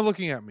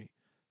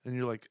 And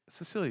you're like,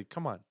 Cecilia,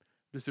 come on,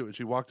 just do it.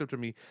 She walked up to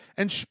me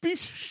and she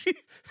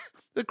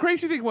the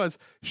crazy thing was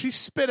she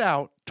spit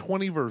out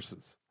 20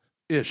 verses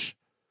ish,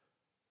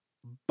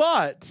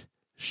 but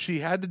she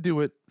had to do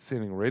it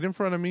standing right in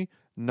front of me,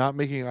 not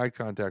making eye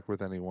contact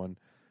with anyone,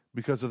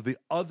 because of the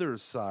other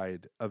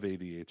side of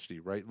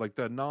ADHD, right? Like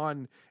the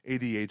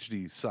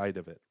non-ADHD side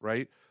of it,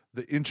 right?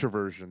 The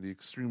introversion, the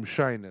extreme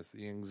shyness,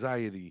 the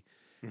anxiety.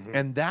 Mm-hmm.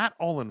 And that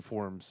all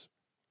informs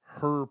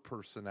her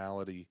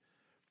personality.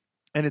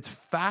 And it's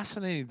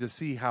fascinating to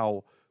see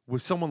how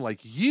with someone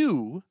like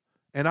you,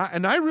 and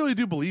I really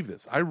do believe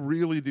this. I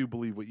really do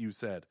believe what you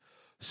said.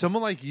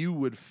 Someone like you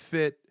would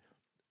fit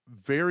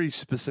very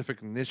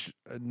specific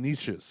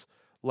niches.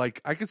 Like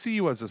I could see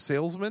you as a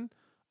salesman.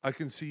 I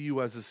can see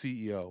you as a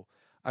CEO.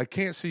 I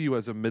can't see you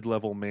as a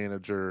mid-level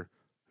manager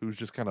who's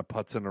just kind of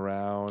putzing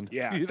around.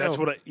 Yeah, that's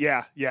what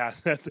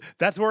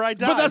that's where I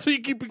died. But that's what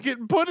you keep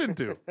getting put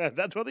into.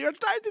 That's what the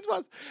Archdiocese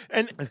was.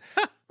 And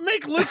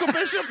make Luke a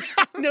bishop.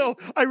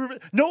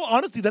 No,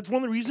 honestly, that's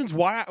one of the reasons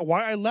why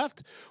I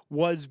left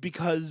was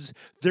because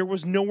there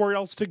was nowhere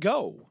else to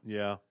go.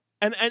 Yeah.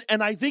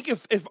 And I think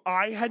if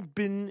I had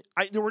been,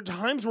 there were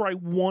times where I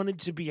wanted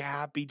to be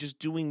happy just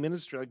doing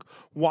ministry. Like,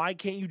 why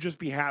can't you just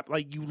be happy?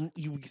 Like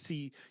you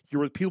see,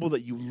 you're with people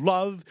that you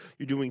love.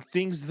 You're doing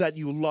things that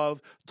you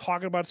love,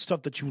 talking about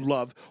stuff that you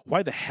love.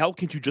 Why the hell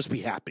can't you just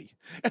be happy?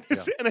 And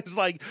it's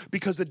like,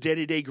 because the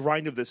day-to-day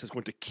grind of this is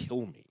going to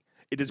kill me.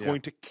 It is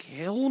going to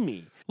kill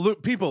me.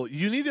 Luke, people,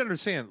 you need to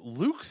understand,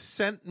 Luke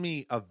sent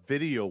me a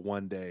video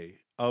one day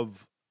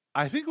of,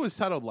 I think it was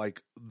titled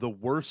like The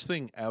Worst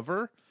Thing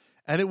Ever.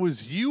 And it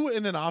was you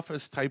in an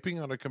office typing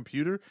on a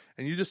computer,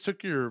 and you just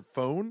took your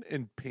phone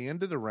and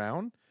panned it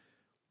around.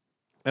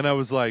 And I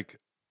was like,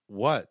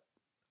 what?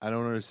 I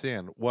don't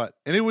understand. What?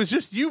 And it was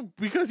just you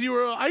because you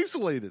were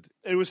isolated.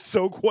 It was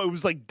so quiet. It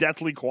was like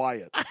deathly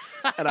quiet.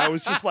 And I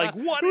was just like,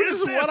 what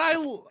is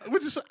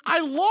this?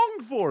 I long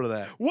for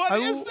that. What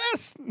is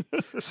this?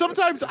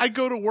 Sometimes I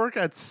go to work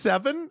at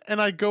 7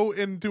 and I go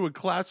into a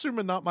classroom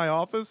and not my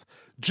office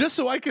just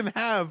so I can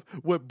have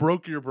what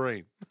broke your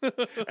brain.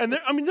 And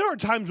there are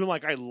times when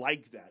like I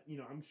like that.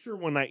 I'm sure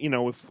when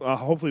if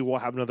hopefully we'll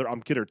have another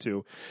kid or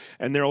two,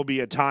 and there'll be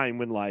a time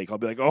when like I'll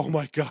be like, oh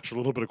my gosh, a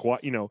little bit of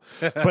quiet,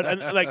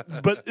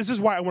 But this is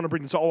why I want to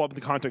bring this all up in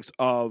the context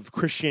of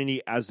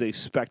Christianity as a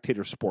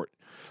spectator sport,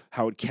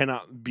 how it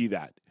cannot be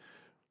that.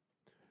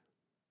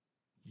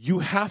 You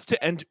have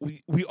to end.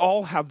 We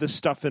all have this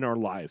stuff in our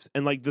lives,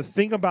 and like the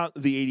thing about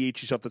the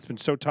ADHD stuff that's been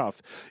so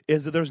tough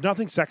is that there's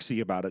nothing sexy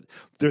about it.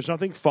 There's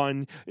nothing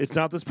fun. It's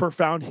not this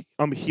profound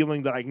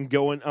healing that I can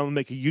go and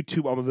make a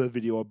YouTube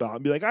video about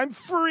and be like, I'm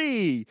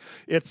free.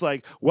 It's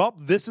like, well,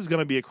 this is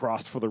going to be a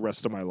cross for the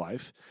rest of my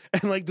life,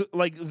 and and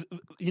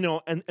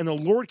the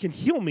Lord can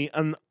heal me,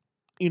 and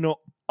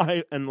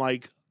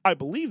I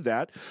believe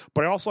that,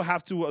 but I also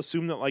have to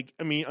assume that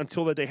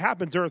until that day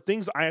happens, there are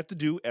things I have to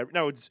do.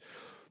 Now it's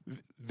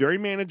very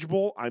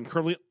manageable. I'm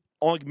currently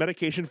on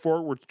medication for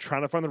it. We're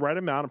trying to find the right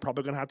amount. I'm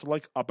probably going to have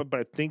to up it, but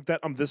I think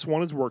that this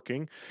one is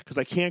working because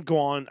I can't go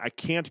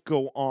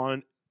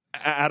on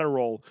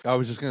Adderall. I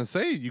was just going to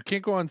say, you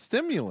can't go on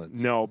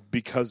stimulants. No,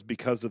 because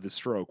of the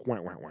stroke.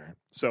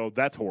 So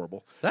that's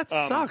horrible. That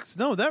sucks.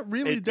 No, that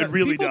really does. It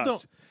really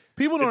does.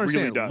 People don't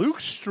understand. Really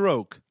Luke's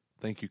stroke,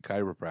 thank you,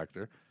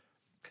 chiropractor,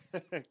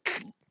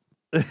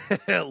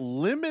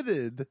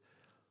 limited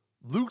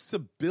Luke's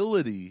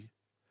ability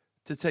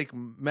to take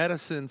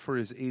medicine for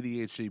his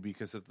ADHD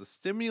because if the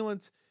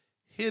stimulants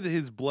hit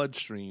his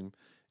bloodstream,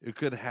 it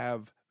could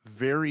have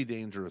very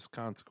dangerous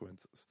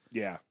consequences.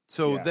 Yeah.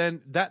 So Yeah.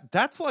 then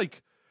that's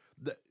like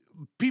the,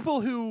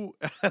 people who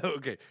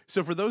okay.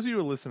 So for those of you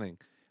who are listening,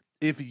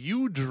 if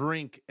you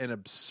drink an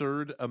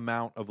absurd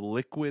amount of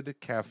liquid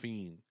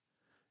caffeine,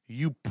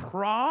 you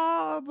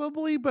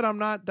probably, but I'm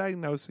not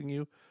diagnosing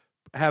you,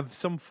 have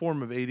some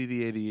form of ADD,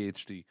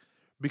 ADHD,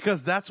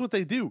 because that's what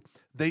they do.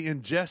 They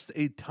ingest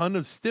a ton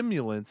of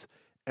stimulants,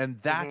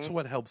 and that's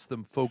what helps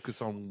them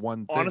focus on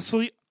one thing.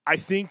 Honestly, I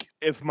think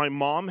if my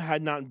mom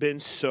had not been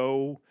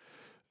so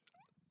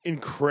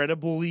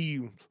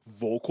incredibly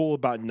vocal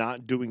about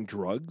not doing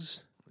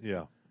drugs,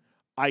 yeah.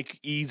 I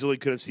easily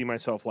could have seen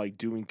myself like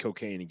doing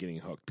cocaine and getting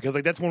hooked, because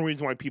like that's one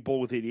reason why people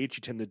with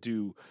ADHD tend to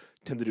do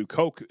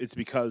coke. It's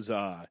because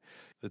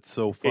It's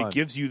so fun. it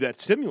gives you that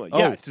stimulant. Oh,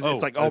 Yeah, it's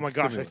like, oh that's my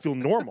gosh, stimulant. I feel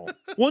normal.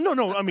 Well,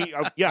 no. I mean,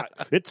 yeah,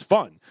 it's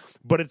fun,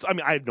 but it's. I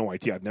mean, I have no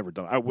idea. I've never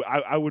done it.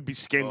 I would be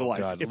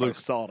scandalized God, if I look.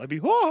 saw it. I'd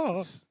be,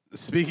 oh.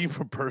 Speaking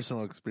from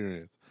personal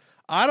experience,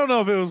 I don't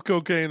know if it was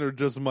cocaine or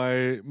just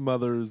my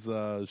mother's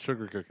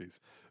sugar cookies,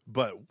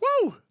 but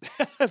woo!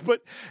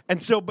 but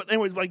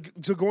anyways, like,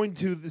 so going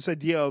to this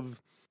idea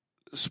of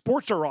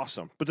sports are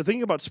awesome, but the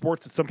thing about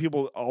sports that some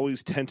people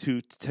always tend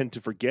to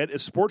forget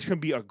is sports can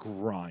be a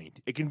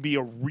grind. It can be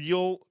a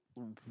real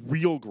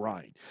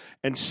grind,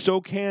 and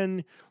so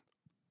can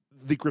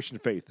the Christian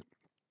faith,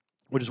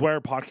 which is why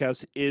our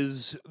podcast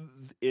is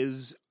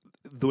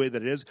the way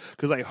that it is,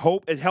 because I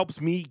hope it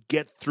helps me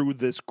get through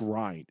this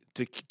grind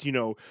to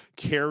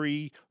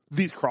carry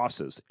these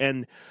crosses.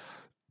 And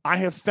I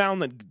have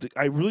found that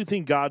I really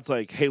think God's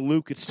like, hey,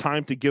 Luke, it's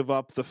time to give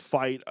up the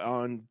fight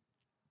on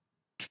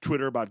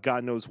Twitter about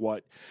God knows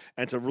what,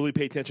 and to really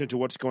pay attention to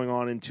what's going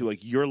on into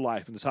like your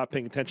life, and to stop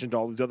paying attention to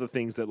all these other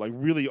things that like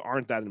really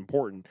aren't that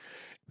important.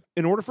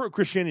 In order for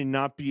Christianity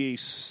not be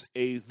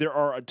there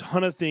are a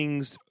ton of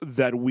things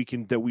that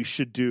we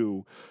should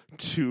do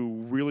to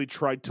really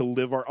try to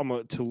live I'm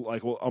a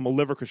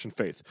live our Christian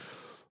faith.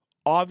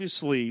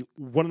 Obviously,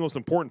 one of the most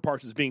important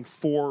parts is being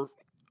for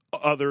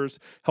others,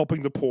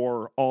 helping the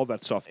poor, all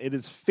that stuff. It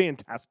is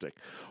fantastic.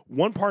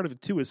 One part of it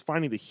too is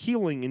finding the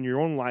healing in your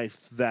own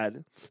life that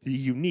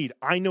you need.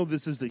 I know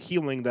this is the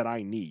healing that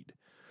I need,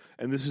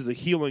 and this is the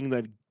healing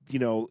that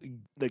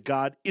that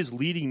God is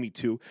leading me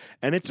to,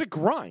 and it's a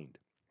grind.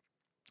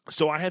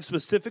 So I have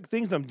specific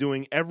things I'm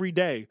doing every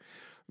day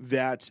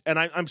and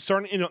I'm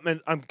starting,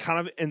 and I'm kind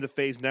of in the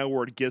phase now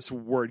where it gets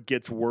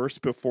worse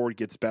before it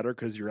gets better,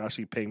 because you're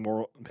actually paying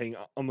a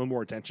little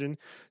more attention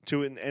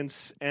to it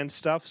and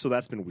stuff. So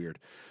that's been weird.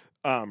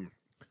 So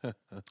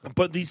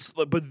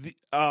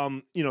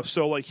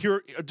like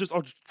here,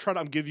 I'll try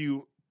to give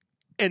you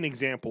an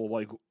example of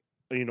like,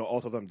 all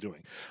of them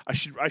doing. I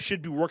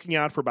should be working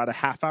out for about a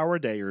half hour a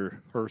day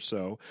or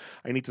so.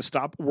 I need to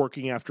stop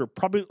working after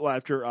probably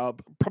like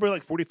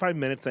 45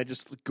 minutes. I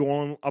just go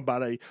on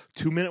about a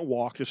 2-minute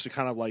walk just to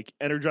kind of like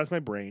energize my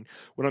brain.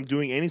 When I'm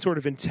doing any sort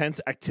of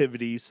intense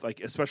activities, like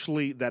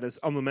especially that is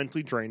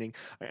mentally draining,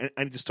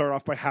 I need to start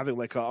off by having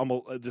like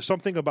there's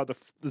something about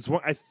this one.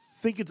 I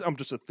think it's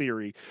just a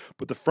theory,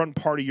 but the front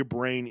part of your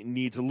brain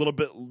needs a little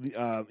bit.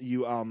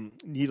 You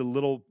need a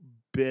little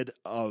bit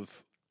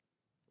of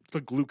the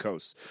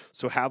glucose.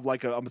 So have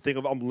like a thing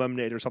of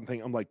lemonade or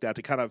something like that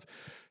to kind of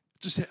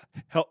just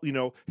help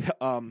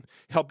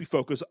help you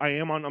focus. I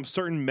am on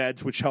certain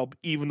meds which help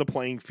even the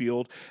playing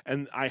field,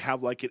 and I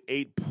have like an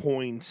 8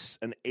 point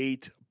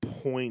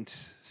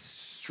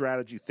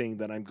strategy thing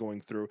that I'm going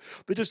through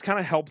that just kind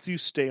of helps you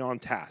stay on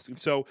task. And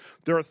so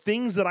there are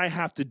things that I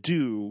have to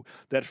do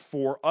that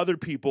for other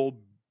people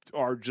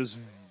are just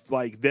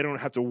like they don't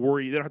have to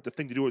worry, they don't have to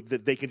think to do it,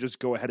 that they can just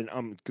go ahead and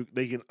I'm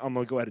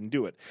gonna go ahead and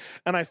do it.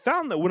 And I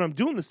found that when I'm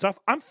doing this stuff,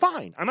 I'm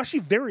fine. I'm actually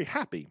very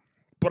happy.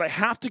 But I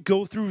have to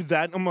go through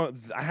that.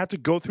 I have to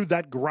go through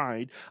that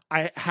grind.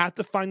 I had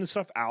to find the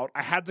stuff out.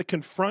 I had to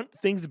confront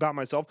things about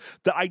myself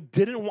that I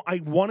didn't.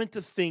 I wanted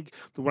to think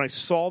that when I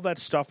saw that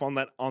stuff on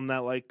that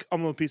like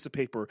on a little piece of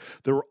paper,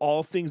 there were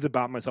all things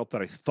about myself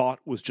that I thought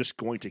was just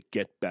going to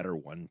get better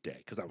one day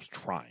because I was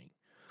trying.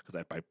 Because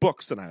I'd buy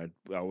books and I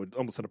would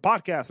almost listen to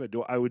podcasts and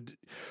I would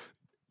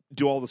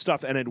do all the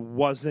stuff, and it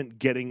wasn't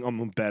getting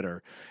them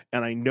better.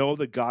 And I know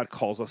that God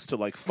calls us to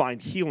like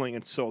find healing,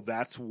 and so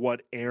that's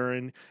what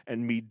Aaron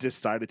and me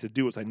decided to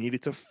do. Is I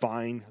needed to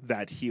find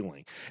that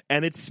healing,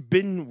 and it's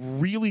been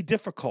really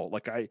difficult.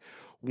 Like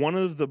one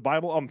of the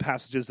Bible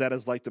passages that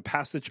is like the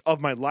passage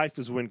of my life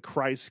is when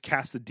Christ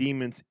cast the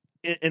demons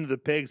into the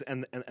pigs,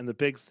 and the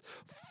pigs,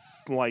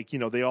 like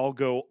they all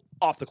go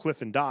off the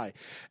cliff and die.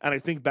 And I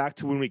think back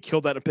to when we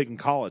killed that pig in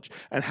college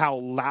and how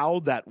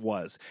loud that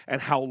was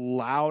and how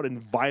loud and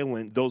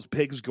violent those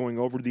pigs going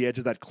over the edge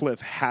of that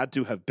cliff had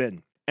to have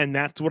been. And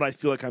that's what I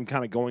feel like I'm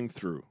kind of going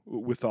through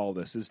with all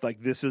this. Is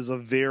like this is a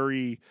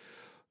very,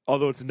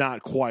 although it's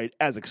not quite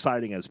as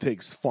exciting as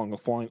pigs falling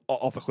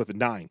off a cliff and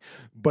dying,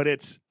 but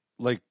it's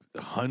like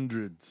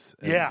hundreds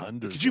and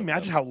hundreds. Could you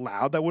imagine how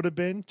loud that would have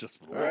been? Just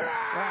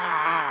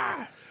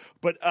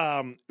But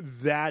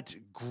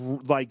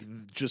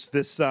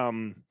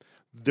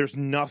there's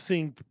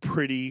nothing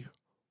pretty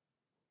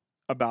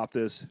about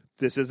this.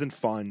 This isn't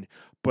fun,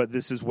 but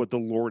this is what the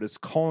Lord is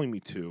calling me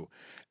to.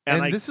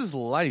 And this is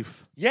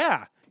life.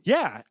 Yeah.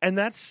 And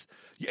that's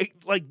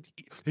like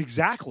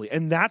exactly.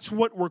 And that's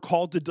what we're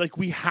called to, like,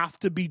 we have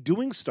to be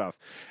doing stuff.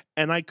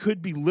 And I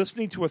could be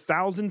listening to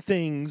 1,000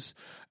 things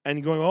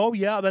and going, oh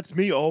yeah, that's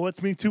me. Oh,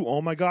 that's me too.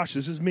 Oh my gosh,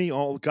 this is me.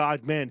 Oh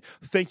God, man,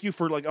 thank you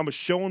for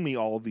showing me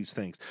all of these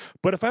things.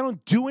 But if I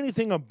don't do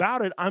anything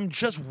about it, I'm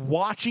just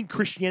watching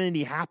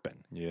Christianity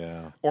happen.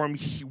 Yeah. Or I'm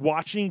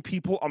watching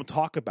people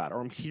talk about it, or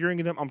I'm hearing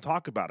them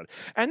talk about it.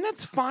 And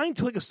that's fine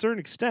to like a certain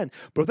extent.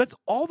 But if that's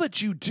all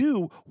that you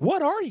do,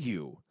 what are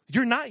you?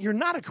 You're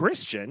not a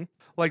Christian.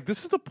 Like,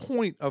 this is the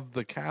point of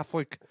the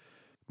Catholic.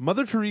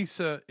 Mother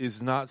Teresa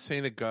is not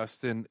St.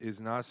 Augustine,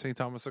 is not St.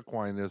 Thomas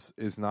Aquinas,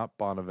 is not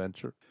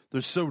Bonaventure.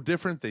 They're so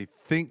different. The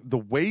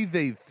way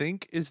they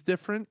think is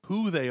different.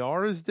 Who they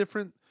are is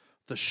different.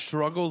 The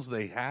struggles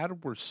they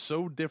had were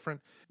so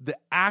different. The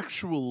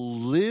actual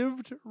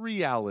lived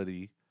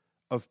reality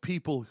of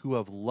people who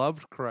have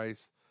loved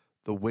Christ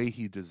the way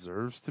he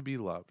deserves to be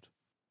loved.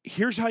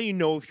 Here's how you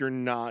know if you're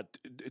not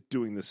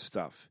doing this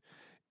stuff.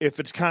 If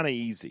it's kind of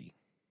easy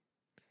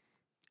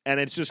and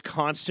it's just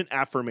constant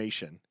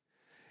affirmation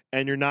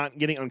and you're not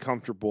getting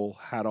uncomfortable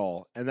at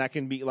all. And that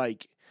can be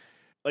like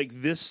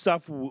this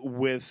stuff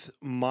with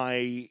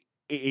my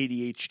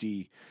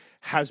ADHD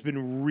has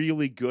been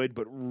really good,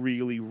 but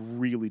really,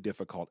 really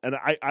difficult. And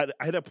I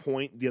had a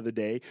point the other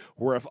day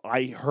where if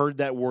I heard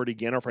that word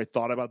again, or if I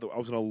thought about it, I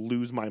was going to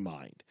lose my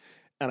mind.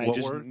 And What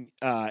word?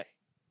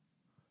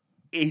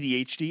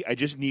 ADHD. I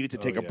just needed to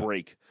take a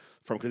break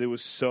from, because it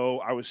was so,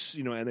 I was,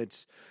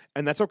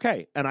 and that's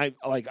okay. And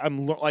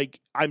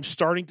I'm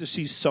starting to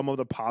see some of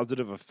the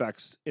positive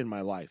effects in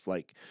my life.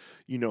 Like,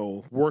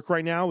 work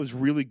right now is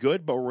really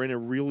good, but we're in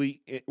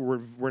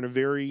a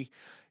very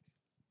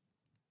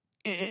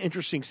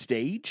interesting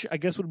stage, I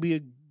guess would be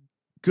a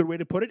good way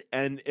to put it.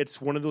 And it's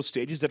one of those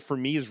stages that for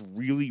me is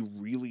really,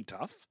 really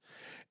tough.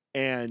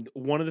 And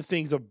one of the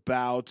things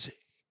about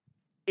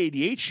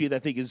ADHD that I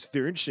think is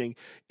very interesting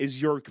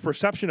is your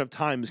perception of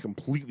time is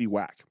completely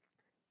whack.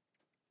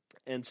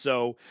 And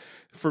so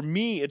for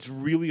me, it's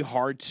really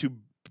hard to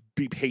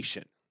be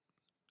patient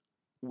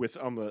with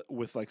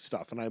like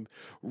stuff. And I'm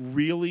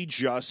really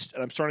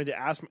I'm starting to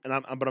ask,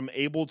 but I'm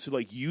able to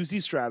like use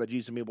these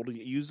strategies. I'm able to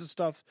use the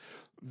stuff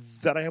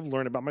that I have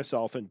learned about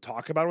myself and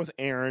talk about it with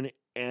Aaron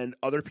and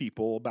other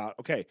people about,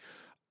 okay,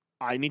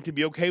 I need to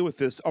be okay with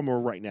this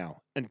right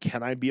now. And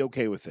can I be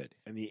okay with it?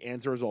 And the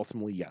answer is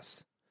ultimately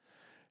yes.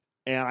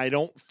 And I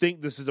don't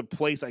think this is a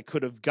place I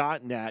could have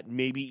gotten at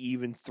maybe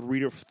even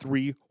 3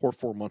 or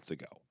 4 months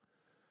ago.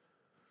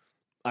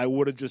 I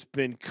would have just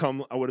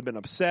I would have been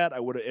upset.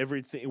 It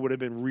would have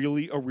been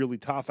really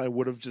tough. I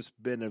would have just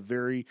been a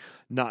very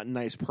not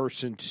nice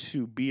person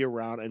to be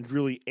around. And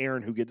really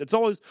Aaron it's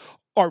always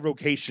our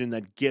vocation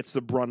that gets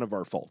the brunt of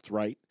our faults,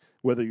 right?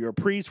 Whether you're a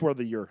priest,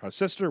 whether you're a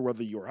sister,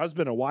 whether you're a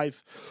husband, a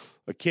wife,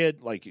 a kid,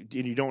 and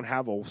you don't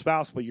have a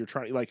spouse, but you're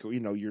trying,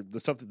 you're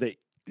the stuff that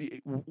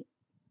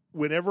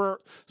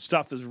whenever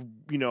stuff is,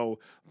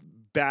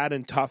 bad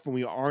and tough and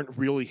we aren't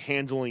really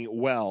handling it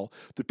well,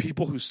 the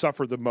people who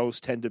suffer the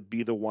most tend to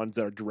be the ones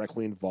that are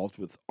directly involved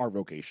with our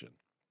vocation.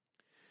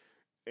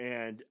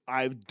 And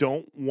I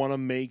don't want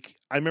to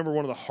I remember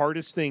one of the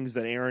hardest things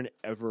that Aaron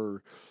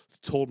ever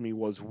told me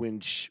was when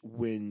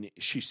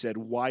she said,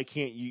 why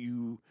can't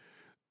you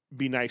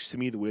be nice to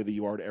me the way that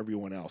you are to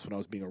everyone else, when I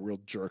was being a real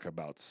jerk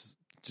about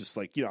just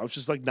like, I was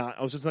just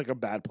like a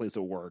bad place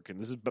at work. And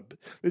this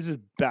is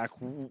back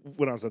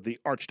when I was at the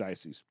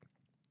Archdiocese.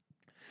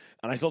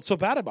 And I felt so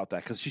bad about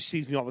that because she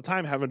sees me all the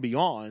time having to be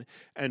on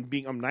and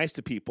I'm nice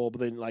to people, but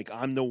then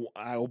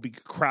I'll be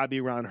crabby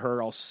around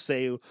her. I'll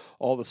say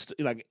all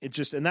the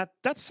and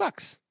that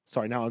sucks.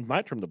 Sorry, now it's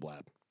my turn to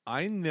blab.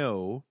 I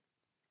know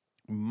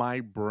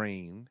my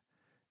brain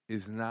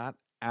is not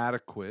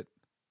adequate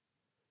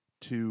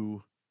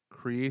to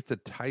create the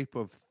type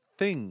of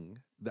thing,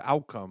 the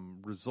outcome,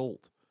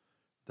 result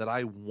that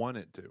I want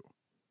it to.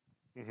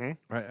 Mm-hmm.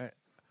 Right?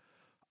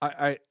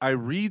 I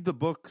read the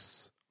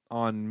books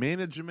on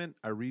management.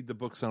 I read the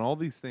books on all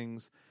these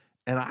things,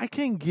 and I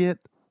can get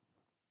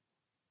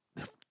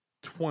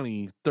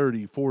 20,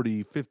 30,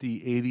 40,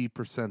 50,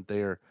 80%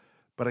 there,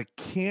 but I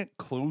can't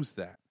close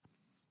that.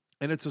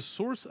 And it's a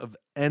source of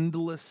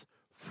endless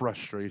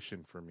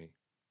frustration for me.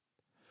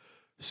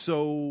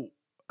 So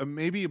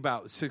maybe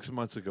about 6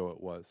 months ago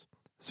it was.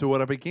 So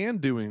what I began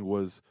doing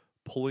was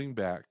pulling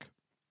back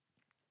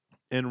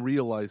and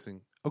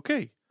realizing,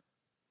 okay,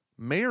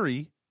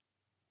 Mary,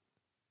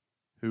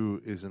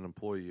 who is an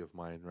employee of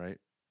mine, right?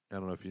 I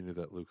don't know if you knew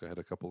that, Luke. I had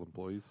a couple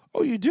employees.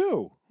 Oh, you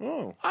do?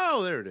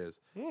 Oh, there it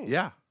is.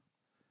 Yeah.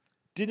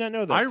 Did not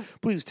know that.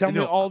 Please tell me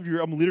all of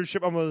your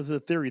leadership, the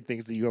theory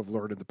things that you have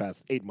learned in the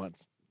past 8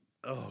 months.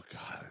 Oh,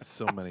 God,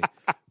 so many.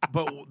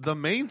 But the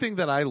main thing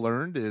that I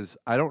learned is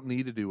I don't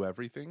need to do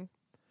everything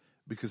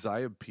because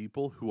I have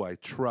people who I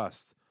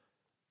trust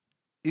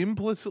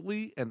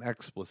implicitly and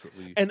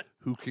explicitly and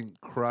who can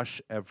crush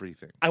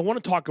everything. I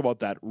want to talk about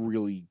that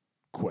really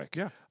quick.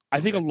 Yeah. I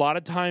think a lot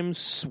of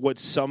times what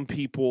some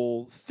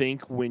people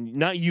think when,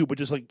 not you, but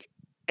just like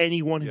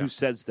anyone who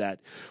says that,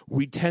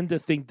 we tend to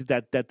think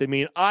that they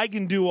mean I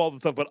can do all the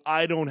stuff, but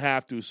I don't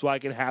have to, so I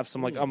can have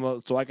some I can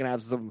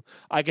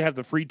have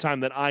the free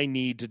time that I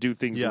need to do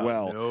things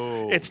well.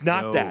 No, it's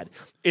not that.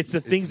 It's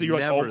the things that you're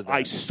like, never oh, that.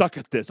 I suck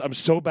at this. I'm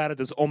so bad at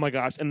this. Oh my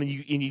gosh, and then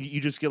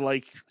you just get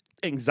like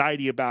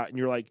anxiety about it, and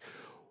you're like,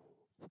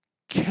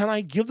 can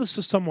I give this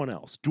to someone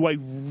else? Do I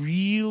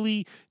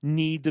really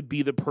need to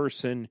be the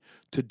person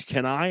to,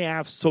 can I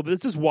ask? So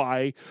this is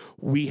why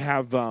we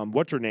have,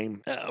 what's her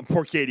name?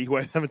 Poor Katie, who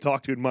I haven't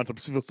talked to in months. I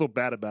feel so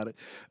bad about it.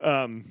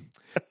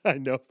 I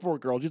know, poor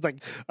girl. She's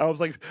like,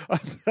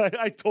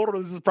 I told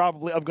her this is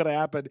probably going to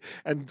happen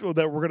and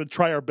that we're going to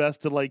try our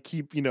best to like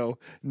keep,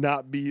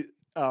 not be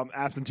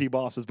absentee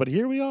bosses, but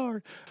here we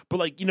are. But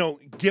like,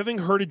 giving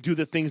her to do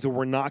the things that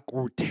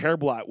we're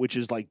terrible at, which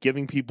is like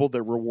giving people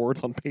their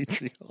rewards on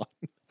Patreon.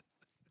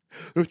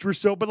 Which we're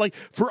so, but like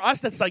for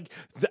us, that's like,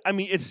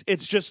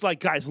 it's just like,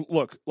 guys,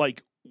 look,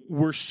 like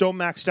we're so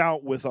maxed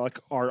out with like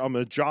our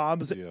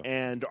jobs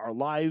and our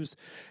lives,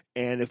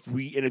 and if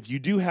you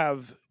do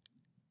have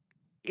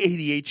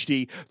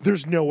ADHD,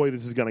 there's no way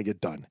this is going to get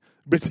done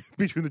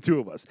between the two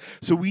of us.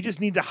 So we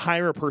just need to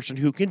hire a person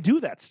who can do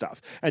that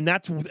stuff, and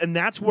that's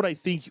what I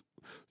think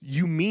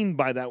you mean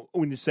by that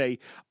when you say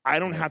I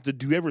don't have to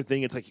do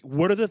everything. It's like,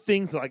 what are the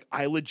things that like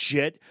I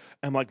legit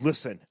am like,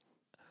 listen,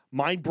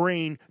 my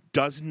brain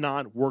does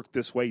not work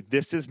this way.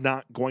 This is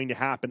not going to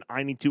happen.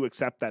 I need to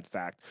accept that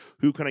fact.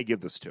 Who can I give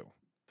this to?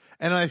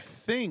 And I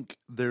think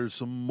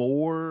there's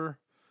more,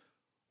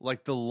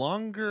 like the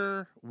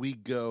longer we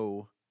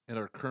go in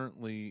our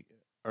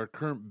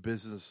current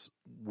business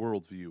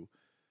worldview,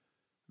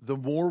 the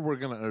more we're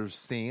going to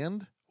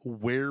understand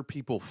where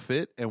people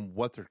fit and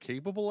what they're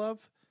capable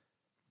of.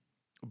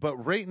 But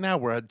right now,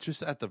 we're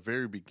just at the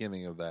very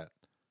beginning of that.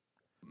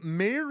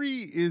 Mary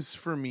is,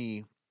 for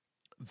me,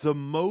 the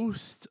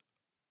most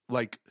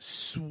like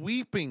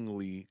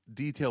sweepingly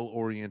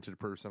detail-oriented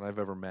person I've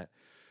ever met.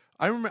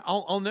 I remember,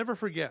 I'll never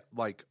forget,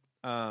 like,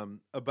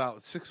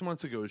 about 6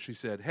 months ago, she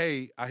said,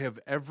 hey, I have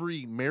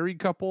every married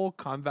couple,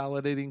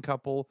 convalidating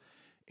couple,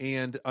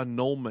 and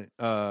annulment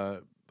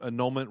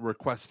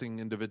requesting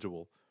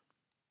individual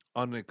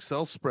on an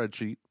Excel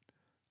spreadsheet.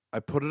 I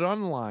put it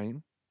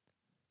online.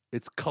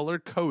 It's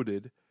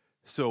color-coded,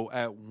 so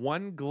at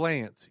one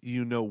glance,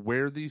 you know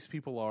where these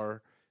people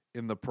are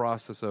in the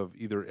process of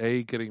either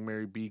A, getting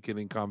married, B,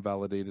 getting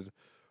convalidated,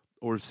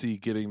 or C,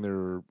 getting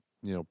their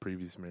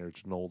previous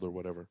marriage annulled or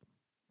whatever.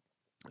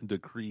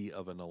 Decree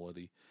of a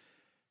nullity.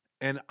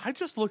 And I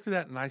just looked at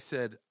that and I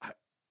said,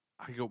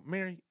 I go,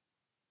 Mary,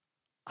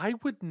 I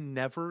would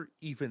never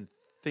even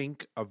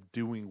think of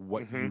doing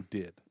what you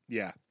did.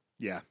 Yeah.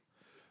 Yeah.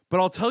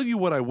 But I'll tell you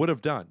what I would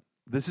have done.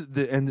 This is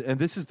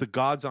this is the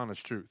God's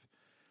honest truth.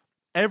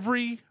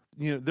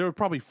 There were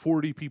probably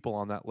 40 people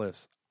on that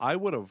list. I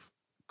would have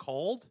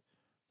called,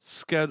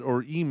 scheduled,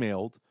 or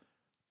emailed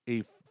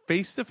a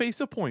face-to-face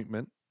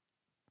appointment,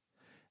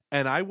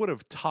 and I would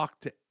have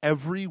talked to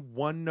every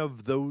one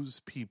of those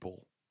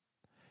people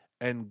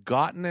and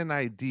gotten an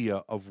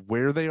idea of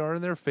where they are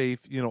in their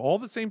faith. All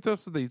the same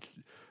stuff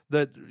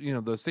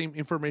the same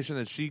information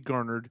that she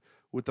garnered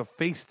with the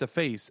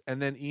face-to-face,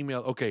 and then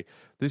email, okay,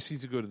 this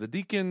needs to go to the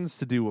deacons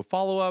to do a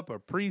follow-up, a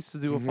priest to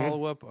do a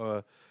follow-up,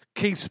 a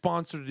case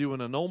sponsor to do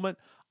an annulment.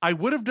 I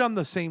would have done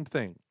the same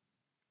thing.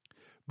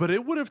 But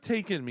it would have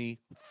taken me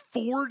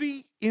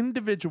 40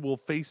 individual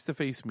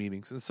face-to-face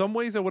meetings. In some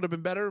ways, that would have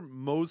been better.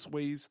 Most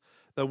ways,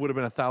 that would have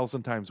been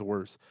 1,000 times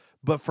worse.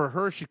 But for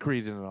her, she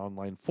created an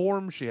online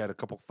form. She had a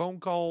couple phone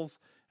calls.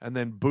 And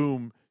then,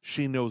 boom,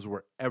 she knows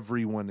where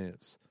everyone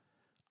is.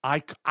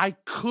 I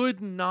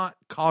could not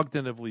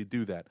cognitively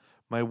do that.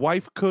 My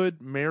wife could.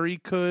 Mary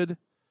could.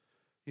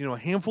 A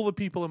handful of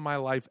people in my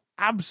life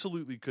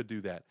absolutely could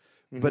do that.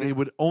 But it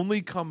would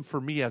only come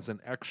for me as an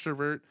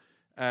extrovert,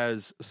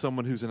 as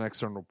someone who's an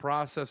external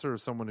processor, or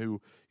someone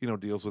who,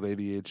 deals with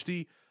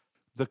ADHD.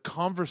 The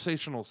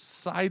conversational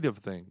side of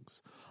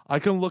things, I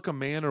can look a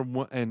man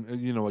and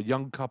a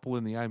young couple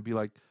in the eye and be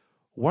like,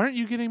 why aren't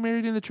you getting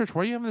married in the church?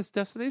 Why are you having this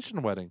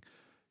destination wedding?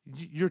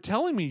 You're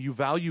telling me you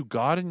value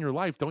God in your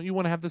life. Don't you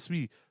want to have this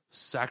be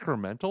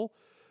sacramental?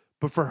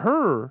 But for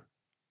her,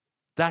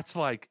 that's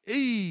like,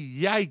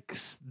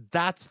 yikes,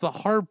 that's the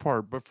hard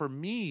part. But for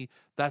me,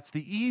 that's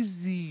the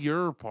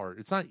easier part.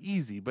 It's not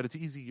easy, but it's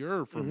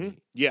easier for me.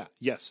 Yeah,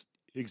 yes,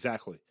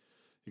 exactly.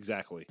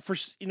 For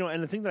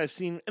and the thing that I've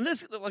seen, and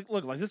this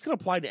this can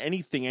apply to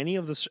anything,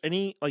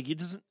 it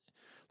doesn't,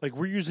 like,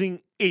 we're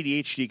using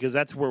ADHD because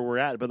that's where we're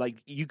at, but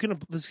like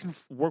this can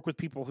work with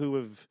people who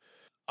have,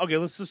 okay,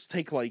 let's just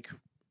take like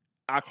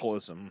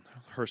alcoholism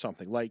or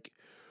something. Like,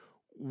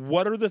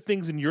 what are the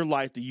things in your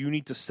life that you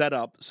need to set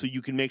up so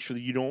you can make sure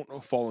that you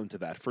don't fall into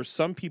that? For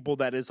some people,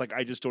 that is like,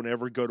 I just don't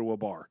ever go to a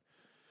bar.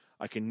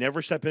 I can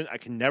never step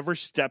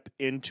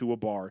into a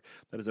bar.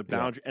 That is a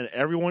boundary, and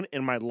everyone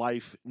in my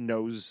life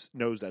knows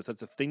that. So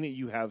that's a thing that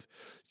you have,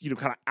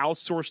 kind of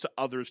outsourced to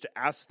others to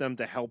ask them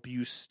to help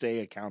you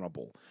stay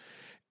accountable.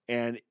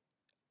 And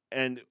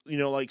and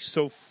like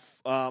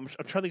I'm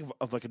trying to think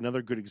of like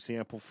another good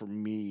example for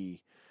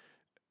me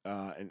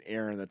and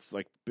Aaron that's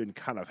like been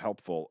kind of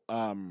helpful.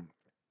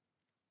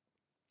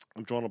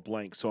 I'm drawing a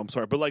blank, so I'm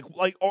sorry, but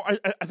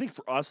I think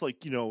for us,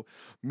 like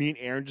me and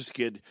Aaron just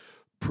get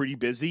pretty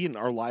busy, and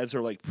our lives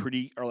are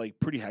pretty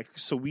hectic.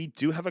 So we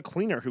do have a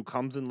cleaner who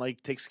comes and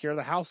like takes care of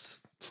the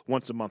house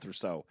once a month or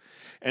so.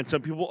 And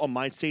some people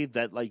might say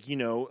that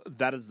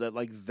that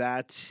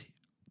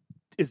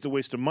is the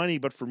waste of money,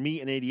 but for me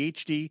and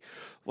ADHD,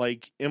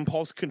 like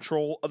impulse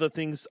control, other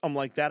things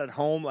like that at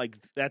home, like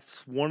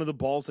that's one of the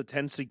balls that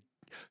tends to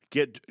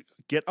get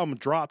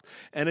dropped,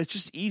 and it's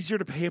just easier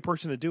to pay a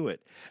person to do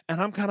it,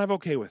 and I'm kind of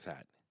okay with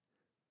that.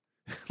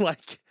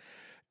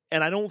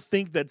 And I don't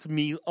think that's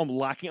me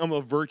lacking a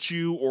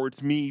virtue, or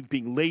it's me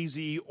being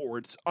lazy, or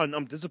it's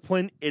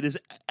undisciplined. It is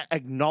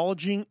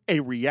acknowledging a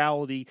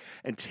reality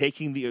and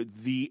taking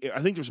the I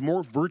think there's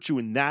more virtue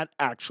in that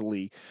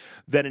actually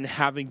than in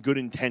having good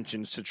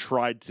intentions to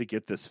try to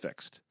get this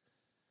fixed.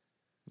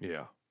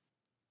 Yeah.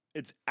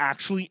 It's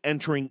actually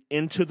entering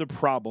into the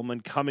problem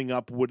and coming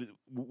up with,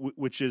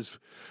 which is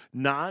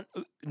not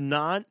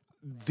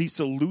the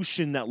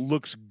solution that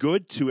looks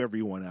good to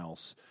everyone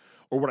else,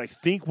 or what I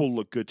think will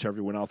look good to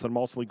everyone else, that I'm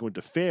ultimately going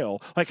to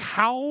fail. Like,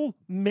 how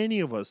many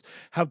of us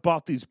have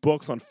bought these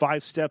books on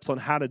 5 steps on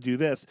how to do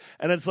this,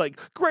 and it's like,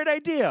 great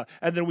idea,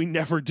 and then we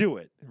never do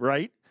it,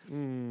 right?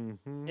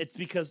 Mm-hmm. It's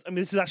because,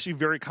 this is actually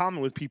very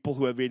common with people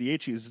who have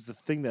ADHD. This is a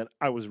thing that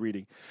I was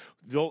reading.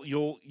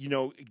 You'll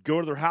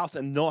go to their house,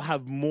 and they'll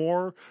have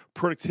more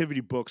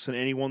productivity books than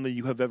anyone that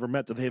you have ever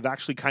met that they've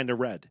actually kind of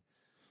read.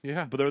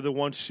 Yeah. But they're the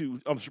ones who,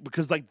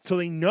 because so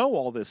they know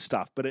all this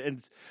stuff, but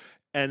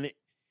and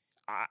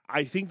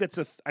I think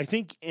I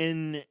think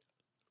in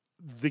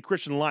the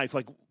Christian life,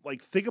 like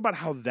think about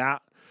how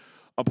that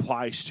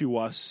applies to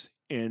us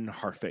in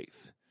our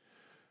faith.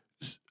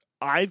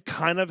 I've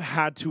kind of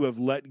had to have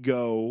let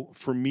go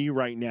for me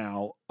right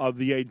now of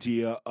the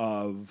idea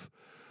of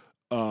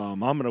I'm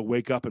going to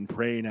wake up and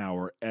pray an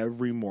hour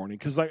every morning,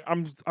 because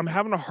I'm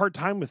having a hard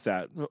time with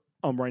that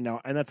right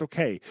now, and that's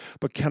okay.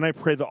 But can I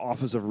pray the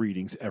office of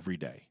readings every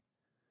day?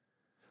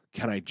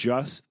 Can I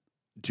just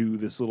do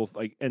this little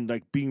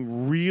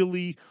being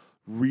really,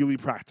 really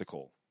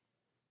practical?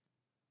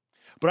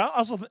 But I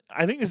also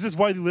I think this is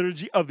why the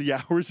liturgy of the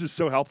hours is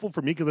so helpful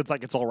for me, because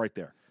it's all right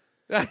there.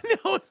 I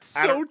know, it's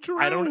so true.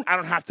 I don't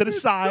have to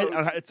decide.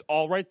 It's It's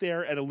all right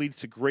there, and it leads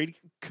to great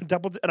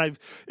contemplative. And I've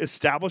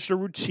established a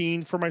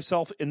routine for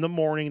myself in the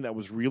morning that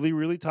was really,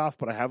 really tough.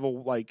 But I have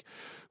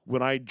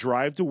when I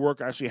drive to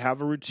work, I actually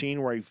have a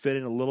routine where I fit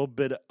in a little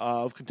bit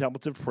of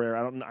contemplative prayer.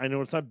 I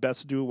know it's not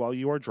best to do it while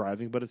you are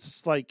driving, but it's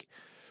just like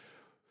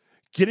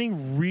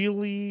getting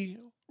really,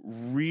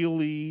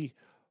 really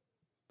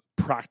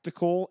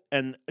practical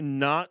and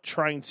not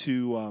trying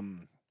to.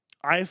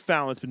 I've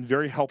found it's been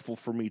very helpful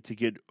for me to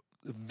get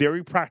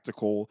very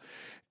practical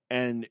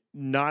and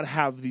not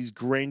have these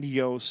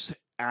grandiose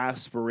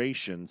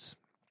aspirations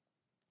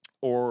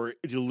or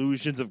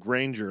delusions of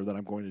grandeur that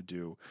I'm going to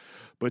do,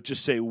 but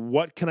just say,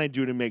 what can I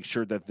do to make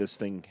sure that this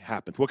thing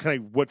happens?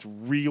 What's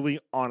really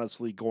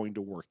honestly going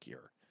to work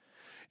here?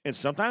 And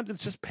sometimes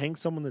it's just paying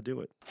someone to do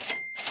it.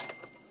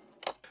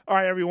 All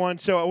right, everyone.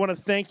 So I want to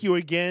thank you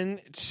again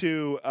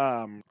to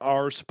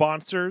our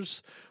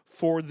sponsors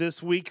for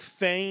this week.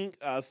 Thank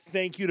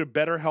you to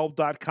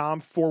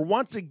BetterHelp.com for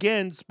once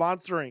again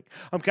sponsoring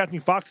Catching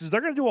Foxes.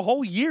 They're going to do a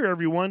whole year,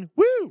 everyone.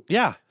 Woo!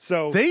 Yeah.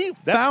 So they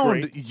that's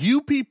found great.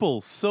 you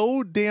people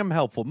so damn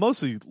helpful.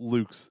 Mostly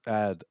Luke's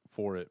ad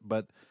for it,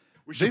 but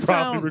We should they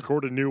probably found-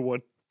 record a new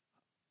one.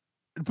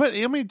 But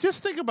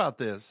just think about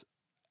this.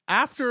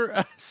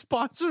 After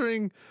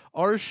sponsoring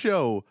our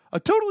show, a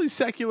totally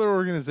secular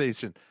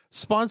organization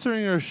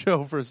sponsoring our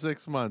show for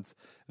 6 months,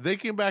 they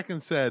came back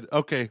and said,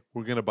 okay,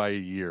 we're going to buy a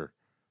year.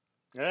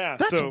 Yeah,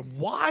 That's so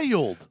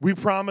wild. we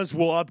promise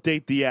we'll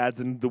update the ads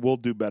and we'll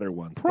do better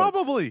ones. But-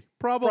 Probably.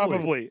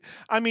 Probably.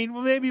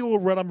 Maybe we'll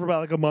run them for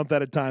about a month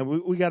at a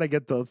time. We got to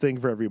get the thing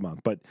for every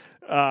month. But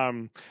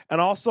and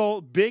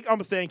also, big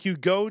thank you.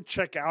 Go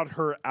check out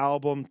her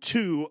album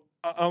too.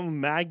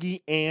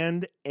 Maggie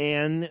and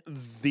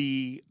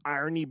the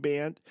Irony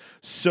Band.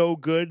 So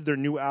good. Their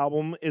new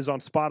album is on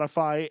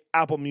Spotify,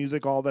 Apple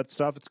Music, all that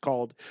stuff. It's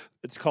called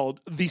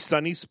The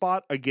Sunny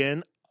Spot.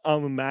 Again,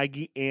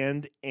 Maggie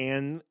and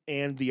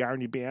the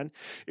Irony Band.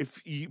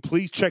 If you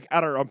please check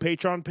out our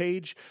Patreon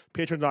page,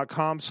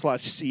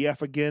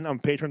 patreon.com/CF. Again, on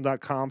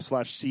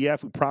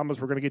patreon.com/CF. We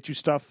promise we're going to get you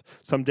stuff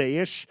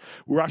someday-ish.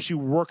 We're actually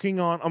working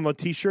on the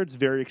t-shirts.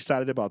 Very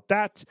excited about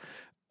that.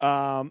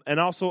 And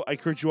also, I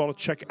encourage you all to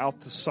check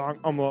out the song,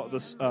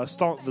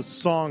 the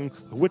song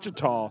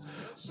 "Wichita"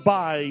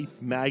 by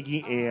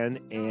Maggie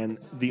and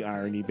the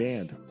Irony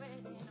Band.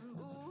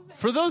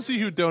 For those of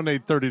you who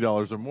donate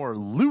 $30 or more,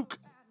 Luke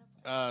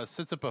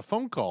sets up a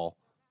phone call,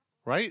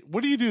 right?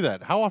 What do you do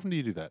that? How often do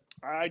you do that?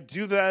 I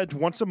do that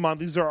once a month.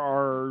 These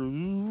are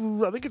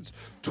I think it's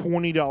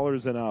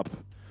 $20 and up.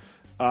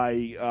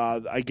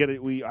 I get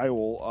it. I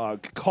will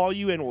call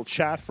you and we'll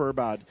chat for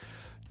about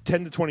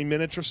 10 to 20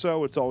 minutes or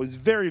so. It's always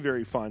very,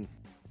 very fun.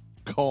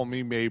 Call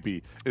Me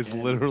Maybe is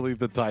literally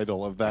the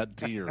title of that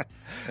tier.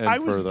 And I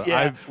was- further,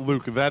 yeah.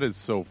 Luke, that is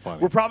so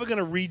funny. We're probably going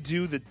to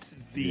redo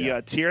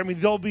the tier. I mean,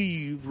 they'll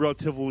be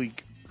relatively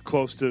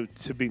close to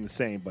being the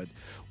same, but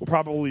we'll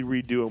probably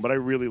redo them. But I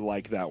really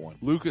like that one.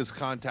 Luke is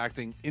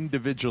contacting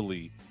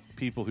individually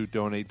people who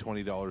donate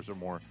 $20 or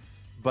more.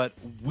 But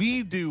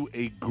we do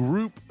a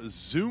group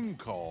Zoom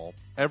call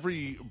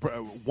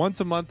once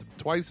a month,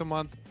 twice a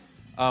month,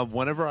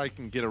 whenever I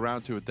can get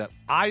around to it, that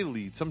I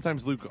lead.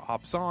 Sometimes Luke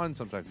hops on,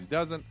 sometimes he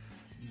doesn't.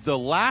 The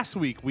last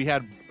week, we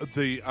had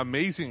the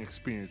amazing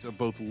experience of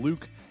both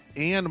Luke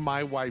and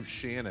my wife,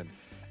 Shannon.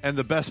 And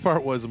the best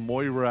part was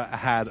Moira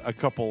had a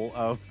couple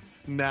of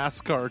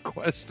NASCAR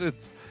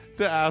questions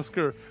to ask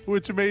her,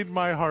 which made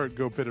my heart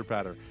go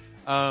pitter-patter.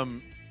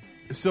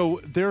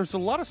 So there's a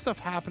lot of stuff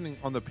happening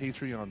on the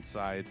Patreon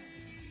side.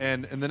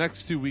 And in the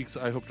next 2 weeks,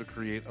 I hope to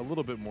create a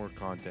little bit more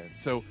content.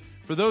 So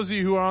for those of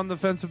you who are on the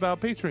fence about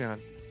Patreon,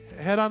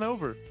 head on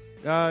over.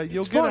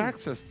 You'll get fun.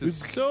 access to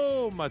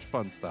so much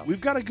fun stuff.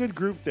 We've got a good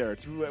group there.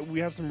 We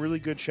have some really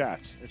good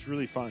chats. It's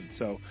really fun.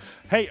 So,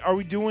 hey, are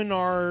we doing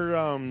our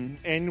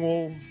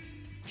annual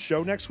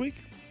show next week?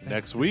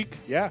 Next week?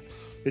 Yeah,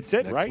 it's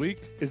it, Next right? week?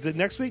 Is it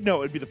next week? No,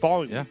 it'd be the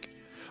following Yeah. week.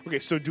 Okay,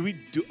 so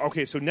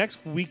so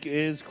next week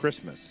is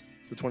Christmas,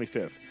 the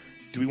 25th.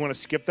 Do we want to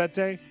skip that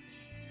day?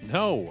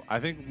 No, I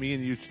think me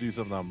and you should do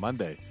something on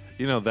Monday.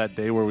 You know, that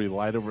day where we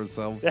lie to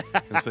ourselves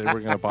and say we're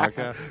going to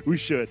podcast? We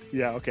should.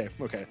 Yeah. Okay.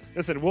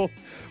 Listen,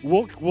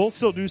 we'll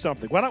still do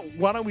something. Why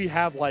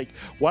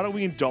don't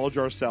we indulge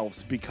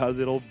ourselves because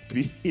it'll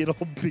be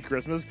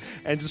Christmas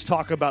and just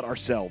talk about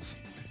ourselves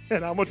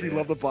and how much we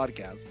love the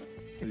podcast.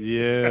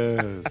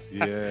 Yes,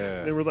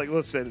 yeah. And we're like,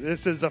 listen,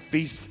 this is a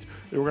feast.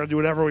 We're gonna do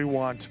whatever we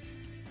want.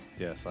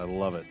 Yes, I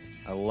love it.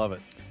 I love it.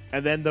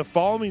 And then the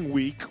following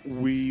week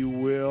we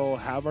will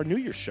have our New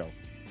Year's show.